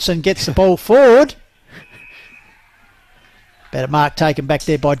 Thompson gets the ball forward. Better mark taken back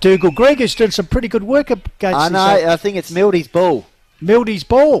there by Dougal Greg, who's doing some pretty good work against I know, I think it's Mildy's ball. Mildy's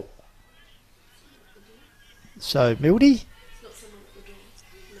ball. So Mildy.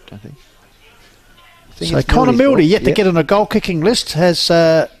 Don't think. So Connor Mildy, yet to get on a goal kicking list, has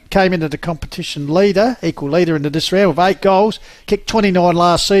came into the competition leader, equal leader into this round with 8 goals. Kicked 29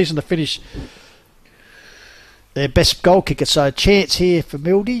 last season to finish their best goal kicker. So a chance here for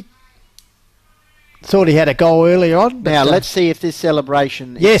Mildy. Thought he had a goal earlier on. Now let's see if this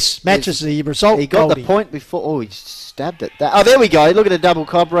celebration matches the result. He got Goldie. the point before. Oh, he stabbed it. Oh, there we go. Look at a double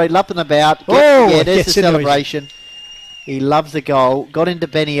cobra, up and about. There's the celebration. He loves the goal. Got into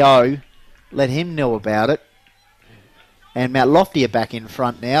Benny O. Let him know about it. And Mount Lofty are back in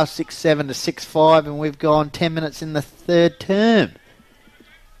front now, 6-7 to 6-5, and we've gone 10 minutes in the third term.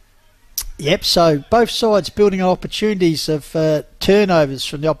 Yep, so both sides building on opportunities of turnovers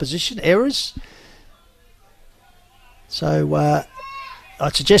from the opposition, errors. So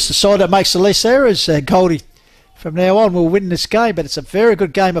I'd suggest the side that makes the least errors, Goldie, from now on will win this game. But it's a very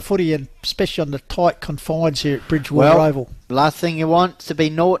good game of footy, and especially on the tight confines here at Bridgewater Oval. Last thing you want to be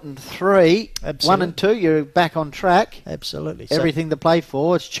 0-3. Absolutely. 1 and 2, you're back on track. Absolutely. Everything to play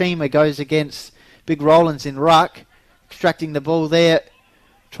for. As Chima goes against Big Rollins in ruck, extracting the ball there.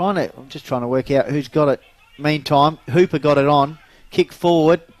 I'm just trying to work out who's got it. Meantime, Hooper got it on. Kick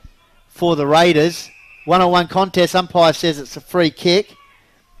forward for the Raiders. 1-on-1 contest. Umpire says it's a free kick.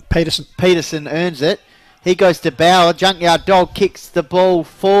 Peterson earns it. He goes to Bauer. Junkyard Dog kicks the ball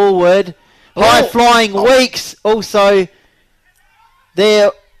forward. High flying Weeks also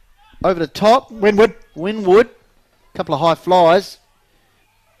there over the top. Winwood. Couple of high flyers.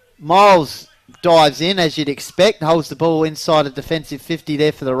 Miles dives in as you'd expect. Holds the ball inside a defensive 50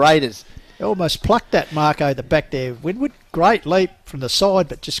 there for the Raiders. Almost plucked that Marco the back there. Winwood, great leap from the side,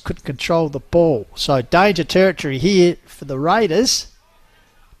 but just couldn't control the ball. So danger territory here for the Raiders.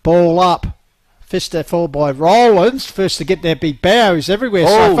 Ball up. Fist forward by Rollins. First to get there, Big Bow, who's everywhere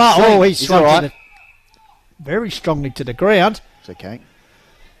so far. He's swung very strongly to the ground. It's okay.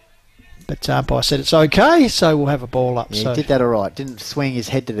 But umpire said it's okay, so we'll have a ball up. Yeah, he did that all right. Didn't swing his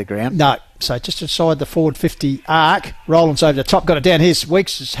head to the ground. No. So just inside the forward 50 arc. Rollins over the top, got it down. Here's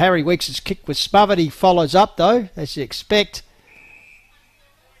Weeks. Harry Weeks' kick was smothered. He follows up, though, as you expect.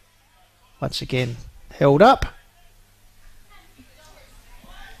 Once again, held up.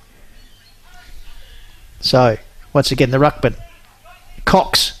 So, once again, the ruckman.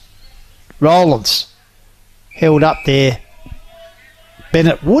 Cox. Rollins. Held up there.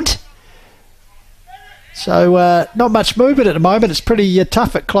 Bennett Wood. So, not much movement at the moment. It's pretty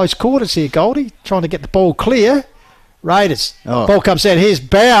tough at close quarters here, Goldie. Trying to get the ball clear. Raiders. Ball comes out. Here's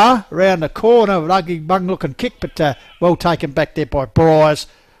Bauer around the corner. An ugly, bung-looking kick, but well taken back there by Bryars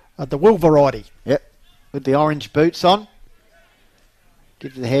of the Will variety. Yep, with the orange boots on.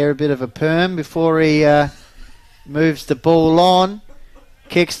 Gives the hair a bit of a perm before he moves the ball on.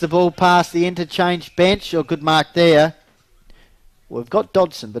 Kicks the ball past the interchange bench. Good mark there. We've got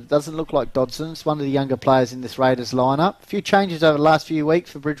Dodson, but it doesn't look like Dodson. It's one of the younger players in this Raiders lineup. A few changes over the last few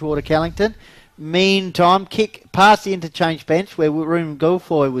weeks for Bridgewater Callington. Meantime, kick past the interchange bench where Room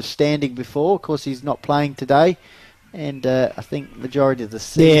Guilfoyle was standing before. Of course, he's not playing today. And I think majority of the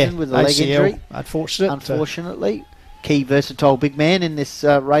season with a leg injury. Unfortunately. Key versatile big man in this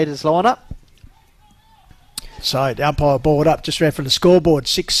Raiders lineup. So the umpire board up just ran from the scoreboard.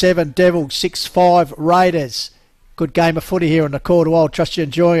 6-7 Devils, 6-5 Raiders. Good game of footy here on the quarter wall. Trust you're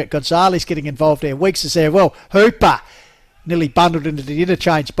enjoying it. Gonzalez getting involved there. Weeks is there. Well, Hooper nearly bundled into the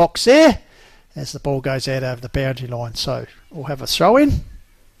interchange box there as the ball goes out over the boundary line. So we'll have a throw in.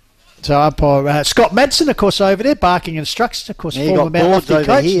 So umpire Scott Madsen, of course, over there barking instructions. Of course, former Mount Lofty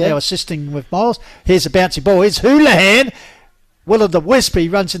coach now assisting with Miles. Here's a bouncy ball. Here's Houlihan. Will of the Wisp, he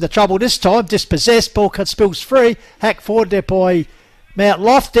runs into trouble this time. Dispossessed. Ball spills free. Hack forward there by Mount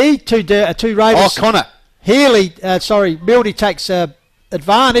Lofty. Two Raiders. Connor. Mildy takes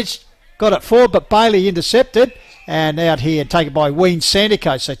advantage. Got it forward, but Bailey intercepted. And out here, taken by Ween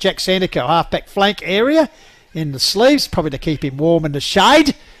Sandico. So Jack Sandico, halfback flank area in the sleeves. Probably to keep him warm in the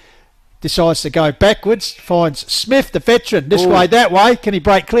shade. Decides to go backwards. Finds Smith, the veteran. This way, that way. Can he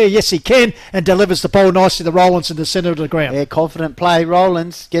break clear? Yes, he can. And delivers the ball nicely to Rollins in the centre of the ground. Yeah, confident play.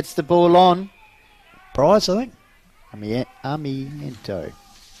 Rollins gets the ball on. Prize, I think. Armiento.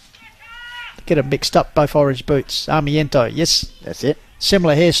 Get them mixed up, both orange boots. Armiento, yes. That's it.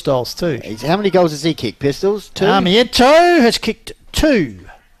 Similar hairstyles too. How many goals has he kicked, Pistols? 2? Armiento has kicked 2.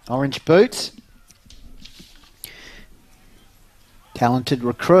 Orange boots. Talented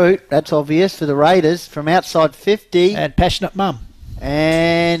recruit, that's obvious for the Raiders from outside 50. And passionate mum.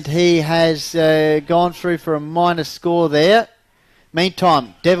 And he has gone through for a minor score there.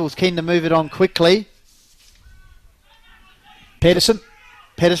 Meantime, Devils keen to move it on quickly. Pedersen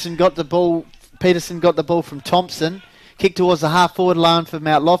got the ball Peterson got the ball from Thompson. Kick towards the half-forward line for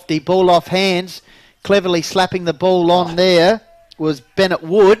Mount Lofty. Ball off hands. Cleverly slapping the ball on there was Bennett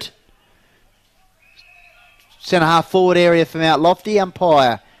Wood. Centre half-forward area for Mount Lofty.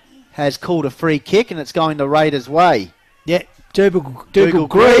 Umpire has called a free kick, and it's going the Raiders' way. Yeah, Dougal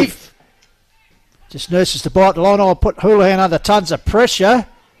Grieve just nurses the bite. The line. I'll put Houlihan under tons of pressure.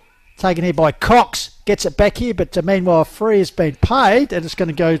 Taken here by Cox. Gets it back here, but meanwhile, free has been paid, and it's going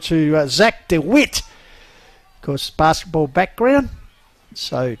to go to Zach DeWitt. Of course, basketball background.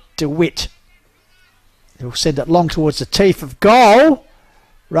 So, DeWitt. He'll send it long towards the teeth of goal.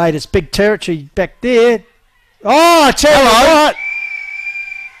 Raiders big territory back there. Oh, I tell you what.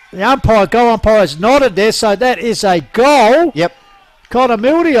 The goal umpire's nodded there, so that is a goal. Yep. Connor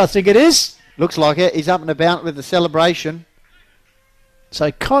Mildy, I think it is. Looks like it. He's up and about with the celebration.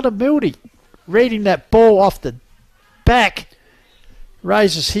 So Connor Mildy, reading that ball off the back,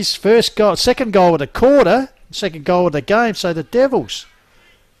 raises his first goal, second goal of the quarter, second goal of the game. So the Devils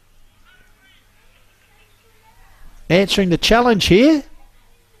answering the challenge here.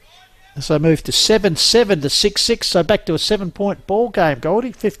 As they move to 7-7 to 6-6, so back to a 7-point ball game,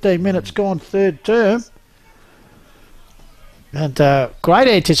 Goldie. 15 minutes gone, third term. And great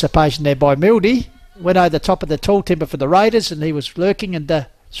anticipation there by Mildy. Went over the top of the tall timber for the Raiders, and he was lurking and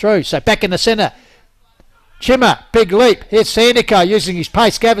through. So back in the centre. Chimmer, big leap. Here's Sandico using his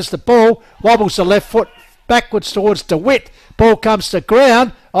pace, gathers the ball, wobbles the left foot backwards towards DeWitt. Ball comes to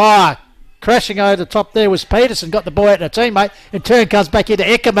ground. Crashing over the top there was Peterson, got the ball out to a teammate, in turn comes back into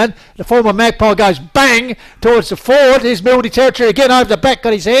Eckerman. The former Magpie goes bang towards the forward. Here's Mildy territory again over the back,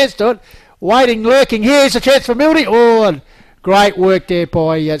 got his hands to it. Waiting, lurking. Here's a chance for Mildy. And great work there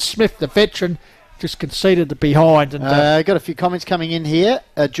by Smith, the veteran. Just conceded the behind. And got a few comments coming in here.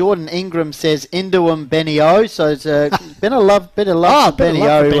 Jordan Ingram says, into him, Benny O. So it's been a bit of love for Benny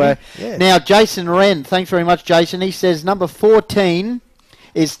O. Yeah. Now, Jason Wren, thanks very much, Jason. He says, number 14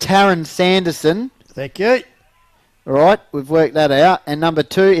 is Taron Sanderson. Thank you. All right, we've worked that out. And number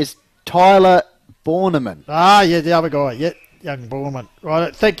 2 is Tyler Borneman. Yeah, the other guy. Yeah, young Borneman.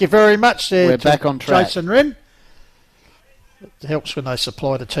 Right, thank you very much. We're back on track. Jason Wren. It helps when they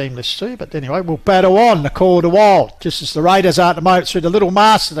supply the team list too. But anyway, we'll battle on the call to wild. Just as the Raiders are at the moment through the little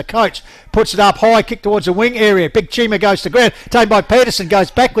master, the coach puts it up high, kick towards the wing area. Big Chima goes to ground. Taken by Peterson,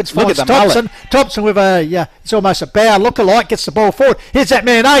 goes backwards, finds Thompson. Thompson with it's almost a bow lookalike, gets the ball forward. Here's that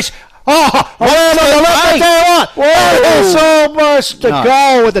man Ace. It's almost the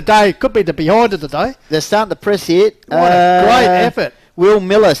goal of the day. Could be the behind of the day. They're starting to press here. What a great effort. Will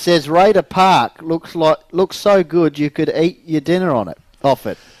Miller says Raider Park looks so good you could eat your dinner off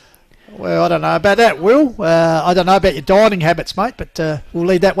it. Well, I don't know about that, Will. I don't know about your dining habits, mate, but we'll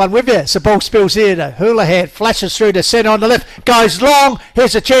leave that one with you. So ball spills here to Houlihan, flashes through the centre on the left, goes long.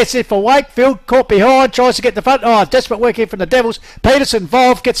 Here's a chance here for Wakefield, caught behind, tries to get the front. Desperate work here from the Devils. Peterson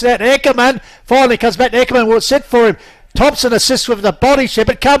involved, gets it out to Eckerman. Finally comes back to Eckerman, what's set for him. Thompson assists with the body ship.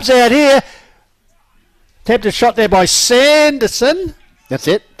 It comes out here. Attempted shot there by Sanderson. That's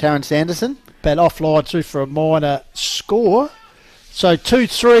it, Taron Sanderson. But offline too for a minor score. So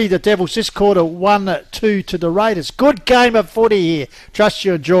 2-3 the Devils this quarter, 1-2 to the Raiders. Good game of footy here. Trust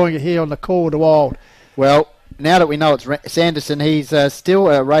you're enjoying it here on the call to wild. Well, now that we know it's Sanderson, he's still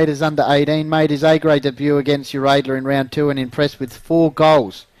a Raiders under 18. Made his A-grade debut against Uradler in round 2 and impressed with 4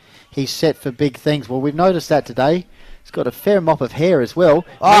 goals. He's set for big things. Well, we've noticed that today. He's got a fair mop of hair as well.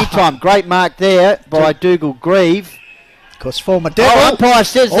 Meantime, great mark there by Dougal Grieve. Of course, former Devil. Umpire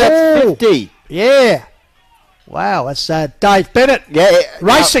says that's 50. Yeah. Wow, that's Dave Bennett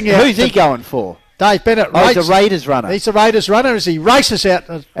racing out. Who's he going for? Dave Bennett. He's a Raiders runner. He's a Raiders runner as he races out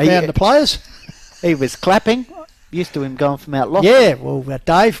around the players. He was clapping. Used to him going from out Lofty. Yeah, well,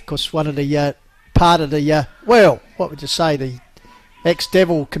 Dave, of course, one of the part of the, what would you say, the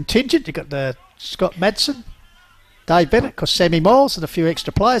ex-Devil contingent. You've got the Scott Madsen, Dave Bennett, of course, Sammy Miles, and a few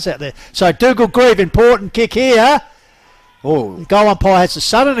extra players out there. So Dougal Grieve, important kick here. The goal umpire has the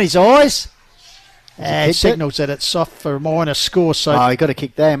sun in his eyes. And signals that it's soft for a minor score. So you got to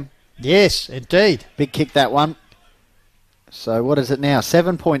kick them. Yes, indeed. Big kick, that one. So what is it now?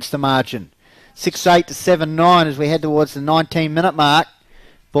 7 points to margin. 6-8 to 7-9 as we head towards the 19-minute mark.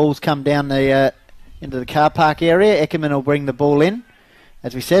 Balls come down the into the car park area. Eckerman will bring the ball in.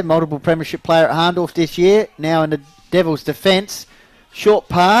 As we said, multiple premiership player at Harndorf this year. Now in the Devils' defence. Short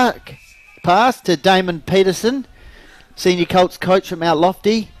pass to Damon Peterson, senior Colts coach from Mount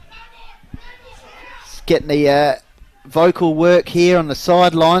Lofty. Getting the vocal work here on the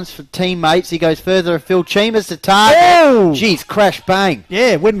sidelines for teammates. He goes further afield. Cheemers to target. Oh! Jeez, crash bang.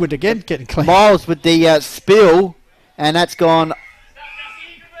 Yeah, Winwood again getting clean. Miles with the spill, and that's gone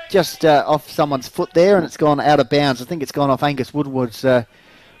just off someone's foot there, and it's gone out of bounds. I think it's gone off Angus Woodward's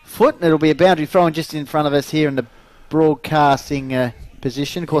foot, and it'll be a boundary throw-in just in front of us here in the broadcasting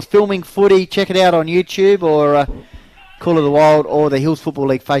position. Of course, filming footy, check it out on YouTube or Call of the Wild or the Hills Football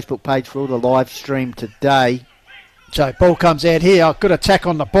League Facebook page for all the live stream today. So ball comes out here. A good attack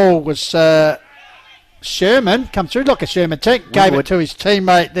on the ball was Sherman. Come through like a Sherman tank. Gave it to his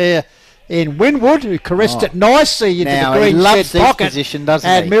teammate there in Winwood, who caressed it nicely into the green shed pocket. Position, doesn't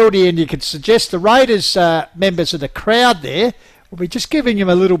and he? Mildy, and you could suggest the Raiders members of the crowd there will be just giving him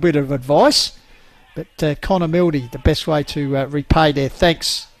a little bit of advice. But Connor Mildy, the best way to repay their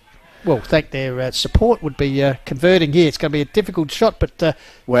thanks, thank their support would be converting here. It's going to be a difficult shot, but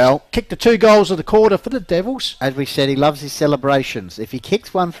kick the 2 goals of the quarter for the Devils. As we said, he loves his celebrations. If he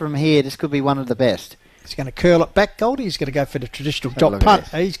kicks one from here, this could be one of the best. He's going to curl it back, Goldie. He's going to go for the traditional drop punt.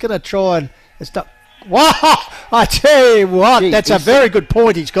 He's going to try and... Wow! I tell you what, that's a very good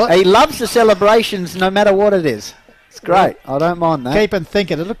point he's got. He loves the celebrations no matter what it is. It's great. I don't mind that. Keep him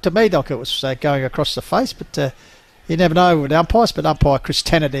thinking. It looked to me like it was going across the face, but you never know with umpires. But umpire Chris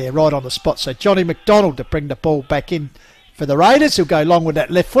Tanner there right on the spot. So Johnny McDonald to bring the ball back in for the Raiders. He'll go long with that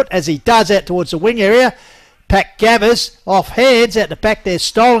left foot as he does out towards the wing area. Pat Gathers off hands out the back there.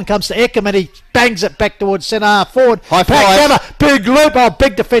 Stolen comes to Eckerman. He bangs it back towards centre half forward. High Pat Gather, big loop.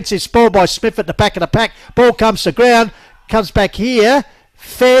 Big defensive spoil by Smith at the back of the pack. Ball comes to ground. Comes back here.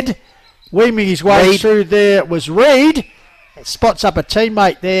 Fed. Weaving his way through there was Reed. Spots up a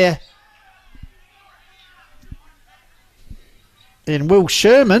teammate there in Will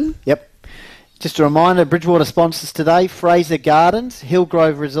Sherman. Yep. Just a reminder, Bridgewater sponsors today, Fraser Gardens,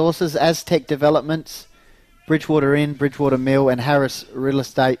 Hillgrove Resources, Aztec Developments, Bridgewater Inn, Bridgewater Mill and Harris Real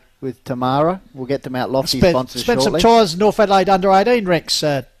Estate with Tamara. We'll get to Mount Lofty sponsors shortly. Spent some tyres North Adelaide under-18 ranks,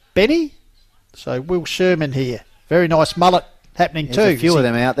 Benny. So Will Sherman here. Very nice mullet happening too. There's a few of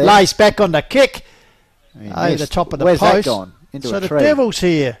them out there. Lays back on the kick. Over the top of the post. That gone? Into so a the tree. Devils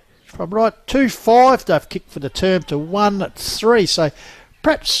here, from right 2-5, they've kicked for the term to 1-3. So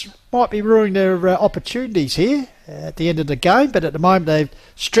perhaps might be ruining their opportunities here at the end of the game. But at the moment they've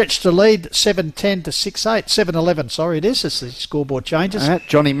stretched the lead 7-10 to 6-8. 7-11, sorry it is, as the scoreboard changes.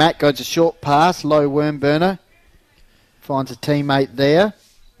 Johnny Mack goes a short pass, low worm burner. Finds a teammate there.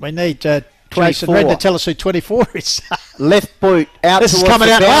 We need Jason Red to tell us who 24 is. Left boot out this towards is coming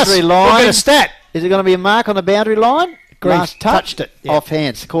the out boundary line. We'll get a stat. Is it going to be a mark on the boundary line? Last touched it. Off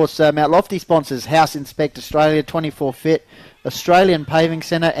hands. Of course, Mount Lofty sponsors House Inspect Australia, 24 Fit, Australian Paving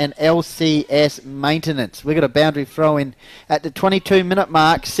Centre and LCS Maintenance. We've got a boundary throw in at the 22-minute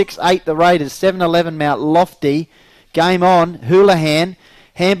mark. 6-8 the Raiders, 7-11 Mount Lofty. Game on. Houlihan.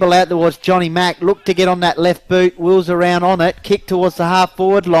 Handball out towards Johnny Mack. Look to get on that left boot. Wheels around on it. Kick towards the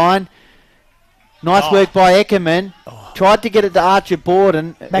half-forward line. Nice work by Eckerman. Tried to get it to Archer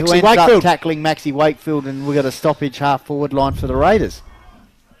Borden, who ends up tackling Maxie Wakefield, and we've got a stoppage half-forward line for the Raiders.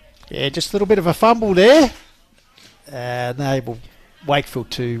 Yeah, just a little bit of a fumble there. Enable Wakefield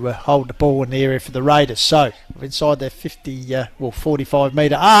to hold the ball in the area for the Raiders. So, inside their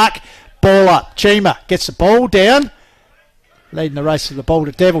 45-metre arc. Ball up. Chima gets the ball down. Leading the race to the ball.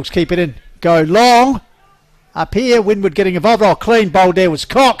 The Devils keep it in. Go long. Up here, Winwood getting involved. Clean bowl there was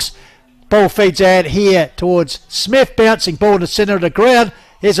Cox. Ball feeds out here towards Smith, bouncing ball in the centre of the ground.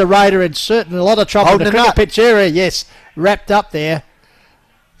 Here's a Raider in certainly a lot of trouble in the cricket pitch area. Yes, wrapped up there.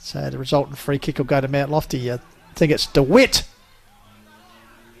 So the resultant free kick will go to Mount Lofty. I think it's DeWitt.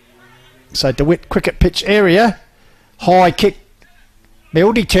 So DeWitt cricket pitch area. High kick.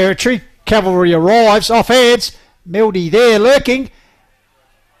 Mildy territory. Cavalry arrives. Off hands. Mildy there lurking.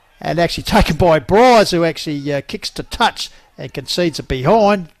 And actually taken by Bryce, who actually kicks to touch and concedes a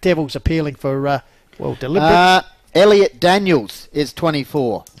behind. Devils appealing for, deliberate. Elliot Daniels is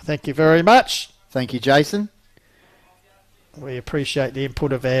 24. Thank you very much. Thank you, Jason. We appreciate the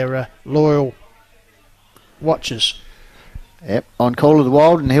input of our loyal watchers. Yep, on Call of the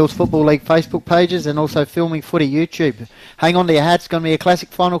Wild and Hills Football League Facebook pages and also Filming Footy YouTube. Hang on to your hats, going to be a classic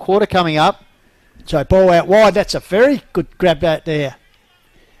final quarter coming up. So ball out wide, that's a very good grab out there.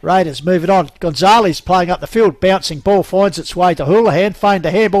 Raiders moving on. Gonzalez playing up the field. Bouncing ball finds its way to Houlihan. Feigned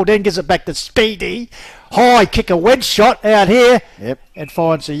a handball, then gives it back to Speedy. High kick, a wedge shot out here. Yep. And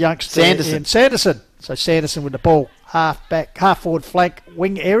finds the youngster in Sanderson. So Sanderson with the ball. Half forward flank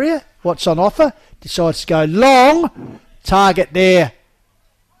wing area. What's on offer? Decides to go long. Target there.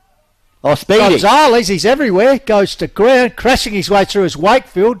 Speedy. Gonzalez, he's everywhere. Goes to ground. Crashing his way through his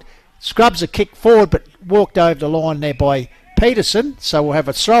Wakefield. Scrubs a kick forward, but walked over the line there by Peterson, so we'll have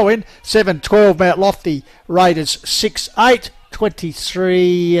a throw in. 7-12 Mount Lofty, Raiders 6-8,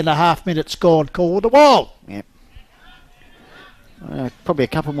 23 and a half minutes gone. Call the Wild. Yep. Probably a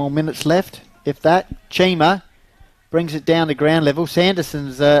couple more minutes left, if that. Chima brings it down to ground level.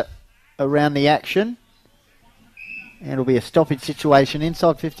 Sanderson's around the action. And it'll be a stoppage situation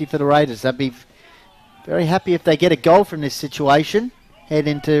inside 50 for the Raiders. They'll be very happy if they get a goal from this situation. Head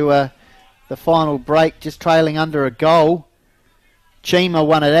into the final break, just trailing under a goal. Chima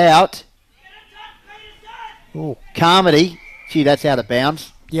won it out. Oh, Carmody. Gee, that's out of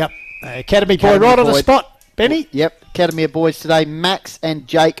bounds. Yep. Academy boy right on the spot, Benny. Yep. Academy of boys today. Max and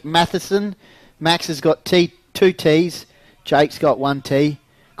Jake Matheson. Max has got two T's. Jake's got 1 T.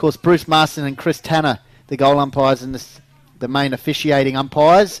 Of course, Bruce Marston and Chris Tanner, the goal umpires and the main officiating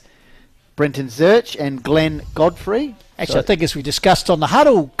umpires. Brenton Zurch and Glenn Godfrey. Actually, I think as we discussed on the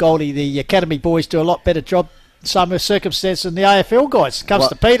huddle, Goldie, the Academy boys do a lot better job in some circumstances than the AFL guys. Comes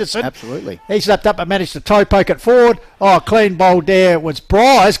to Peterson. Absolutely. He slapped up and managed to toe poke it forward. Oh, clean bowl there was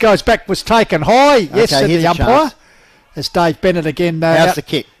Bryce. Goes back, was taken high. Yes, said the umpire. Chance. It's Dave Bennett again. How's the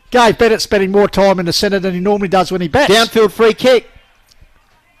kick? Dave Bennett spending more time in the centre than he normally does when he bats. Downfield free kick.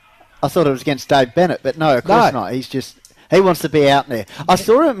 I thought it was against Dave Bennett, but no, of course not. He wants to be out there. I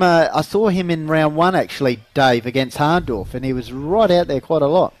saw him in round 1 actually, Dave, against Harndorf, and he was right out there quite a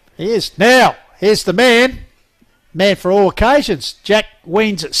lot. He is. Now, here's the man for all occasions, Jack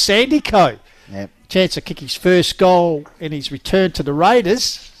Weens at Sandico. Yep. Chance to kick his first goal in his return to the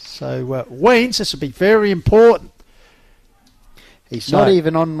Raiders. So, Weens, this will be very important. He's not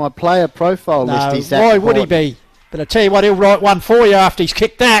even on my player profile list. He's why would he be? But I tell you what, he'll write one for you after he's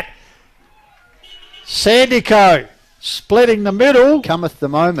kicked that. Sandico. Splitting the middle. Cometh the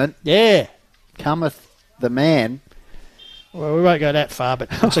moment. Yeah. Cometh the man. Well, we won't go that far, but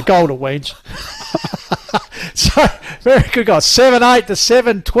it's a goal to Weens. So, very good goal. 7-8 to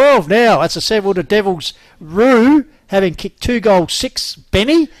 7-12 now. That's a 7 to Devils. Roo having kicked 2 goals, 6,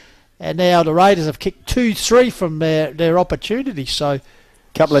 Benny. And now the Raiders have kicked 2-3 from their opportunity. So,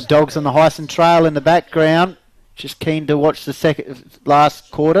 couple of dogs on the Hyson Trail in the background. Just keen to watch the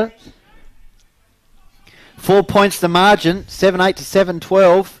last quarter. 4 points the margin, 7-8 to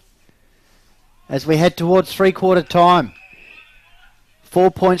 7-12, as we head towards 3-quarter time.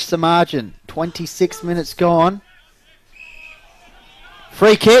 4 points the margin, 26 minutes gone.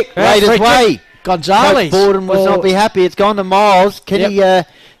 Free kick, Raiders way. Gonzalez. Coach Borden will not be happy. It's gone to Miles. Can he...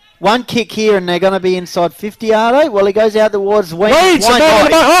 one kick here and they're going to be inside 50, are they? Well, he goes out towards Weens. I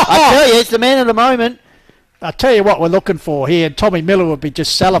tell you, it's the man of the moment. I'll tell you what we're looking for here, and Tommy Miller would be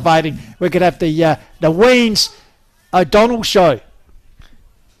just salivating. We could have the Weens O'Donnell show.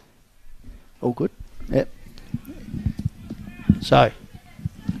 All good. Yep. So,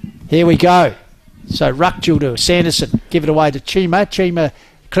 here we go. So, Ruckjul to Sanderson. Give it away to Chima. Chima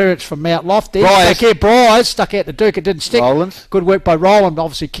clearance from Mount Lofty. Back here, Bryce. Stuck out the Duke. It didn't stick. Rollins. Good work by Roland.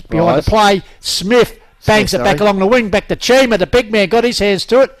 Obviously kicked behind the play. Smith bangs it back along the wing. Back to Chima. The big man got his hands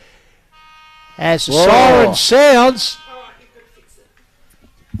to it. As the siren sounds.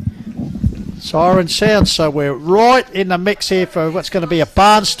 Siren sounds. So we're right in the mix here for what's going to be a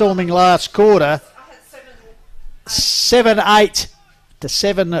barnstorming last quarter. 7-8 to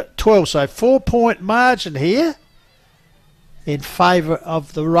 7-12. So 4-point margin here in favour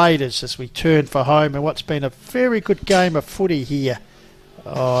of the Raiders as we turn for home in what's been a very good game of footy here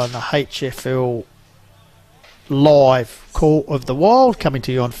on the HFL live Call of the Wild, coming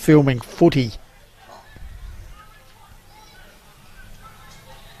to you on Filming Footy.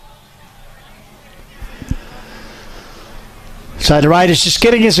 So the Raiders just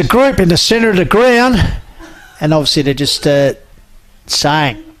getting as a group in the centre of the ground, and obviously they're just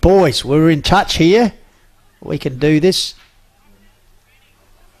saying, boys, we're in touch here, we can do this.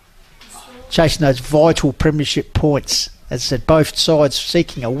 Chasing those vital premiership points. As I said, both sides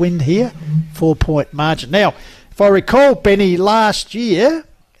seeking a win here. 4-point margin. Now, if I recall, Benny, last year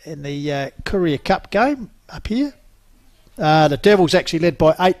in the Courier Cup game up here, the Devils actually led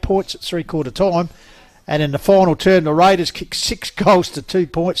by 8 points at 3-quarter time. And in the final turn, the Raiders kicked 6 goals to 2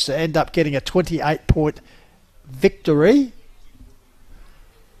 points to end up getting a 28-point victory.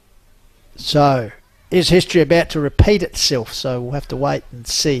 So, is history about to repeat itself? So we'll have to wait and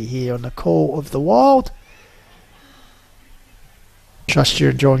see here on the Call of the Wild. Trust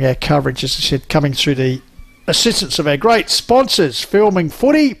you're enjoying our coverage, as I said, coming through the assistance of our great sponsors, Filming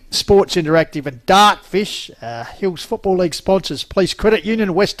Footy, Sports Interactive and Darkfish, Hills Football League sponsors, Police Credit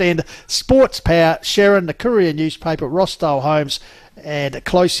Union, West End, Sports Power, Sharon, the Courier newspaper, Rossdale Homes and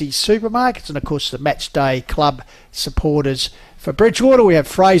Closey Supermarkets, and of course the Match Day Club supporters. For Bridgewater, we have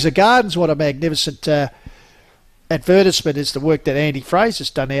Fraser Gardens. What a magnificent advertisement is the work that Andy Fraser's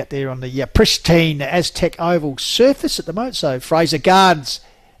done out there on the pristine Aztec Oval surface at the moment. So Fraser Gardens,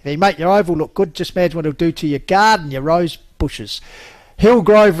 if you make your oval look good, just imagine what it'll do to your garden, your rose bushes.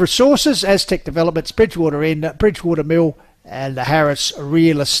 Hillgrove Resources, Aztec Developments, Bridgewater Inn, Bridgewater Mill, and the Harris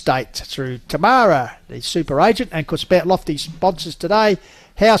Real Estate through Tamara, the super agent. And of course, Mount Lofty sponsors today.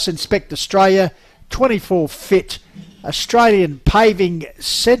 House Inspect Australia, 24 Fit, Australian Paving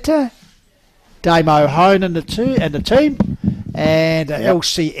Centre, Damo Hone and the team, and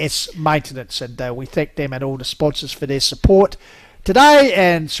LCS Maintenance. And we thank them and all the sponsors for their support today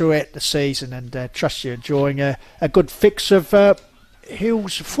and throughout the season. And trust you're enjoying a good fix of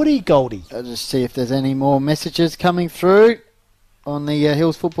Hills footy, Goldie. I'll just see if there's any more messages coming through on the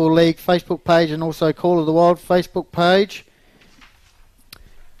Hills Football League Facebook page and also Call of the Wild Facebook page.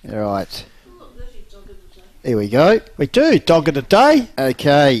 All right. Here we go. We do. Dog of the day.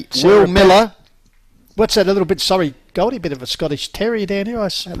 Okay. Will Miller. What's that? A little bit, sorry, Goldie, a bit of a Scottish Terrier down here, I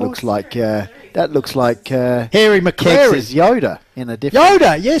suppose. That looks like Harry McClary. Kex's Yoda in a different...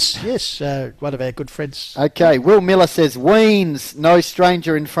 Yoda, yes. One of our good friends. Okay, Will Miller says, Weens, no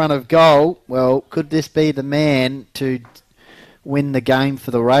stranger in front of goal. Well, could this be the man to win the game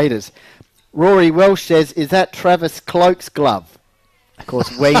for the Raiders? Rory Welsh says, is that Travis Cloak's glove? Of course,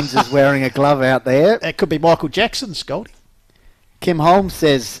 Weens is wearing a glove out there. That could be Michael Jackson's, Goldie. Kim Holmes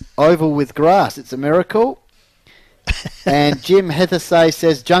says, oval with grass, it's a miracle. And Jim Hethersay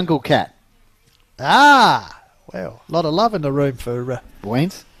says, jungle cat. Ah, well, a lot of love in the room for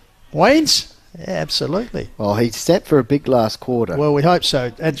Weens. Weens? Yeah, absolutely. Well, he's set for a big last quarter. Well, we hope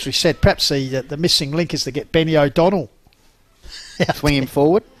so. As we said, perhaps the missing link is to get Benny O'Donnell. Swing him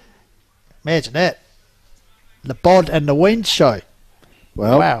forward. Imagine that. The Bod and the Weens show.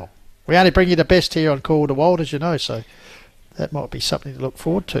 Well, wow. We only bring you the best here on Call of the Wild, as you know, so that might be something to look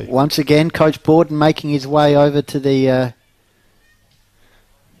forward to. Once again, Coach Borden making his way over to the...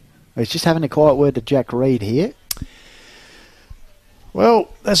 he's just having a quiet word to Jack Reed here. Well,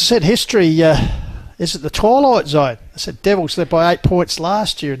 as I said, history is at the twilight zone. I said Devils led by 8 points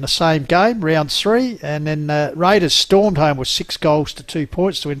last year in the same game, round 3, and then Raiders stormed home with 6 goals to 2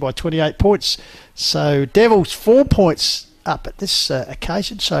 points to win by 28 points. So Devils 4 points up at this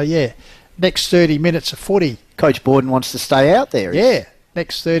occasion. So, yeah, next 30 minutes of footy. Coach Borden wants to stay out there. Yeah,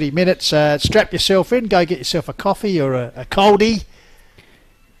 next 30 minutes. Strap yourself in, go get yourself a coffee or a coldie.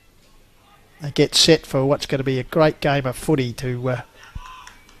 And get set for what's going to be a great game of footy to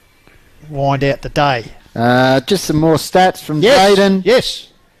wind out the day. Just some more stats from Jayden.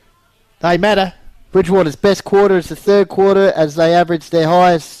 Yes, they matter. Bridgewater's best quarter is the third quarter, as they averaged their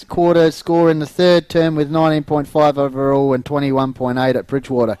highest quarter score in the third term with 19.5 overall and 21.8 at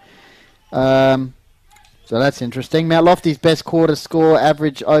Bridgewater. So that's interesting. Mount Lofty's best quarter score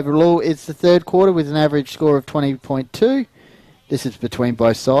average overall is the third quarter with an average score of 20.2. This is between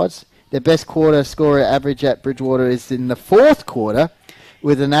both sides. Their best quarter score average at Bridgewater is in the fourth quarter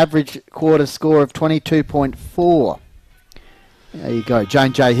with an average quarter score of 22.4. There you go.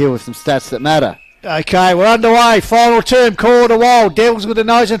 Jane J. Hill with some stats that matter. Okay, we're underway. Final term, Call of the Wild. Devils with the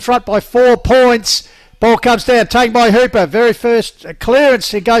nose in front by 4 points. Ball comes down, taken by Hooper. Very first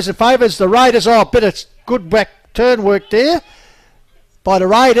clearance. He goes in favours the Raiders. Oh, a bit of good back turn work there by the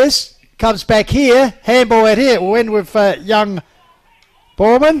Raiders. Comes back here. Handball out here. We'll end with young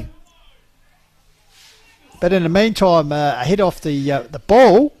Borman. But in the meantime, a hit off the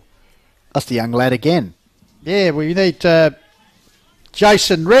ball. That's the young lad again. Yeah, we need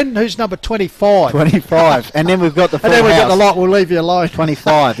Jason Wren, who's number 25. 25. And then we've got the full And then we've got house. the lot. We'll leave you alone.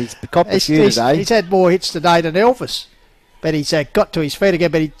 25. He's copped a few today. He's had more hits today than Elvis. But he's got to his feet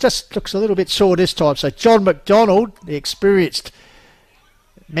again. But he just looks a little bit sore this time. So John McDonald, the experienced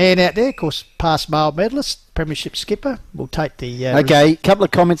man out there, of course, past male medalist, premiership skipper, will take the... okay, couple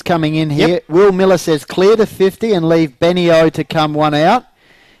of comments coming in here. Yep. Will Miller says, clear to 50 and leave Benny O to come one out.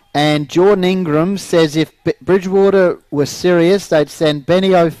 And Jordan Ingram says, if Bridgewater were serious, they'd send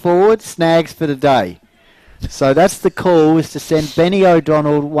Benny O forward, snags for the day. So that's the call, is to send Benny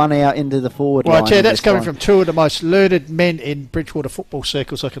O'Donnell one out into the forward line. Well, I tell you, that's coming from two of the most learned men in Bridgewater football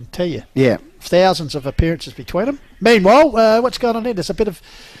circles, I can tell you. Yeah. Thousands of appearances between them. Meanwhile, what's going on there? There's a bit of...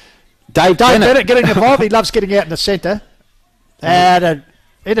 Dave Bennett getting involved. He loves getting out in the centre. And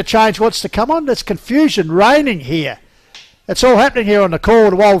interchange wants to come on. There's confusion reigning here. It's all happening here on the Call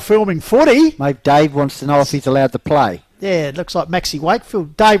of the Wild filming footy. Maybe Dave wants to know if he's allowed to play. Yeah, it looks like Maxie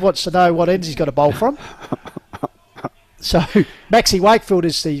Wakefield. Dave wants to know what ends he's got to bowl from. So, Maxie Wakefield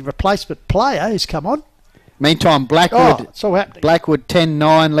is the replacement player who's come on. Meantime, Blackwood. It's all happening. Blackwood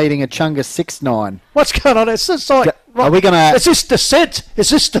 10-9, leading Achunga 6-9. What's going on? It's just like... Are we going to... Is this descent?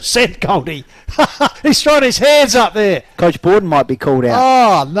 Is this descent, Goldie? He's throwing his hands up there. Coach Borden might be called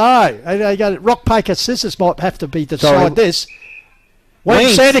out. Oh, no. Rock, paper, scissors might have to be decide this.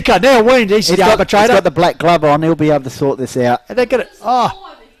 Wayne Seneca. Now Wayne, he's the arbitrator. He's got the black glove on. He'll be able to sort this out. And they're going to...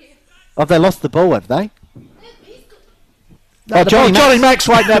 Oh. Have they lost the ball, have they? No, Johnny Mack's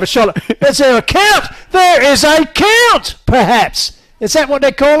waiting to have a shot. Is there a count? There is a count, perhaps. Is that what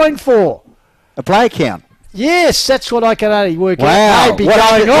they're calling for? A play count? Yes, that's what I can only work out. Wow.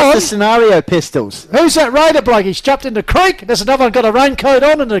 What's the scenario, Pistols? Who's that Raider bloke? He's jumped in the creek. There's another one got a raincoat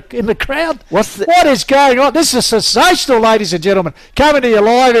on in the crowd. What is going on? This is sensational, ladies and gentlemen. Coming to you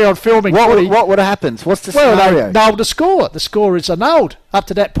live here on Filming Footy. What would have happened? What's the scenario? They nulled the score. The score is annulled up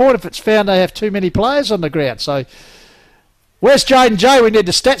to that point if it's found they have too many players on the ground. So, where's Jaden J? We need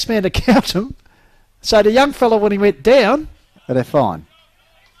the stats man to count them. So, the young fella, when he went down... But they're fine.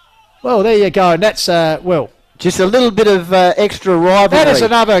 Well, there you go, and that's, just a little bit of extra rivalry. That is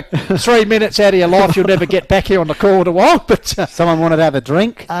another 3 minutes out of your life you'll never get back here on the call in a while. But someone wanted to have a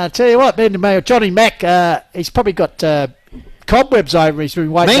drink. I tell you what, Johnny Mack, he's probably got cobwebs over his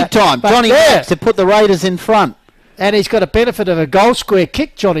room. Meantime, Johnny Mack to put the Raiders in front. And he's got a benefit of a goal square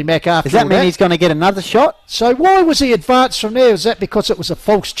kick, Johnny Mack, after Does that mean he's going to get another shot? So why was he advanced from there? Was that because it was a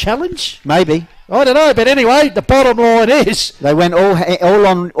false challenge? Maybe. I don't know, but anyway, the bottom line is... They went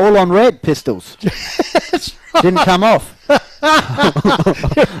all on red, Pistols. That's right. Didn't come off.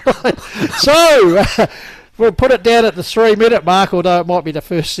 So, we'll put it down at the 3-minute mark, although it might be the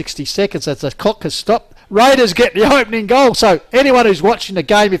first 60 seconds as the clock has stopped. Raiders get the opening goal. So, anyone who's watching the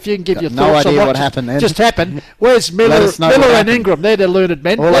game, if you can give your thoughts on what happened then. Just happened. Where's Miller and Ingram? They're the learned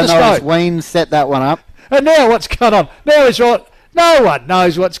men. All I know is Wayne set that one up. And now what's going on? Now he's right. No one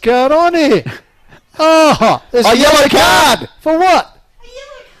knows what's going on here. Oh, there's a yellow card. For what?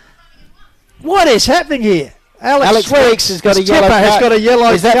 What is happening here? Alex Weeks has got a yellow card. Has got a yellow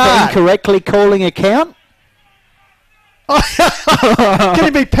card. Is that incorrectly calling a count? Can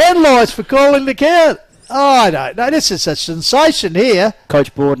he be penalised for calling the count? Oh, I don't know. This is a sensation here.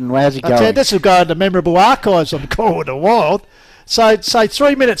 Coach Borden, how's he going? This will go into memorable archives on Call of the Wild. So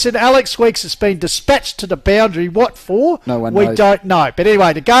 3 minutes in, Alex Weeks has been dispatched to the boundary. What for? No one knows. We don't know. But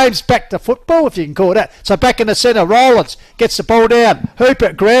anyway, the game's back to football, if you can call it that. So back in the centre, Rowlands gets the ball down. Hooper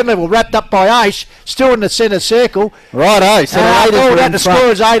at ground level, wrapped up by Aish, still in the centre circle. Righto. So the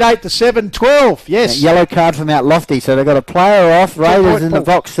score is 8-8 to 7-12. Yes. Yellow card from Mount Lofty. So they've got a player off. Raiders in the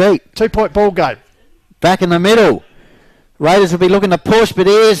box seat. 2-point ball game. Back in the middle. Raiders will be looking to push, but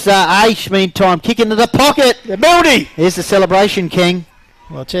here's Aish, meantime, kick into the pocket. The Mildy. Here's the celebration king.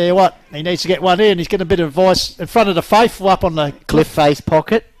 Well, I'll tell you what, he needs to get one in. He's getting a bit of advice in front of the faithful up on the cliff face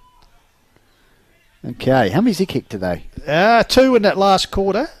pocket. Okay, how many's he kicked today? 2 in that last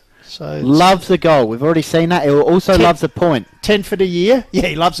quarter. So loves the goal. We've already seen that. He also loves a point. 10 for the year. Yeah,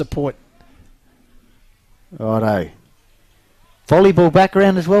 he loves a point. Righto. Volleyball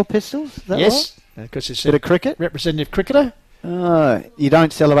background as well, Pistols? Is that yes. Because it's a bit of cricket. Representative cricketer. Oh, you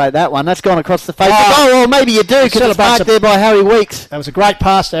don't celebrate that one. That's gone across the face. Oh, well, maybe you do, because it's marked there by Harry Weeks. That was a great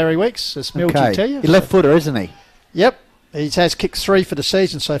pass to Harry Weeks, as Milton tell you. He's left footer, isn't he? Yep. He has kicked 3 for the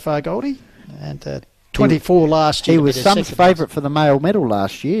season so far, Goldie. And 24 last year. He was some favourite for the male medal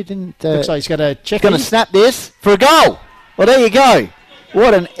last year, didn't looks like he's going to check. He's going to snap this for a goal. Well, there you go.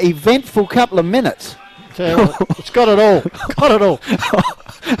 What an eventful couple of minutes. It's got it all. Got it all.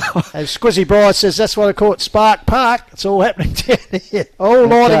 As Squizzy Bryce says, that's why they call it Spark Park. It's all happening down here. All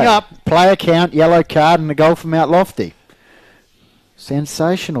lining up. Player count, yellow card, and the goal from Mount Lofty.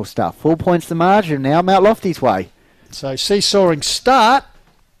 Sensational stuff. 4 points the margin now, Mount Lofty's way. So seesawing start,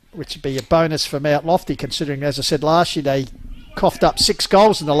 which would be a bonus for Mount Lofty, considering, as I said last year, they coughed up 6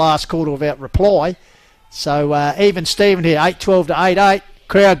 goals in the last quarter without reply. So even Steven here, 8-12 to 8-8.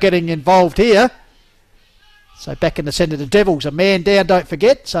 Crowd getting involved here. So back in the centre, the Devils, a man down, don't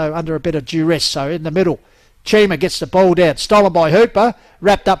forget. So under a bit of duress. So in the middle, Chima gets the ball down. Stolen by Hooper,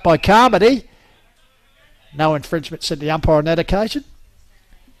 wrapped up by Carmody. No infringement, said the umpire on that occasion.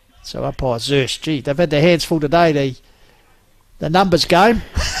 So umpire Zerst, gee, they've had their hands full today. The numbers game,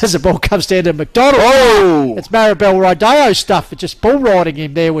 as the ball comes down to McDonald. Oh! It's Maribel Rodeo stuff. It's just bull riding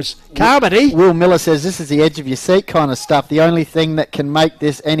him there was Carmody. Will Miller says this is the edge of your seat kind of stuff. The only thing that can make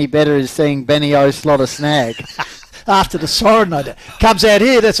this any better is seeing Benny O slot a snag. After the siren comes out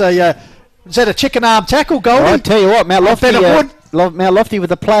here, that's a is that a chicken arm tackle, Goldie? I'll tell you what, Mount Lofty with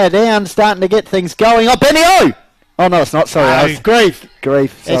the player down, starting to get things going. Oh, Benny O! Oh, no, it's not. Sorry. Grief.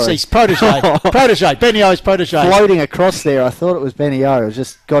 Sorry. It's his protege. Benny O's protege. Floating across there. I thought it was Benny O. It's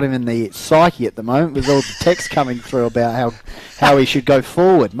just got him in the psyche at the moment with all the text coming through about how he should go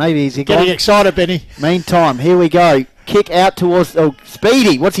forward. Maybe he's getting excited, Benny. Meantime, here we go. Kick out towards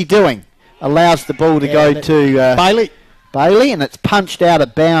Speedy. What's he doing? Allows the ball to go to Bailey, and it's punched out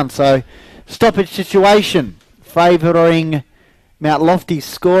of bounds. So stoppage situation favouring Mount Lofty's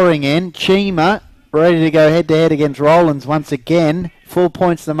scoring end. Chima ready to go head-to-head against Rollins once again. 4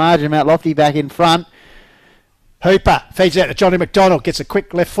 points the margin. Mount Lofty back in front. Hooper feeds out to Johnny McDonald, gets a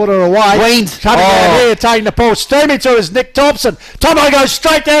quick left footer away. Weens. Coming down here, taking the ball. Steaming to is Nick Thompson. Tomo goes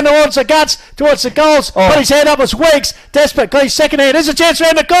straight down towards the guts, towards the goals. Put his hand up as Weeks. Desperate, got his second hand. There's a chance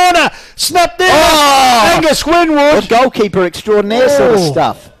around the corner. Snapped in. Angus Winwood. The goalkeeper extraordinaire sort of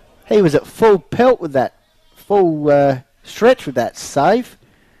stuff. He was at full pelt with that, full stretch with that save.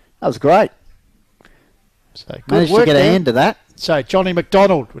 That was great. So good Managed work to get a there. hand to that. So Johnny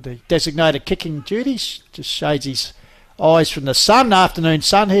McDonald with the designated kicking duties just shades his eyes from the sun, afternoon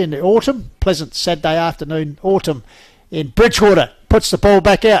sun here in the autumn. Pleasant Saturday afternoon autumn in Bridgewater. Puts the ball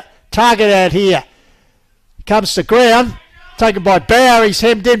back out. Target out here. Comes to ground. Taken by Bauer. He's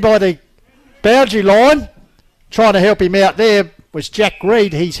hemmed in by the boundary line. Trying to help him out there was Jack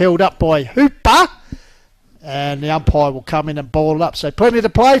Reed. He's held up by Hooper. And the umpire will come in and ball it up. So plenty to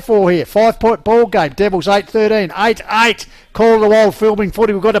play for here. 5-point ball game. Devils 8-13. 8-8. Call the wild filming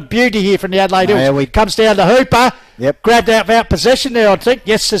footy. We've got a beauty here from the Adelaide Hills. Comes down to Hooper. Yep. Grabbed out without possession there, I think.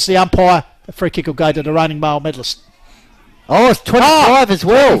 Yes, says the umpire. The free kick will go to the reigning male medalist. Oh, it's 25 as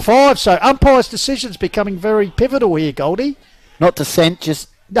well. 25. So umpire's decision's becoming very pivotal here, Goldie. Not dissent, just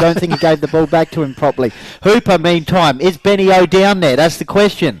don't think he gave the ball back to him properly. Hooper, meantime, is Benny O down there? That's the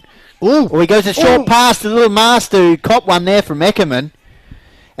question. Ooh. Well, he goes a short pass to the little master who caught one there from Eckerman.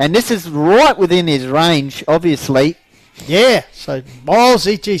 And this is right within his range, obviously. Yeah, so Miles,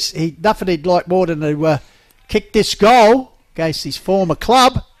 he nothing he'd like more than to kick this goal against his former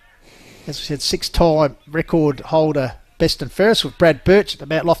club. As we said, 6-time record holder, best and fairest with Brad Birch at the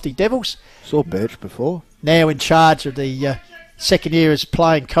Mount Lofty Devils. Saw Birch before. Now in charge of the second year as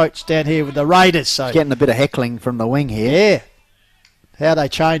playing coach down here with the Raiders. So getting a bit of heckling from the wing here. Yeah. How they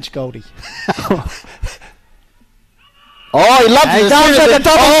changed, Goldie. Oh, he loves it. He does it, the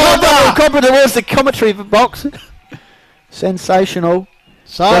double cobra towards the commentary box. Sensational.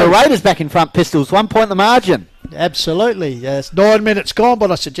 So the Raiders back in front, Pistols. 1 point the margin. Absolutely. It's 9 minutes gone, but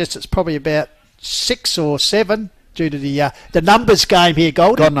I suggest it's probably about 6 or 7 due to the numbers game here,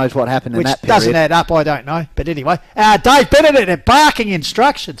 Goldie. God knows what happened in that period. Which doesn't add up, I don't know. But anyway, Dave Bennett and barking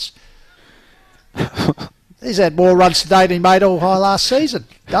instructions. He's had more runs today than he made all last season,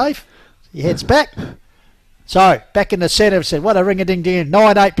 Dave. He heads back. So, back in the centre, said, what a ring-a-ding-ding.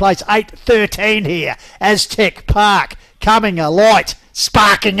 9-8 place, 8-13 here. Aztec Park coming alight,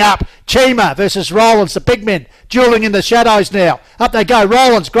 sparking up. Chima versus Rollins, the big men, duelling in the shadows now. Up they go.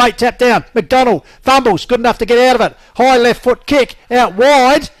 Rollins, great tap down. McDonald fumbles, good enough to get out of it. High left foot kick, out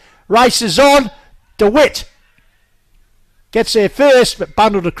wide. Races on. DeWitt gets there first, but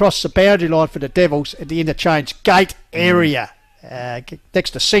bundled across the boundary line for the Devils at the interchange gate area.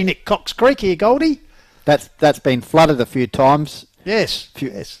 Next to Scenic Cox Creek here, Goldie. That's been flooded a few times. Yes.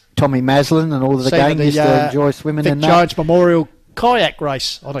 Yes. Tommy Maslin and all of the gang used to enjoy swimming Vic in that. Jones Memorial kayak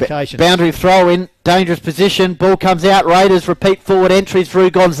race on occasion. Boundary throw in, dangerous position. Ball comes out. Raiders repeat forward entries through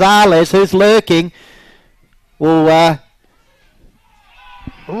Gonzalez, who's lurking. Well,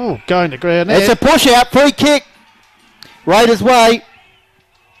 going to ground there. It's a push out, free kick. Raiders way.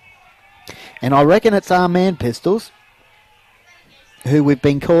 And I reckon it's our man, Pistols, who we've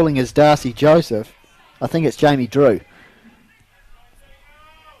been calling as Darcy Joseph. I think it's Jamie Drew.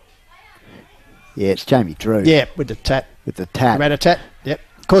 Yeah, it's Jamie Drew. Yeah, with the tat. With the tat. Rat-a-tat, yep.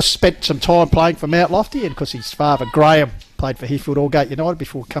 Of course, spent some time playing for Mount Lofty, and of course his father, Graham, played for Heathfield Aldgate United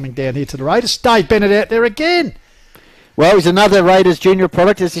before coming down here to the Raiders. Dave Bennett out there again. Well, he's another Raiders junior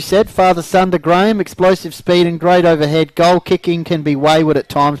product, as you said. Father-son to Graham, explosive speed and great overhead. Goal kicking can be wayward at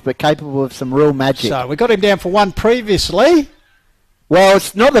times, but capable of some real magic. So we got him down for one previously. Well,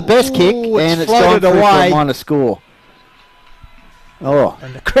 it's not the best kick, and it's floated away for a minor score. Oh.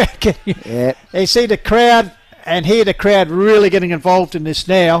 And the crowd getting... Yeah. You see the crowd, and hear the crowd really getting involved in this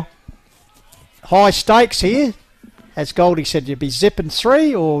now. High stakes here. As Goldie said, you'd be zipping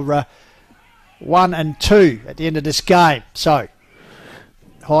 3 or 1 and 2 at the end of this game. So,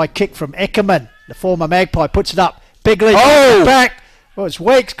 high kick from Eckerman. The former Magpie puts it up. Big lead back. Well, it's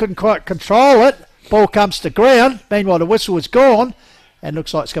Weeks, couldn't quite control it. Ball comes to ground. Meanwhile, the whistle is gone. And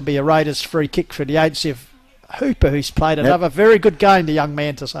looks like it's going to be a Raiders free kick for the agency of Hooper, who's played another very good game, the young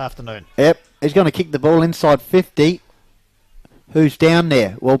man, this afternoon. Yep, he's going to kick the ball inside 50. Who's down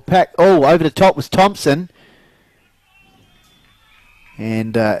there? Well, over the top was Thompson.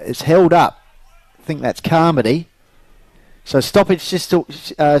 And it's held up. I think that's Carmody. So stoppage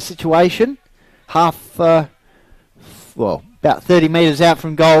situation. About 30 metres out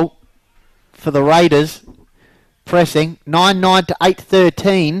from goal for the Raiders. Pressing 9-9 to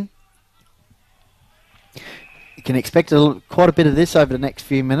 8-13. You can expect quite a bit of this over the next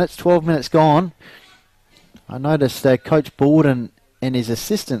few minutes. 12 minutes gone. I noticed Coach Borden and his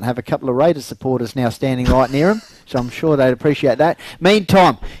assistant have a couple of Raiders supporters now standing right near him, so I'm sure they'd appreciate that.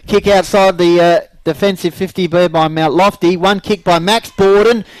 Meantime, kick outside the defensive 50 by Mount Lofty. One kick by Max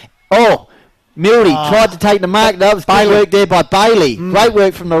Borden. Oh, Mildy tried to take the mark. That was good work there by Bailey. Great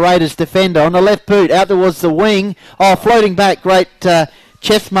work from the Raiders defender on the left boot out towards the wing. Oh, floating back. Great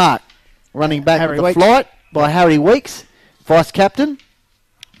chest mark. Running back with the flight by Harry Weeks, vice captain.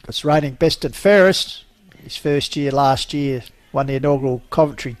 It's reigning best and fairest. His first year last year. Won the inaugural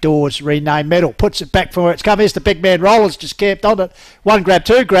Coventry Doors rename medal. Puts it back from where it's come. Here's the big man Rollins just camped on it. One grab,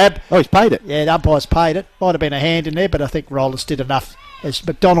 two grab. Oh, he's paid it. Yeah, the umpire's paid it. Might have been a hand in there, but I think Rollins did enough. As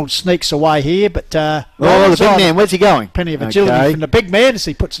McDonald sneaks away here, but the big man, where's he going? Plenty of agility from the big man as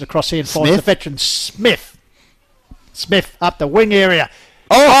he puts it across here and finds the veteran Smith. Smith up the wing area.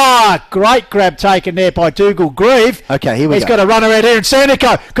 Oh, great grab taken there by Dougal Grieve. Okay, here we go. He's got a runner out here in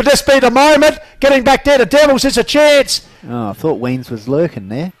Sandico. Could this be the moment? Getting back there, the Devils, there's a chance. Oh, I thought Weens was lurking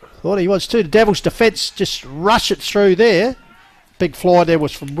there. Thought he was too. The Devils' defence just rush it through there. Big fly there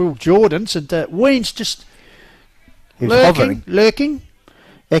was from Will Jordans, and Weens just lurking.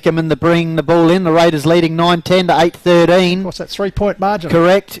 Eckerman to bring the ball in. The Raiders leading 9-10 to 8-13. What's that 3-point margin?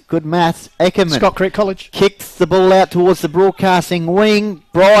 Correct. Good maths. Eckerman. Scott Creek College. Kicks the ball out towards the broadcasting wing.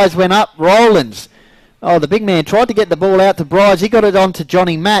 Bryce went up. Rollins. Oh, the big man tried to get the ball out to Bryce. He got it on to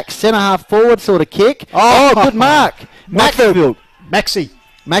Johnny Mack. Centre half forward sort of kick. Oh, good mark. Wakefield.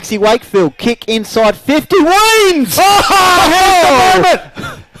 Maxie Wakefield. Kick inside 50. Weens!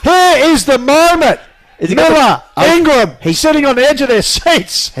 Oh, here is the moment. Miller, Ingram, he's sitting on the edge of their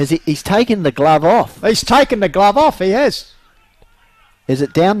seats. He's taken the glove off. He's taken the glove off, he has. Is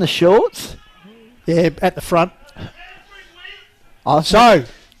it down the shorts? Yeah, at the front. So,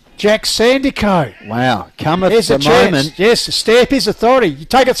 Jack Sandico. Wow, cometh the moment. Yes, stamp his authority. You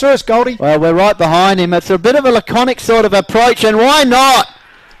take it through us, Goldie. Well, we're right behind him. It's a bit of a laconic sort of approach, and why not?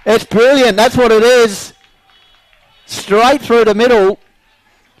 It's brilliant, that's what it is. Straight through the middle.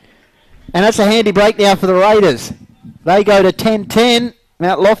 And that's a handy break now for the Raiders. They go to 10-10.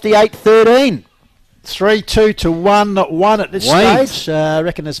 Mount Lofty 8-13. 3-2 to 1-1 at this stage. I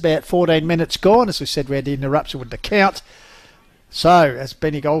reckon there's about 14 minutes gone. As we said, we had the interruption with the count. So, as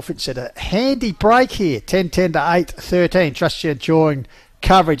Benny Goldfinch said, a handy break here. 10-10 to 8-13. Trust you're enjoying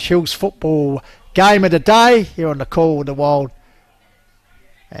coverage. Hills football game of the day here on the Call with the Wild.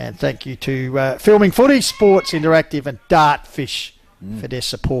 And thank you to Filming Footy, Sports Interactive and Dartfish for their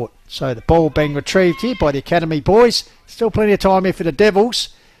support. So the ball being retrieved here by the Academy boys. Still plenty of time here for the Devils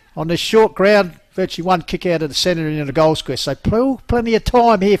on this short ground. Virtually one kick out of the centre into the goal square. So plenty of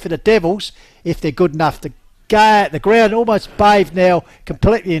time here for the Devils if they're good enough to go at the ground. Almost bathed now,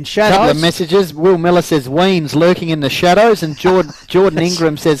 completely in shadows. Couple of messages. Will Miller says Weens lurking in the shadows, and Jordan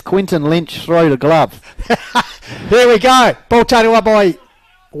Ingram says Quinton Lynch throw the glove. There we go. Ball taken away by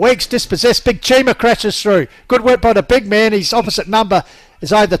Weeks, dispossessed. Big Chima crashes through. Good work by the big man. His opposite number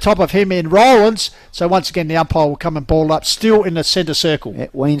is over the top of him in Rollins. So once again, the umpire will come and ball up, still in the centre circle. Yeah,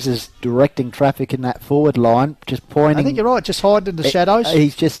 Weens is directing traffic in that forward line, just pointing. I think you're right, just hiding in the shadows.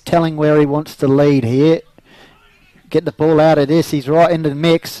 He's just telling where he wants to lead here. Get the ball out of this. He's right into the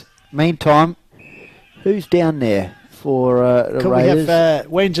mix. Meantime, who's down there for the Raiders? We have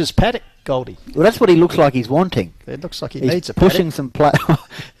Weens' paddock, Goldie. Well, that's what he looks like he's wanting. It looks like he needs a paddock.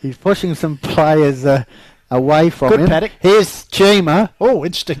 He's pushing some players away from him. Good paddock. Here's Chima. Oh,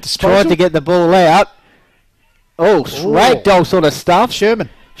 interesting disposal. Tried to get the ball out. Oh, ragdoll sort of stuff. Sherman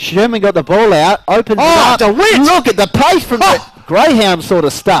got the ball out. Opens it up. Look at the pace from the Greyhound sort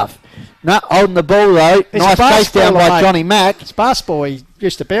of stuff. No, holding the ball though. Nice chase down by Johnny Mack. It's basketball. He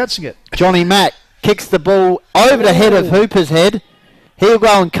used to bouncing it. Johnny Mack kicks the ball over the head of Hooper's head. He'll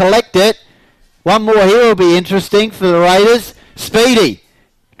go and collect it. One more here will be interesting for the Raiders. Speedy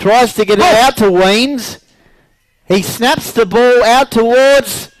tries to get it out to Weens. He snaps the ball out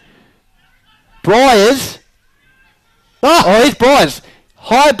towards Bryars. Oh, here's Bryars.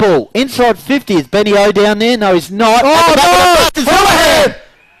 High ball. Inside 50. Is Benny O down there? No, he's not. Oh, no!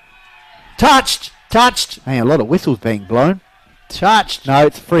 Touched. Hey, a lot of whistles being blown. Touched. No,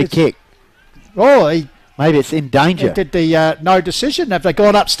 it's a free kick. Oh, maybe it's in danger. He did the no decision. Have they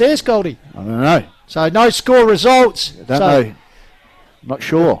gone upstairs, Goldie? I don't know. So no score results. I don't know. Not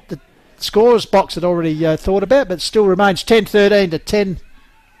sure. The scorers box had already thought about, but still remains 10-13 to 10.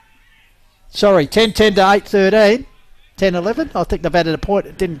 Sorry, 10-10 to 8-13. 10-11. I think they've added a point.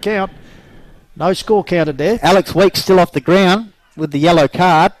 It didn't count. No score counted there. Alex Weeks still off the ground with the yellow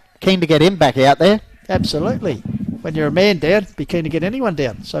card. Keen to get him back out there. Absolutely. When you're a man down, be keen to get anyone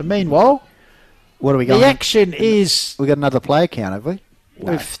down. So meanwhile, What are we going? The action is... We got another player count, have we?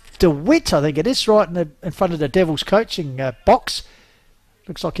 With DeWitt, I think it is, right in front of the Devils coaching box.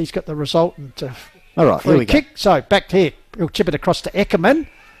 Looks like he's got the resultant all right, here we kick. Go. So back here, he'll chip it across to Eckerman.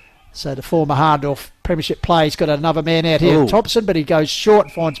 So the former Hardorf Premiership player, he's got another man out here, Thompson, but he goes short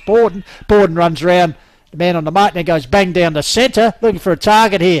and finds Borden. Borden runs around the man on the mark, and then goes bang down the centre, looking for a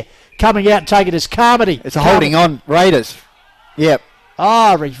target here. Coming out and taking his Carmody. It's a holding on, Raiders. Yep.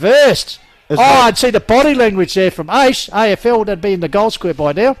 Reversed. I'd see the body language there from Aish. AFL, that'd be in the goal square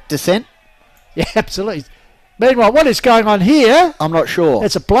by now. Descent? Yeah, absolutely. Meanwhile, what is going on here? I'm not sure.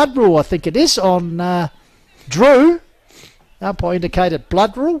 It's a blood rule, I think it is, on Drew. Umpire indicated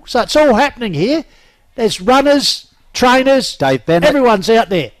blood rule. So it's all happening here. There's runners, trainers. Dave Bennett. Everyone's out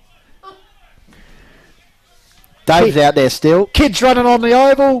there. Dave's out there still. Kids running on the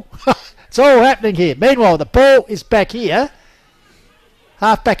oval. It's all happening here. Meanwhile, the ball is back here.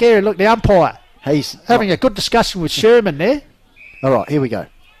 Half back area, look, the umpire. He's having a good discussion with Sherman there. All right, here we go.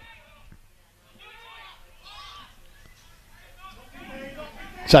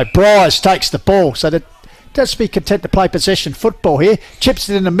 So Bryce takes the ball. So that just be content to play possession football here. Chips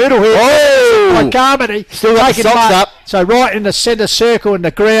it in the middle here. Oh! Carmody. Still got the socks up. So right in the centre circle in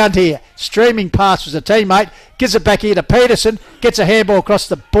the ground here. Streaming pass was a teammate. Gives it back here to Peterson. Gets a handball across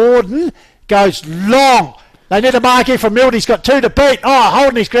the Borden. Goes long. They need a mark here from Milton. He's got 2 to beat.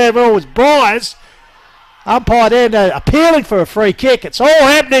 Holding his ground well was Bryce. Umpire there appealing for a free kick. It's all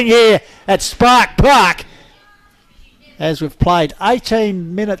happening here at Spark Park. As we've played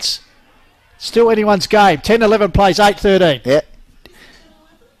 18 minutes. Still anyone's game. 10-11 plays 8-13. Yeah.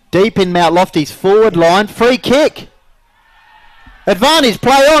 Deep in Mount Lofty's forward line. Free kick. Advantage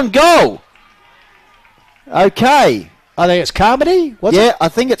play on goal. Okay. I think it's Carmody. I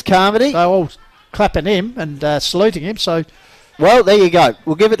think it's Carmody. They're all clapping him and saluting him. So, well, there you go.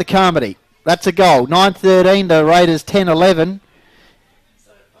 We'll give it to Carmody. That's a goal. 9-13 to Raiders 10-11.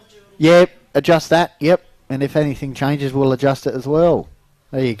 Yep, adjust that. Yep. And if anything changes, we'll adjust it as well.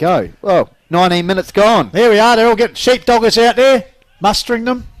 There you go. Well, 19 minutes gone. There we are. They're all getting sheepdoggers out there, mustering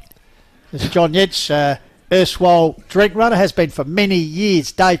them. This is John Yetz, erstwhile drink runner, has been for many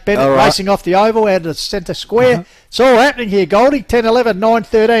years. Dave Bennett racing off the oval out of the centre square. It's all happening here, Goldie. 10-11,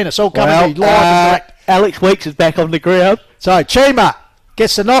 9-13. It's all coming to live and direct. Alex Weeks is back on the ground. So Chima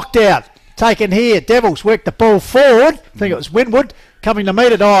gets the knockdown. Taken here. Devils work the ball forward. I think it was Winwood coming to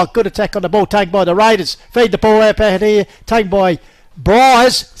meet it. Good attack on the ball taken by the Raiders. Feed the ball out here. Taken by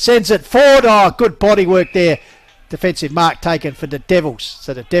Bryce. Sends it forward. Good body work there. Defensive mark taken for the Devils.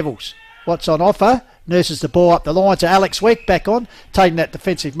 So the Devils, what's on offer? Nurses the ball up the line to Alex Week back on. Taking that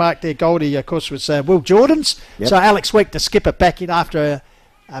defensive mark there, Goldie, of course, was Will Jordan's. Yep. So Alex Week to skip it back in after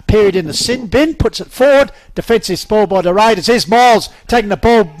a period in the sin bin. Puts it forward. Defensive spoil by the Raiders. Here's Miles taking the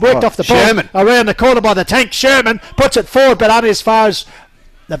ball, worked off the ball. Sherman. Around the corner by the tank. Sherman puts it forward, but only as far as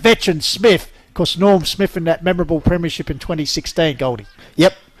the veteran Smith. Of course, Norm Smith in that memorable premiership in 2016, Goldie.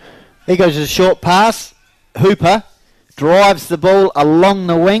 Yep. He goes a short pass. Hooper drives the ball along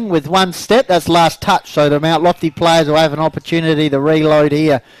the wing with one step. That's last touch, so the Mount Lofty players will have an opportunity to reload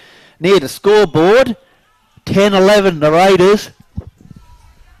here near the scoreboard. 10-11 the Raiders.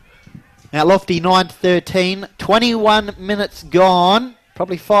 Mount Lofty 9-13. 21 minutes gone.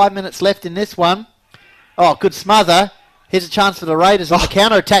 Probably 5 minutes left in this one. Good smother. Here's a chance for the Raiders on the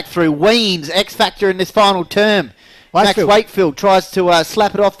counter-attack through Weens. X-factor in this final term. Max Wakefield tries to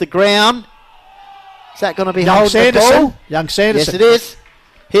slap it off the ground. Is that going to be holding the ball? Young Sanderson. Yes, it is.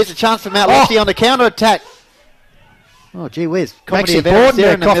 Here's a chance for Mount Lofty on the counter-attack. Oh, gee whiz. Comedy of errors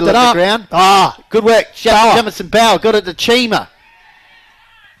there in the middle of the ground. Good work. Jamison Bauer got it to Chima.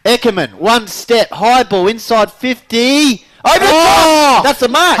 Eckerman, one step. High ball inside 50. Over the top. That's the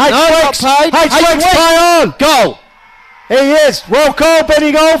mark. Not paid. Play on. Goal. He is. Well called,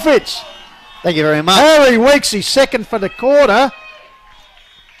 Benny Goldfitch. Thank you very much. Harry Weeks, he's second for the quarter.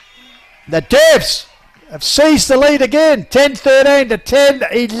 The Devs have seized the lead again. 10-13 to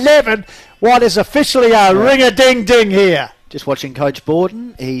 10-11. What is officially a ring-a-ding-ding here. Just watching Coach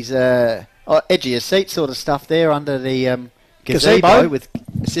Borden. He's edge of your seat sort of stuff there under the gazebo with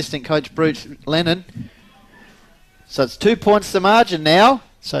assistant coach Bruce Lennon. So it's 2 points the margin now.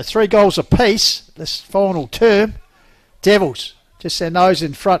 So 3 goals apiece this final term. Devils, just their nose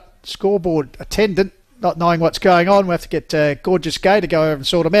in front. Scoreboard attendant, not knowing what's going on. We have to get Gorgeous Gay to go over and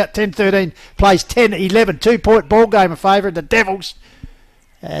sort them out. 10-13 plays 10-11. 2-point ball game in favour of the Devils.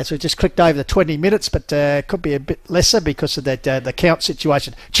 So we just clicked over the 20 minutes, but could be a bit lesser because of that the count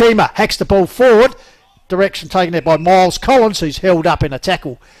situation. Chima hacks the ball forward. Direction taken there by Miles Collins, who's held up in a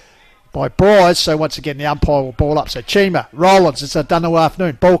tackle by Bryce. So once again, the umpire will ball up. So Chima, Rollins, it's done all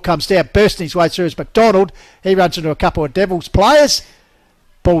afternoon. Ball comes down, bursting his way through as McDonald. He runs into a couple of Devils players.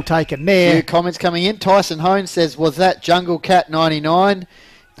 Ball taken there. Few comments coming in. Tyson Hone says, was that Jungle Cat 99?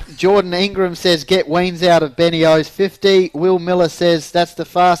 Jordan Ingram says, get Weens out of Benny O's 50. Will Miller says, that's the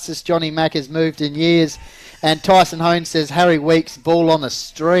fastest Johnny Mack has moved in years. And Tyson Hone says, Harry Weeks, ball on the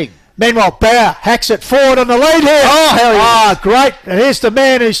string. Meanwhile, Bauer hacks it forward on the lead here. Oh, great. And here's the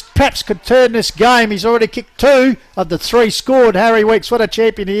man who perhaps could turn this game. He's already kicked 2 of the 3 scored. Harry Weeks, what a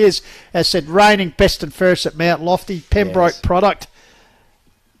champion he is. As said, reigning best and fairest at Mount Lofty. Pembroke product.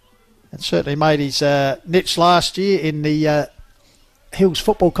 And certainly made his niche last year in the Hills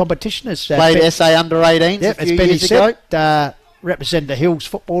football competition. As, played SA under-18s a few years ago. Represented the Hills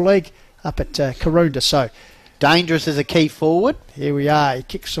Football League up at Karoonda. So dangerous as a key forward. Here we are. He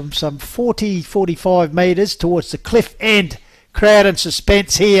kicks from some 40, 45 metres towards the cliff end. Crowd and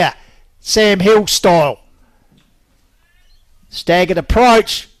suspense here. Sam Hill style. Staggered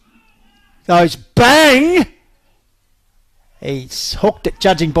approach. Goes bang. He's hooked it,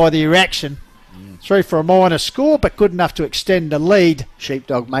 judging by the reaction. Through for a minor score, but good enough to extend the lead.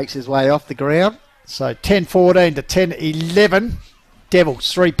 Sheepdog makes his way off the ground. So 10-14 to 10-11.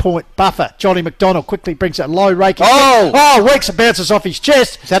 Devils, 3-point buffer. Johnny McDonald quickly brings it low, raking. Weeks bounces off his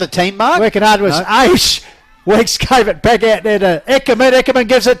chest. Is that a team mark? Working hard was Aish. Weeks gave it back out there to Eckerman. Eckerman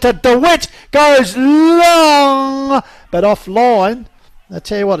gives it to DeWitt. Goes long, but offline. I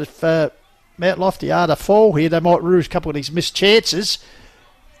tell you what, if Mount Lofty are to fall here, they might lose a couple of these missed chances.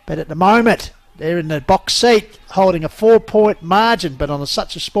 But at the moment, they're in the box seat, holding a 4-point margin, but on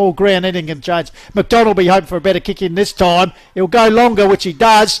such a small ground, anything can change. McDonald will be hoping for a better kick in this time. He'll go longer, which he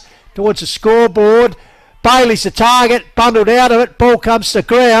does, towards the scoreboard. Bailey's the target, bundled out of it. Ball comes to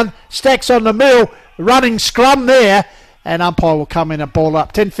ground, stacks on the middle, running scrum there, and umpire will come in and ball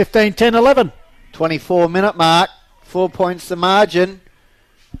up. 10-15, 10-11. 24-minute mark, 4 points the margin.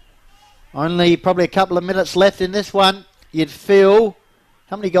 Only probably a couple of minutes left in this one. You'd feel...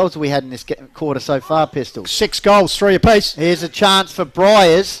 How many goals have we had in this quarter so far, Pistol? 6 goals, 3 apiece. Here's a chance for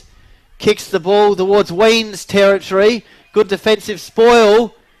Briers. Kicks the ball towards Weens' territory. Good defensive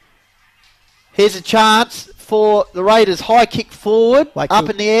spoil. Here's a chance for the Raiders. High kick forward, Wakefield. up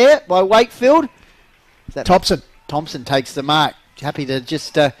in the air by Wakefield. Thompson. Thompson takes the mark. Happy to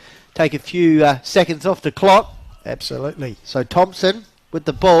just take a few seconds off the clock. Absolutely. So Thompson with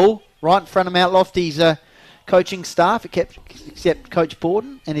the ball right in front of Mount Lofty's coaching staff, except Coach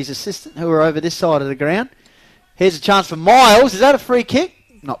Borden and his assistant, who are over this side of the ground. Here's a chance for Miles. Is that a free kick?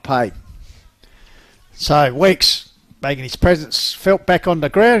 Not paid. So Weeks making his presence felt back on the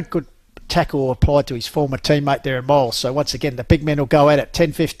ground. Good tackle applied to his former teammate there in Miles. So once again, the big men will go at it.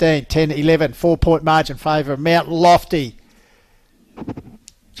 10-15, 10-11, 4-point margin favour of Mount Lofty.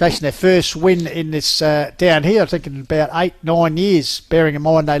 Chasing their first win in this down here, I think in about 8-9 years, bearing in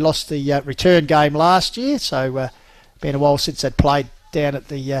mind they lost the return game last year, so been a while since they'd played down at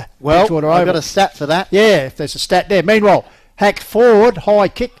the Bridgewater Oval. I've got a stat for that. Yeah, if there's a stat there. Meanwhile, hacked forward, high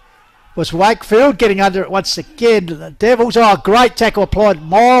kick was Wakefield, getting under it once again. The Devils, great tackle applied,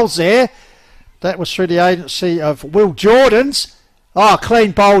 Miles there. That was through the agency of Will Jordan's.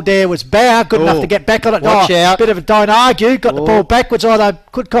 Clean bowl there was Bauer. Good enough to get back on it. Watch out. Bit of a don't argue. Got the ball backwards. They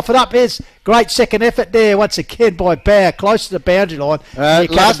could cough it up. Here's great second effort there once again by Bauer. Close to the boundary line.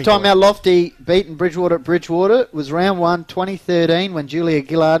 Last time Mount Lofty beaten Bridgewater at Bridgewater was round 1, 2013, when Julia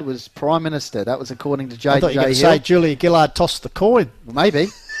Gillard was Prime Minister. That was according to JJ I thought you were going to Hill. say Julia Gillard tossed the coin. Well, maybe.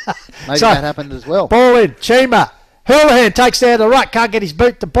 Maybe that happened as well. Ball in. Chima. Hurlhan takes down the ruck. Can't get his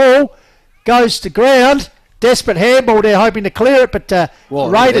boot to ball. Goes to ground. Desperate handball there, hoping to clear it, but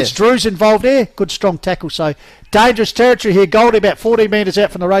Raiders, Drew's involved there. Good strong tackle, so dangerous territory here. Goldie about 14 metres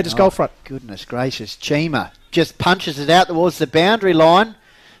out from the Raiders' goal front. Goodness gracious, Chima just punches it out towards the boundary line.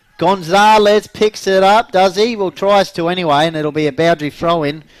 Gonzalez picks it up, does he? Well, tries to anyway, and it'll be a boundary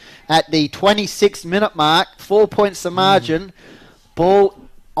throw-in at the 26-minute mark. 4 points the margin. Ball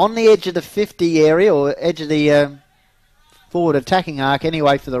on the edge of the 50 area, or edge of the forward attacking arc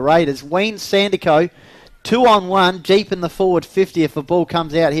anyway for the Raiders. Wayne Sandico, 2-on-1, deep in the forward 50 if the ball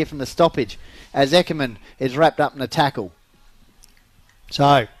comes out here from the stoppage, as Eckerman is wrapped up in a tackle.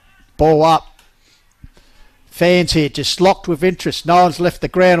 So, ball up. Fans here just locked with interest. No one's left the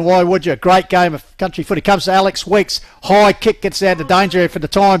ground. Why would you? Great game of country footy. Comes to Alex Weeks. High kick gets down to danger area for the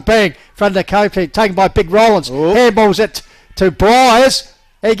time being. Front of the coach, taken by Big Rollins. Handballs it to Briers.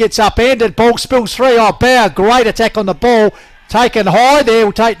 He gets upended. Ball spills free. Bauer, great attack on the ball. Taken high there,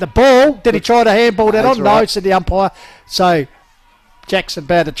 will take the ball. Did he try to handball that on? No, said the umpire. So, Jackson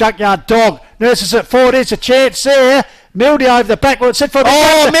Bauer, the junkyard dog, nurses it forward. There's a chance there. Mildy over the back. Well, set for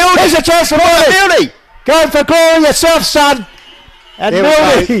Mildy! There's a chance for Mildy! Go for glory yourself, son! And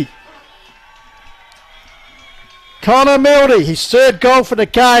Mildy! Connor Mildy, his third goal for the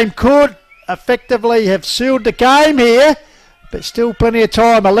game, could effectively have sealed the game here, but still plenty of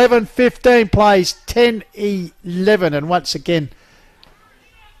time. 11-15 plays, 10-11, and once again,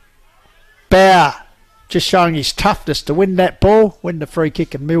 Bauer just showing his toughness to win that ball, win the free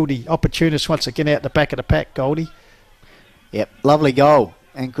kick, and Mildy, opportunist once again out the back of the pack, Goldie. Yep, lovely goal.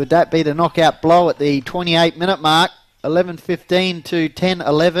 And could that be the knockout blow at the 28-minute mark? 11-15 to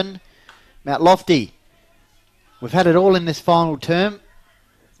 10-11. Mount Lofty. We've had it all in this final term.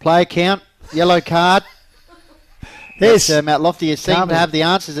 Player count, yellow card. Yes. Mount Lofty has seemed to have the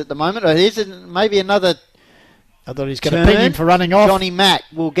answers at the moment. Or here's maybe another I thought he's going to ping him for running off. Johnny Mack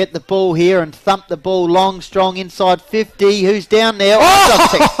will get the ball here and thump the ball long, strong, inside 50. Who's down there?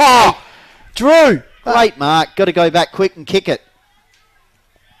 Oh! Drew! Great mark. Got to go back quick and kick it.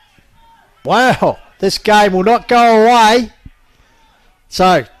 Wow. This game will not go away.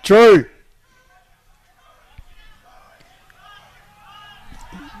 So, Drew.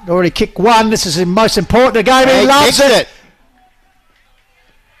 Already kicked one. This is the most important of the game. He loves it.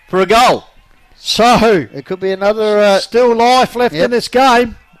 For a goal. So, it could be another... still life left in this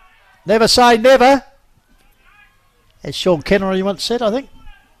game. Never say never. As Sean Connery once said, I think.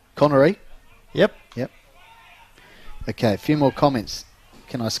 Connery? Yep. Okay, a few more comments.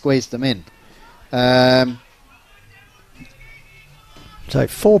 Can I squeeze them in? So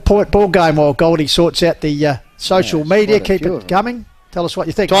 4-point ball game while Goldie sorts out the social media. Keep it coming. Tell us what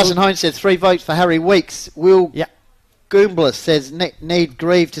you think. Tyson Holmes says 3 votes for Harry Weeks. Will Goombler says need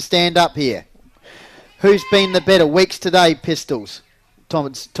Grieve to stand up here. Who's been the better Weeks today, Pistols?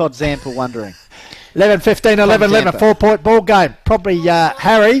 Todd Zampa wondering. 11-15, 11-11, 4-point ball game. Probably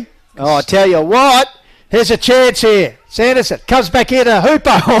Harry. Oh, I tell you what. Here's a chance here. Sanderson comes back here to Hooper.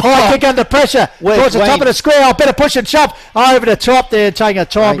 High kick under pressure. Towards the top of the square. I better push and shove over the top there. Taking a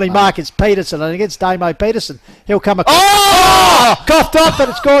timely mark. It's Peterson. And against Damo Peterson, he'll come across. Oh! Coughed up, but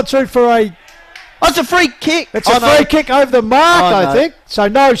it's gone through for a... Oh, it's a free kick. It's a free kick over the mark, I think. So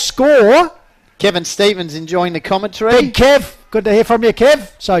no score. Kevin Stevens enjoying the commentary. Big Kev. Good to hear from you,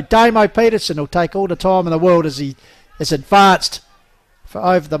 Kev. So Damo Peterson will take all the time in the world as he is advanced for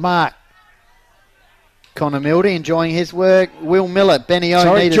over the mark. Connor Mildy enjoying his work. Will Miller, Benny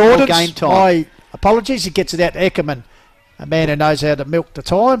O needed more game time. My apologies. He gets it out to Eckerman, a man who knows how to milk the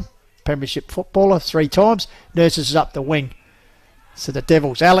time. Premiership footballer 3 times. Nurses up the wing. So the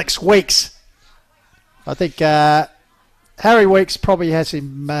Devils. Alex Weeks. I think Harry Weeks probably has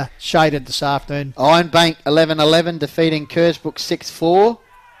him shaded this afternoon. Ironbank 11-11 defeating Kersbrook 6-4.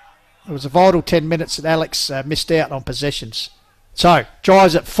 It was a vital 10 minutes that Alex missed out on possessions. So,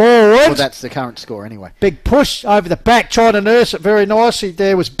 drives it forward. Well, that's the current score anyway. Big push over the back, trying to nurse it very nicely.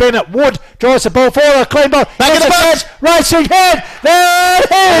 There was Bennett Wood. Drives the ball forward, a clean ball. Back in the box. Racing head. There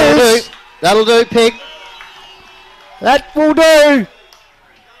it is. That'll do, Pig. That will do.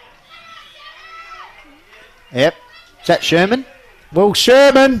 Yep. Is that Sherman? Will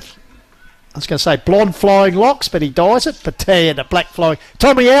Sherman. I was going to say blonde flying locks, but he dyes it. Patea, the black flowing.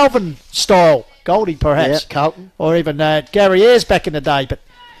 Tommy Alvin style. Goldie, perhaps. Carlton. Or even Gary Ayres back in the day. But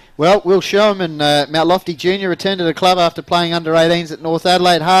well, Will Sherman, Mount Lofty Jr. returned to the club after playing under 18s at North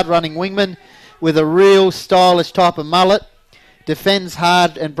Adelaide. Hard-running wingman with a real stylish type of mullet. Defends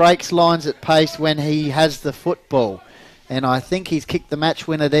hard and breaks lines at pace when he has the football. And I think he's kicked the match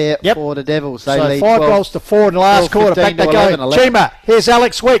winner there for the Devils. They lead 5 goals to 4 in the last quarter. Back they go. Chima. Here's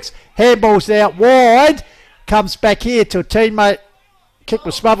Alex Weeks. Handballs out wide. Comes back here to a teammate. Kick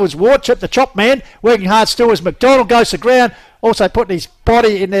was Smothers. Warchip, the chop man. Working hard still as McDonald goes to ground. Also putting his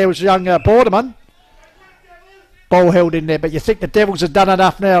body in there was young Borderman. Ball held in there. But you think the Devils have done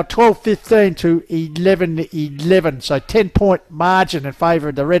enough now. 12-15 to 11-11. So 10-point margin in favour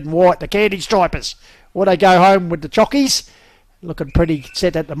of the red and white. The Candy Stripers. Will they go home with the Chockies? Looking pretty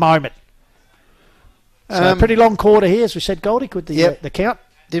set at the moment. So pretty long quarter here, as we said, Goldie. Could the count?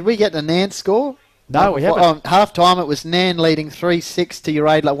 Did we get the Nance score? No, we haven't. Half time it was Nan leading 3-6 to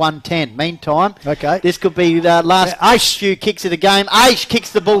Uradla 1-10. Meantime, this could be the last few kicks of the game. Aish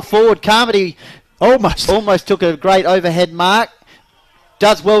kicks the ball forward. Carmody almost took a great overhead mark.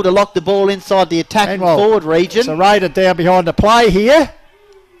 Does well to lock the ball inside the attacking forward region. So Raider down behind the play here.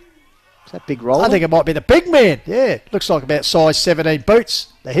 Is that big roller? I think it might be the big man. Yeah, looks like about size 17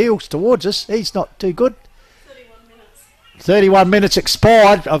 boots. The heels towards us. He's not too good. 31 minutes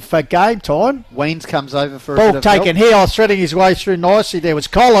expired of game time. Weens comes over for a ball bit of taken help. here. I was threading his way through nicely. There was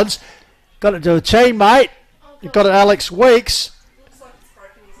Collins. Got it to a teammate. You've got it Alex Weeks.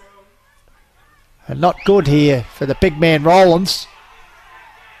 And not good here for the big man Rollins.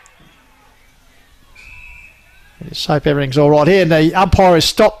 I just hope everything's all right here. And the umpire has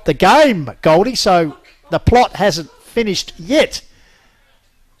stopped the game, Goldie, so the plot hasn't finished yet.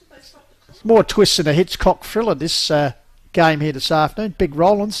 More twists than a Hitchcock thriller, this game here this afternoon. Big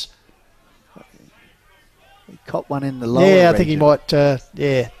Rollins. He caught one in the lower Yeah, I region. think he might,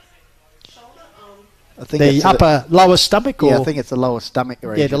 yeah. I think The upper, lower stomach? Or, yeah, I think it's the lower stomach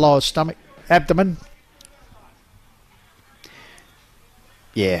region. Yeah, the lower stomach. Abdomen.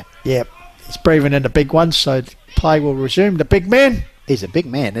 Yeah. Yeah, he's breathing in the big one, so play will resume. The big man. He's a big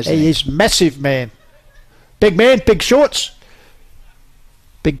man, isn't he? He is massive man. Big man, big shorts.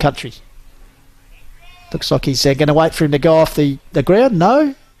 Big country. Looks like he's going to wait for him to go off the ground.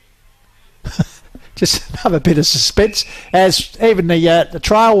 No. Just another bit of suspense. As even the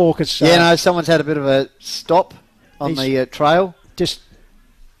trail walkers. Yeah, no, someone's had a bit of a stop on the trail. Just.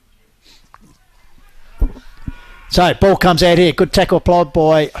 So, ball comes out here. Good tackle applied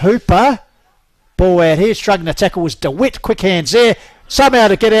by Hooper. Ball out here. Struggling to tackle was DeWitt. Quick hands there. Somehow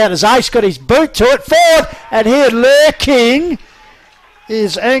to get out as Ace got his boot to it. Forward. And here lurking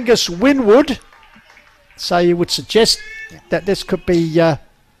is Angus Winwood. So you would suggest that this could be the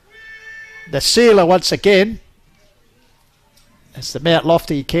sealer once again. As the Mount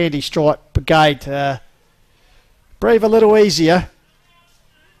Lofty Candy Stripe Brigade breathe a little easier.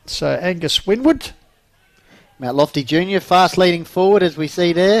 So Angus Winwood. Mount Lofty Jr. fast leading forward as we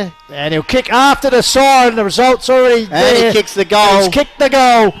see there. And he'll kick after the siren. The result's already there. And he kicks the goal. He's kicked the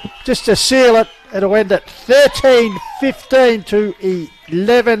goal just to seal it. It'll end at 13-15 to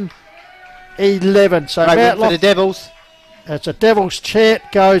 11-11. So Great Mount win for the Devils. It's a Devils chant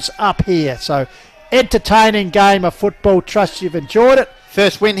goes up here. So entertaining game of football. Trust you've enjoyed it.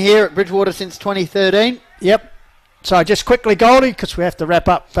 First win here at Bridgewater since 2013. Yep. So just quickly, Goldie, because we have to wrap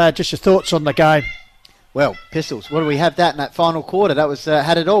up, just your thoughts on the game. Well, Pistols, what do we have that in that final quarter? That was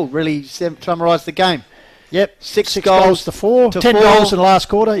had it all. Really summarised the game. Yep. Six goals to 4. 10 goals in the last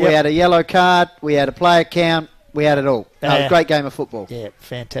quarter. We had a yellow card. We had a player count. We had it all. It was a great game of football. Yeah,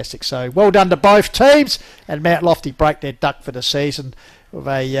 fantastic. So well done to both teams. And Mount Lofty break their duck for the season with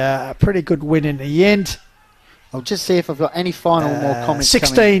a pretty good win in the end. I'll just see if I've got any final more comments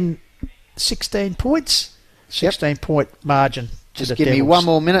 16 points. 16-point margin. Just give me one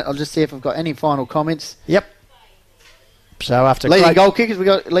more minute. I'll just see if I've got any final comments. Yep. So after leading goal kickers, we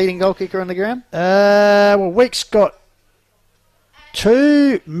got leading goal kicker on the ground. Well, Weeks got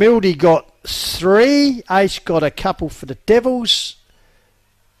 2. Mildy got 3. Ace got a couple for the Devils.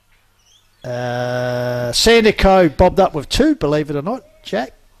 Sandico bobbed up with 2, believe it or not.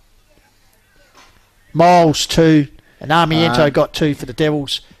 Jack. Miles 2. And Armiento got 2 for the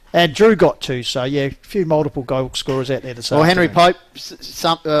Devils. And Drew got 2, so yeah, a few multiple goal scorers out there this afternoon. Henry Pope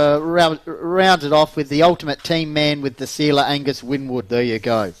rounds it off with the ultimate team man with the sealer Angus Winwood. There you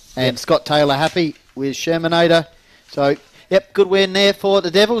go. And Scott Taylor happy with Shermanator. So, yep, good win there for the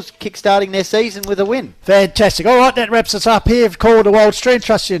Devils, kick-starting their season with a win. Fantastic. All right, that wraps us up here. Call to Wild Stream.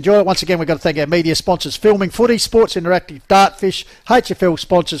 Trust you enjoyed it. Once again, we've got to thank our media sponsors, Filming Footy, Sports Interactive, Dartfish, HFL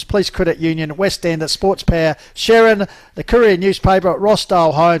sponsors, Police Credit Union, West End, Sports Power, Sharon, the Courier newspaper,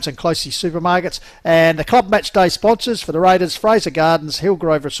 Rossdale Homes and Closey Supermarkets, and the Club Match Day sponsors for the Raiders, Fraser Gardens,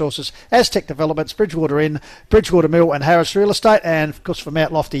 Hillgrove Resources, Aztec Developments, Bridgewater Inn, Bridgewater Mill and Harris Real Estate, and of course for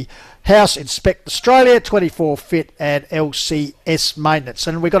Mount Lofty, House Inspect Australia, 24 Fit and LCS Maintenance.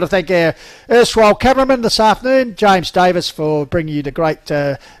 And we've got to thank our erstwhile cameraman this afternoon, James Davis, for bringing you the great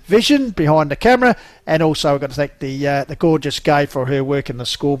vision behind the camera. And also we've got to thank the gorgeous Gay for her work in the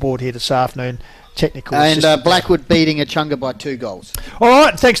scoreboard here this afternoon. Technical and Blackwood beating Achunga by 2 goals. All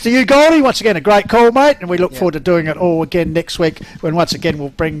right, thanks to you, Goldie. Once again, a great call, mate, and we look forward to doing it all again next week when once again we'll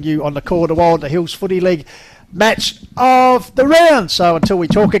bring you on the Call to Wild, the Hills Footy League match of the round. So until we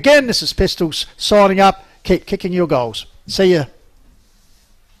talk again, this is Pistols signing up. Keep kicking your goals. See you.